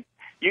standpoint,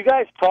 you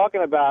guys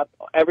talking about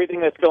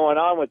everything that's going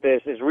on with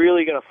this is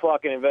really going to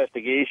fuck an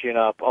investigation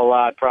up a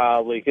lot,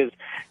 probably, because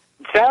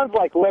it sounds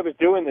like whoever's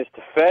doing this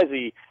to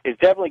Fezzy is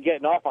definitely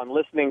getting off on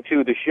listening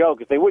to the show,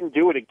 because they wouldn't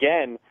do it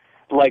again.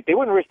 Like, they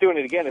wouldn't risk doing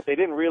it again if they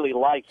didn't really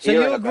like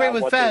hearing So you agree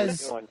with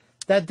Fez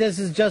that this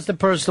is just a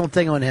personal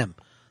thing on him?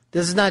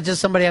 This is not just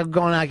somebody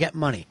going out to get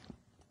money?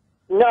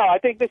 No, I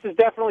think this is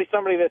definitely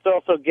somebody that's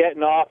also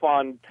getting off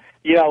on,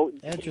 getting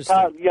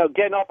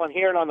off on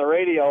hearing on the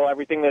radio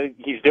everything that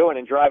he's doing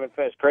and driving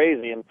Fez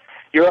crazy. And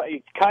you're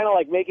kind of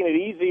like making it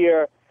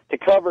easier to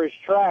cover his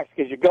tracks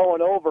because you're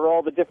going over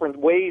all the different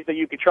ways that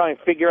you could try and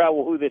figure out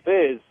who this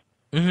is.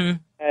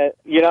 Mm-hmm.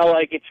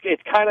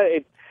 It's kind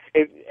of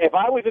if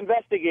I was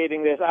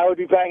investigating this, I would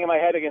be banging my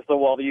head against the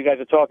wall that you guys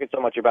are talking so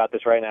much about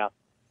this right now.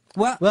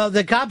 Well,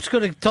 the cops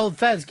could have told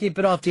Fez, keep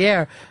it off the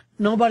air.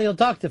 Nobody will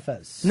talk to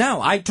Fez.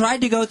 No, I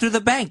tried to go through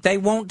the bank. They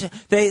won't.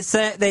 They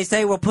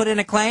say we'll put in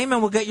a claim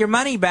and we'll get your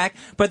money back,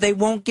 but they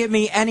won't give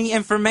me any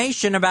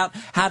information about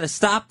how to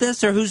stop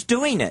this or who's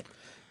doing it.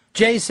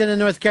 Jason in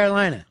North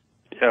Carolina.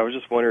 Yeah, I was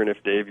just wondering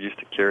if Dave used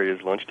to carry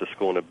his lunch to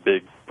school in a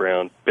big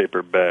brown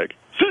paper bag.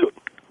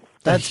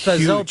 That's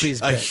Fez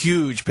Opie's a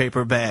huge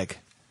paper bag.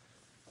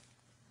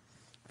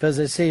 Fez,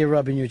 I see you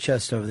rubbing your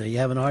chest over there. You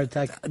having a heart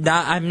attack?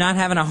 I'm not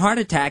having a heart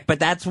attack, but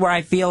that's where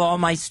I feel all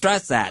my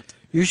stress at.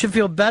 You should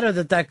feel better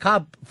that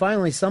cop,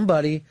 finally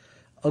somebody,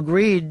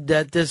 agreed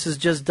that this is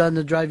just done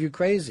to drive you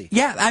crazy.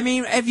 Yeah, I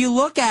mean, if you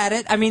look at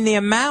it, I mean, the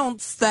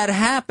amounts that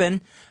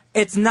happen,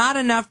 it's not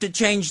enough to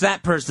change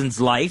that person's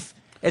life.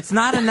 It's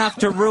not enough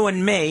to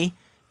ruin me.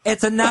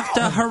 It's enough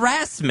to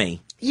harass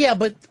me. Yeah,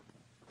 but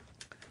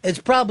it's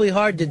probably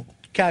hard to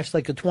cash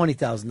like a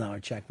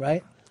 $20,000 check,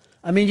 right?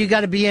 I mean, you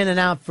got to be in and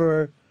out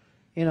for,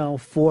 $4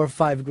 or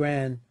 $5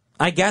 grand.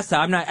 I guess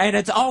I'm not, and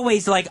it's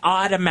always like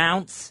odd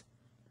amounts,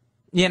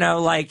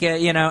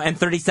 and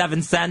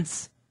 37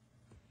 cents.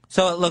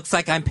 So it looks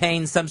like I'm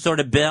paying some sort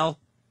of bill.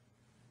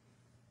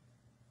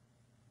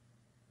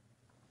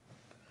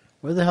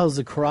 Where the hell's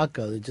the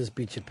Caraco that just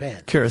beat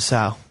Japan?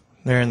 Curacao.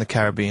 They're in the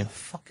Caribbean. The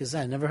fuck is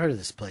that? I never heard of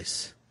this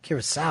place.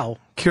 Curacao.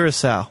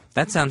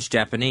 That sounds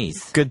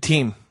Japanese. Good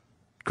team.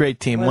 Great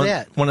team. Where they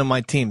at? One of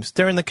my teams.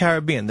 They're in the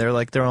Caribbean. They're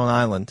like their own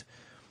island.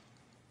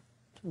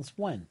 Since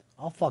when?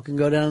 I'll fucking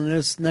go down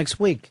there next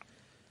week.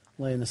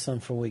 Lay in the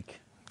sun for a week.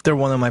 They're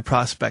one of my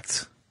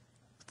prospects.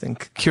 I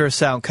think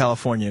Curacao and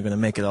California are going to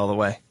make it all the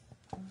way.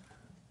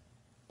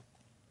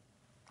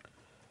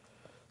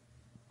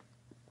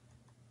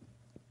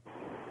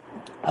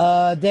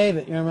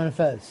 David, you're on Run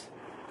Fez.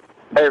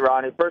 Hey,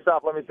 Ronnie. First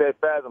off, let me say,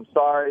 Fez, I'm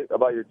sorry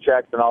about your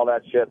checks and all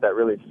that shit. That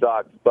really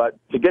sucks. But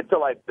to get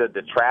to, the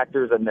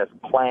detractors in this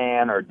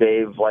plan or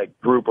Dave's,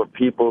 group of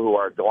people who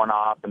are going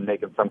off and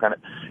making some kind of...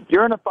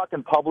 You're in a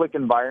fucking public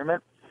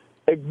environment.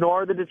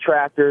 Ignore the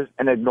detractors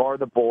and ignore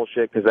the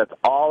bullshit because that's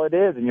all it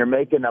is. And you're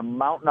making a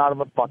mountain out of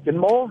a fucking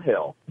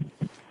molehill.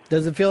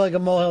 Does it feel like a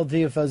molehill to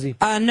you, Fuzzy?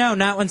 No,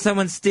 not when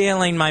someone's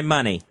stealing my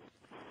money.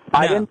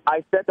 No.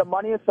 I set the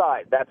money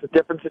aside. That's a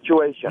different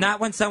situation.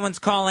 Not when someone's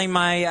calling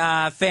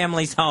my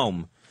family's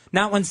home.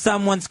 Not when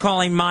someone's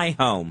calling my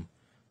home.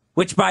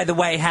 Which, by the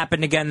way,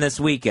 happened again this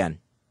weekend.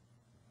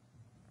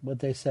 What'd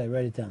they say?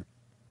 Write it down.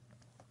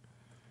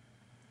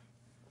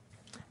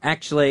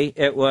 Actually,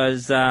 it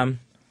was...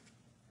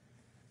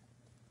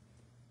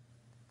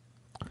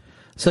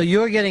 So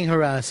you're getting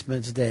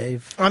harassments,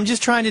 Dave. I'm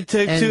just trying to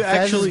Fez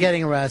actually... is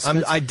getting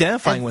harassments. I'm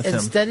identifying with him.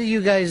 Instead of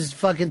you guys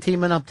fucking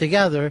teaming up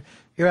together...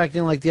 You're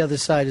acting like the other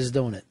side is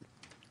doing it.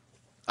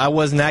 I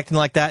wasn't acting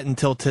like that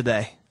until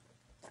today.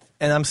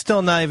 And I'm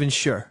still not even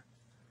sure.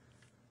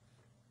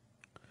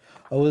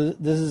 Oh,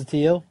 this is to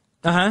you?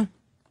 Uh-huh.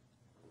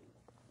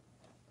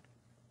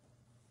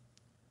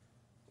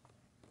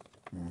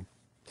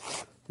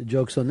 The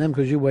joke's on them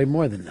because you weigh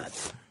more than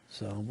that.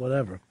 So,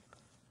 whatever.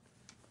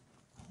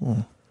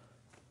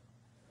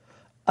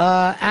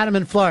 Adam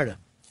in Florida.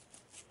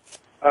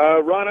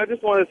 Ron, I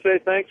just want to say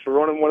thanks for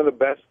running one of the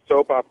best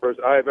soap operas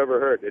I've ever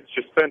heard. It's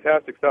just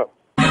fantastic stuff.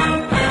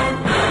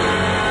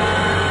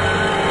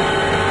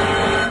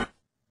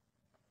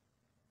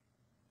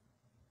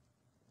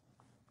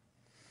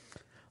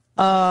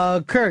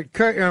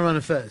 Kurt, you're on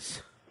a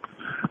Fez.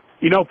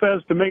 You know,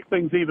 Fez, to make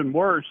things even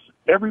worse,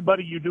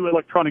 everybody you do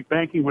electronic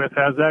banking with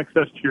has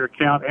access to your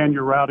account and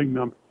your routing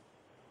number.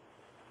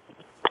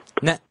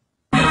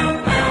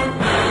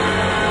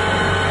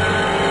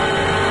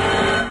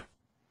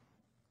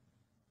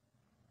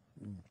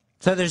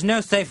 So there's no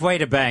safe way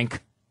to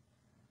bank.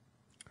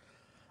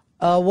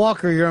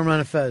 Walker, you're on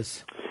a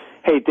Fez.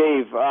 Hey,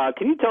 Dave,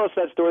 can you tell us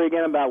that story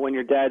again about when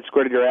your dad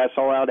squirted your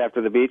asshole out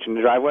after the beach in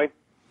the driveway?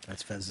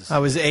 That's Fez's I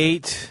was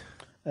 8.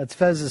 That's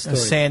Fez's story.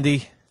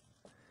 Sandy.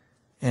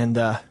 And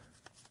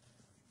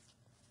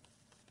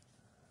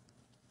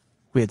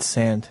we had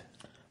sand.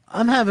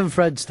 I'm having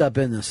Fred step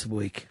in this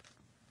week.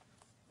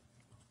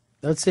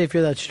 Let's see if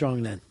you're that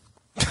strong then.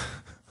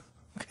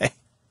 Okay.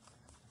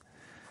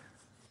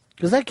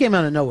 Because that came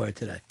out of nowhere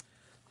today,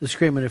 the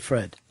screaming at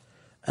Fred.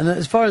 And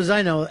as far as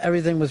I know,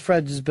 everything with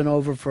Fred has been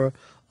over for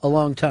a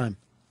long time.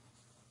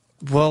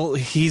 Well,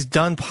 he's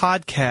done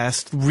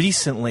podcasts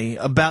recently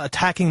about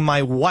attacking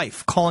my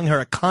wife, calling her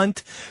a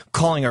cunt,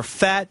 calling her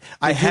fat.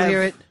 Did you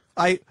hear it?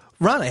 I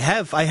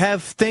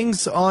have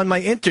things on my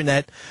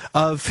internet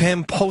of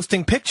him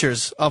posting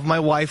pictures of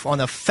my wife on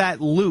a fat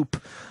loop,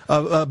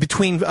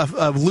 between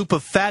a loop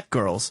of fat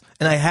girls,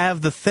 and I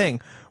have the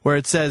thing where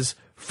it says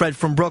Fred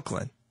from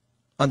Brooklyn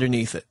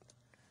underneath it.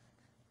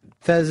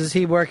 Fez, is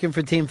he working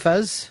for Team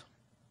Fez?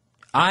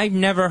 I've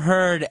never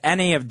heard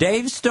any of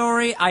Dave's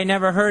story. I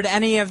never heard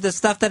any of the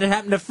stuff that had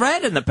happened to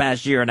Fred in the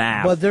past year and a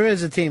half. But there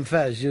is a Team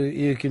Fez.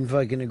 You can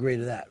fucking agree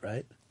to that,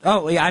 right?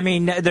 Oh, yeah, I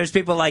mean, there's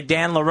people like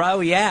Dan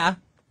LaRoe, yeah,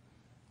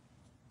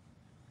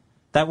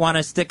 that want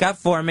to stick up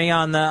for me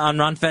on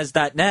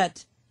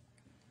RonFez.net.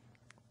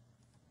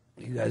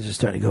 You guys are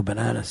starting to go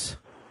bananas.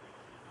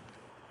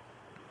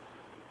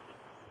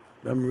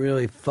 I'm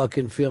really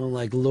fucking feeling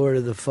like Lord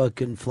of the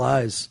fucking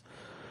Flies.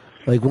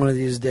 Like one of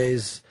these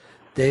days,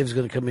 Dave's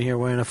going to come in here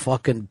wearing a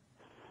fucking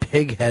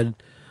pig head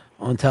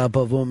on top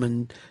of him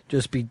and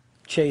just be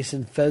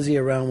chasing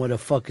Fezzy around with a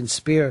fucking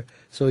spear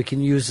so he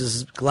can use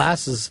his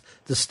glasses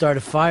to start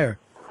a fire.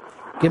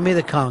 Give me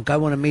the conch. I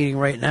want a meeting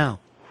right now.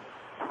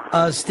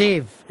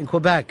 Steve, in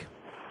Quebec.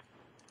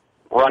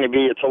 Ronnie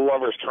B, it's a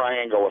lover's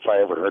triangle if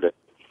I ever heard it.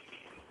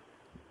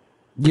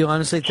 Do you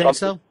honestly think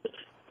so?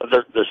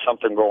 There's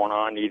something going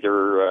on,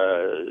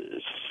 either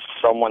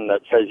someone that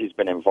says he's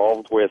been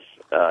involved with,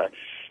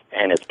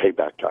 and it's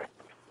payback time.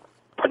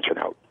 Punching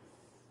out.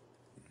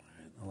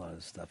 A lot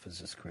of stuff is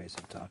just crazy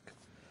talk.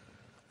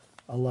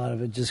 A lot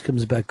of it just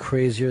comes back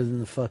crazier than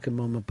the fucking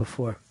moment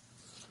before.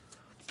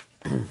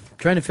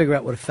 Trying to figure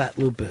out what a fat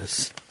loop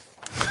is.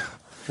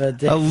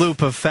 A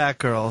loop of fat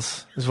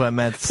girls is what I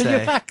meant to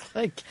say. You act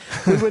like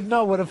we would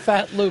know what a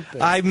fat loop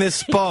is. I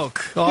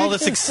misspoke. All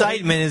this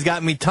excitement has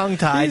got me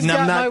tongue-tied. He's and got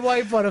I'm my not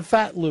wife on a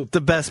fat loop.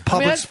 the best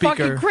public that's speaker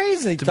fucking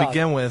crazy to talk.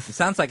 begin with. It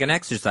sounds like an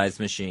exercise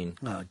machine.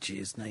 Oh,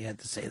 jeez. Now you had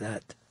to say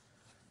that.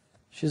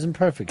 She isn't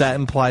perfect. That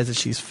implies that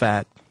she's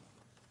fat.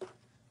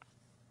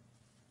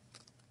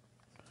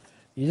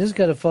 You just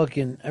got to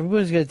fucking...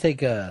 Everybody's got to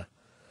take a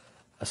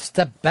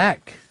step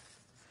back.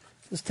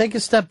 Just take a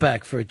step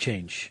back for a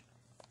change.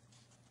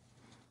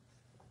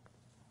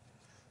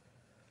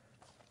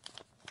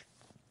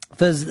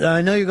 Because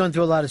I know you're going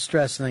through a lot of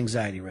stress and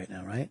anxiety right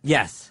now, right?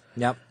 Yes.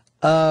 Yep.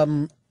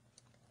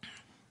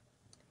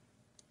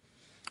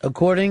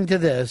 According to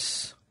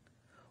this,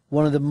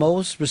 one of the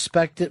most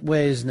respected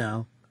ways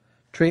now,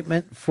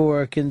 treatment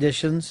for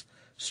conditions,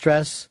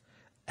 stress,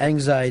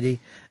 anxiety,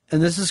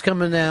 and this is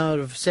coming out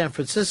of San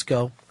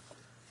Francisco,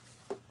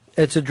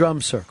 it's a drum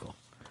circle.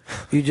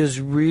 You just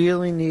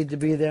really need to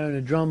be there in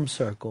a drum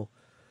circle.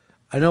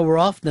 I know we're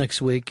off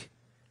next week.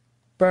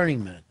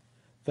 Burning Man.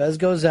 Fez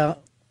goes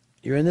out.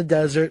 You're in the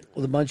desert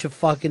with a bunch of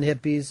fucking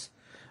hippies.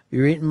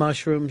 You're eating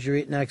mushrooms. You're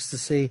eating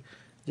ecstasy.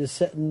 Just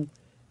sitting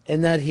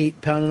in that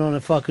heat, pounding on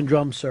a fucking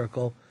drum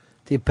circle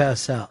till you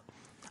pass out.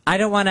 I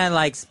don't want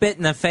to, spit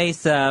in the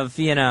face of,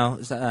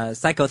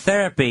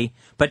 psychotherapy,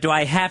 but do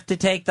I have to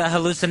take the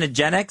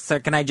hallucinogenics, or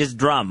can I just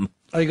drum?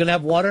 Are you going to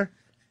have water?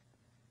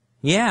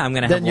 Yeah, I'm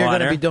going to have water. Then you're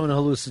going to be doing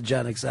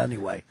hallucinogenics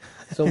anyway.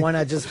 So why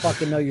not just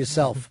fucking know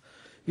yourself?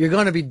 You're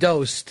going to be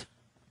dosed.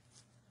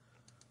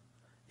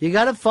 You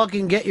got to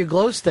fucking get your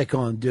glow stick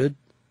on, dude.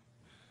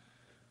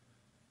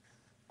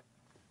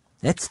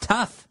 It's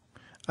tough.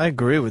 I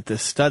agree with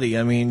this study.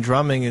 I mean,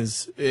 drumming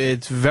it's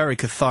very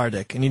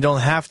cathartic, and you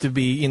don't have to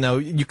be,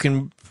 you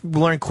can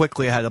learn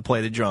quickly how to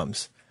play the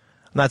drums.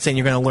 I'm not saying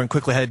you're going to learn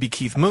quickly how to be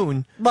Keith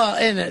Moon. Well,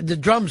 in the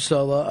drum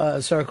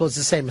solo circle, it's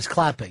the same as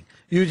clapping.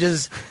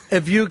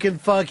 if you can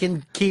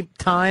fucking keep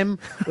time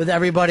with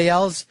everybody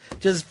else,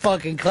 just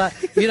fucking clap.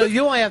 You know,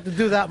 you only have to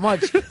do that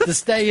much to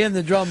stay in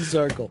the drum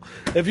circle.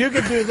 If you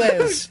can do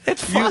this,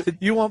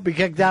 you won't be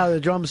kicked out of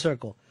the drum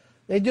circle.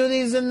 They do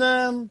these in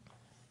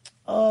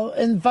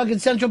fucking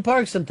Central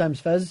Park sometimes,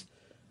 Fez.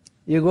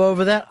 You go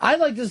over that. I'd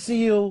like to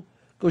see you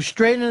go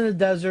straight into the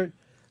desert.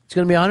 It's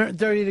going to be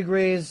 130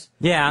 degrees.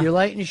 Yeah. You're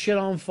lighting shit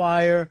on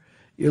fire.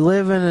 You're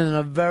living in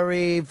a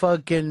very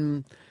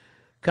fucking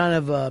kind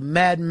of a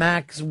Mad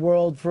Max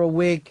world for a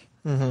week.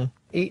 Mm-hmm.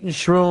 Eating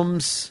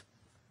shrooms.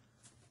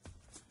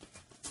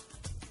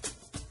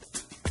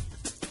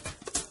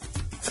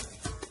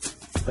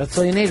 That's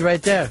all you need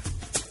right there.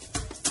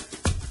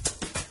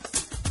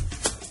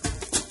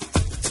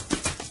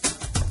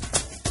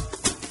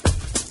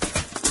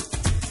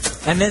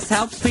 And this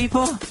helps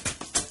people?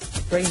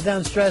 Brings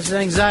down stress and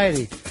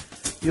anxiety.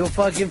 You'll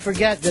fucking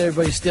forget that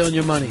everybody's stealing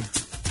your money.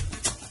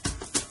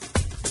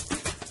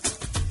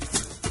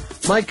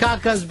 Mike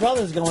Kaka's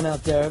brother's going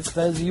out there.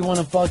 Says you want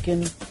to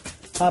fucking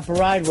hop a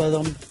ride with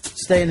him,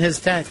 stay in his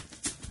tent.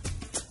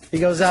 He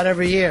goes out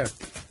every year.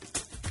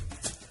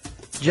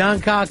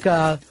 John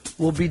Kaka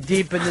will be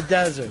deep in the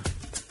desert.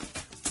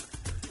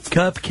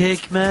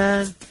 Cupcake,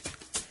 man.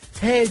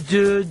 Hey,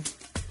 dude,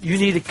 you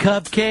need a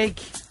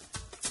cupcake?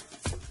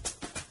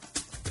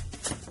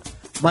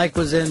 Mike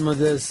was in with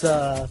this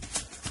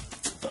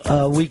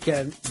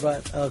weekend,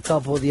 brought a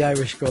couple of the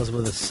Irish girls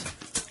with us.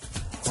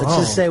 Let's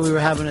just say we were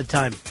having a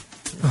time.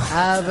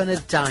 Having a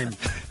time.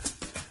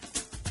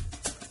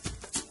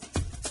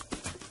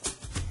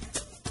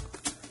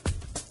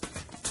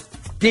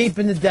 Deep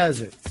in the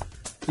desert.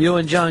 You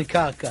and John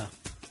Kaka.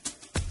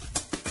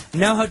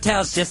 No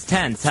hotels, just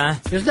tents, huh?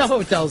 There's no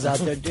hotels out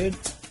there, dude.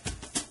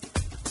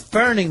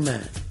 Burning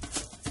Man.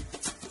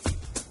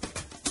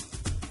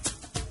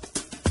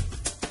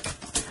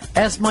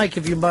 Ask Mike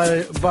if you can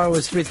borrow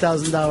his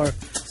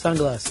 $3,000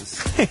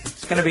 sunglasses.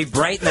 It's going to be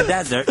bright in the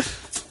desert.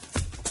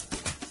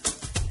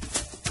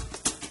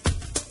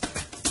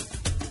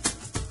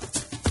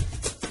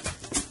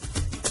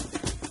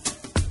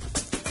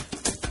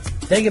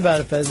 Think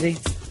about it, Fezzi.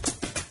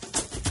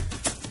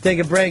 Take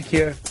a break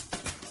here.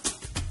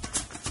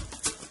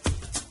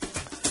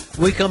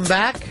 We come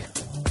back.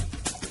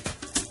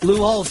 Lou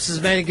Holtz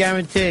has made a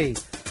guarantee.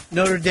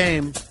 Notre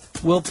Dame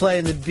will play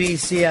in the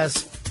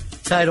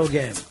BCS title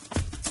game.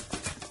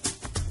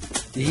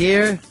 The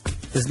year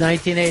is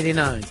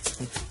 1989.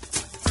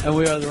 And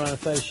we are the Ron and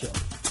Fez Show.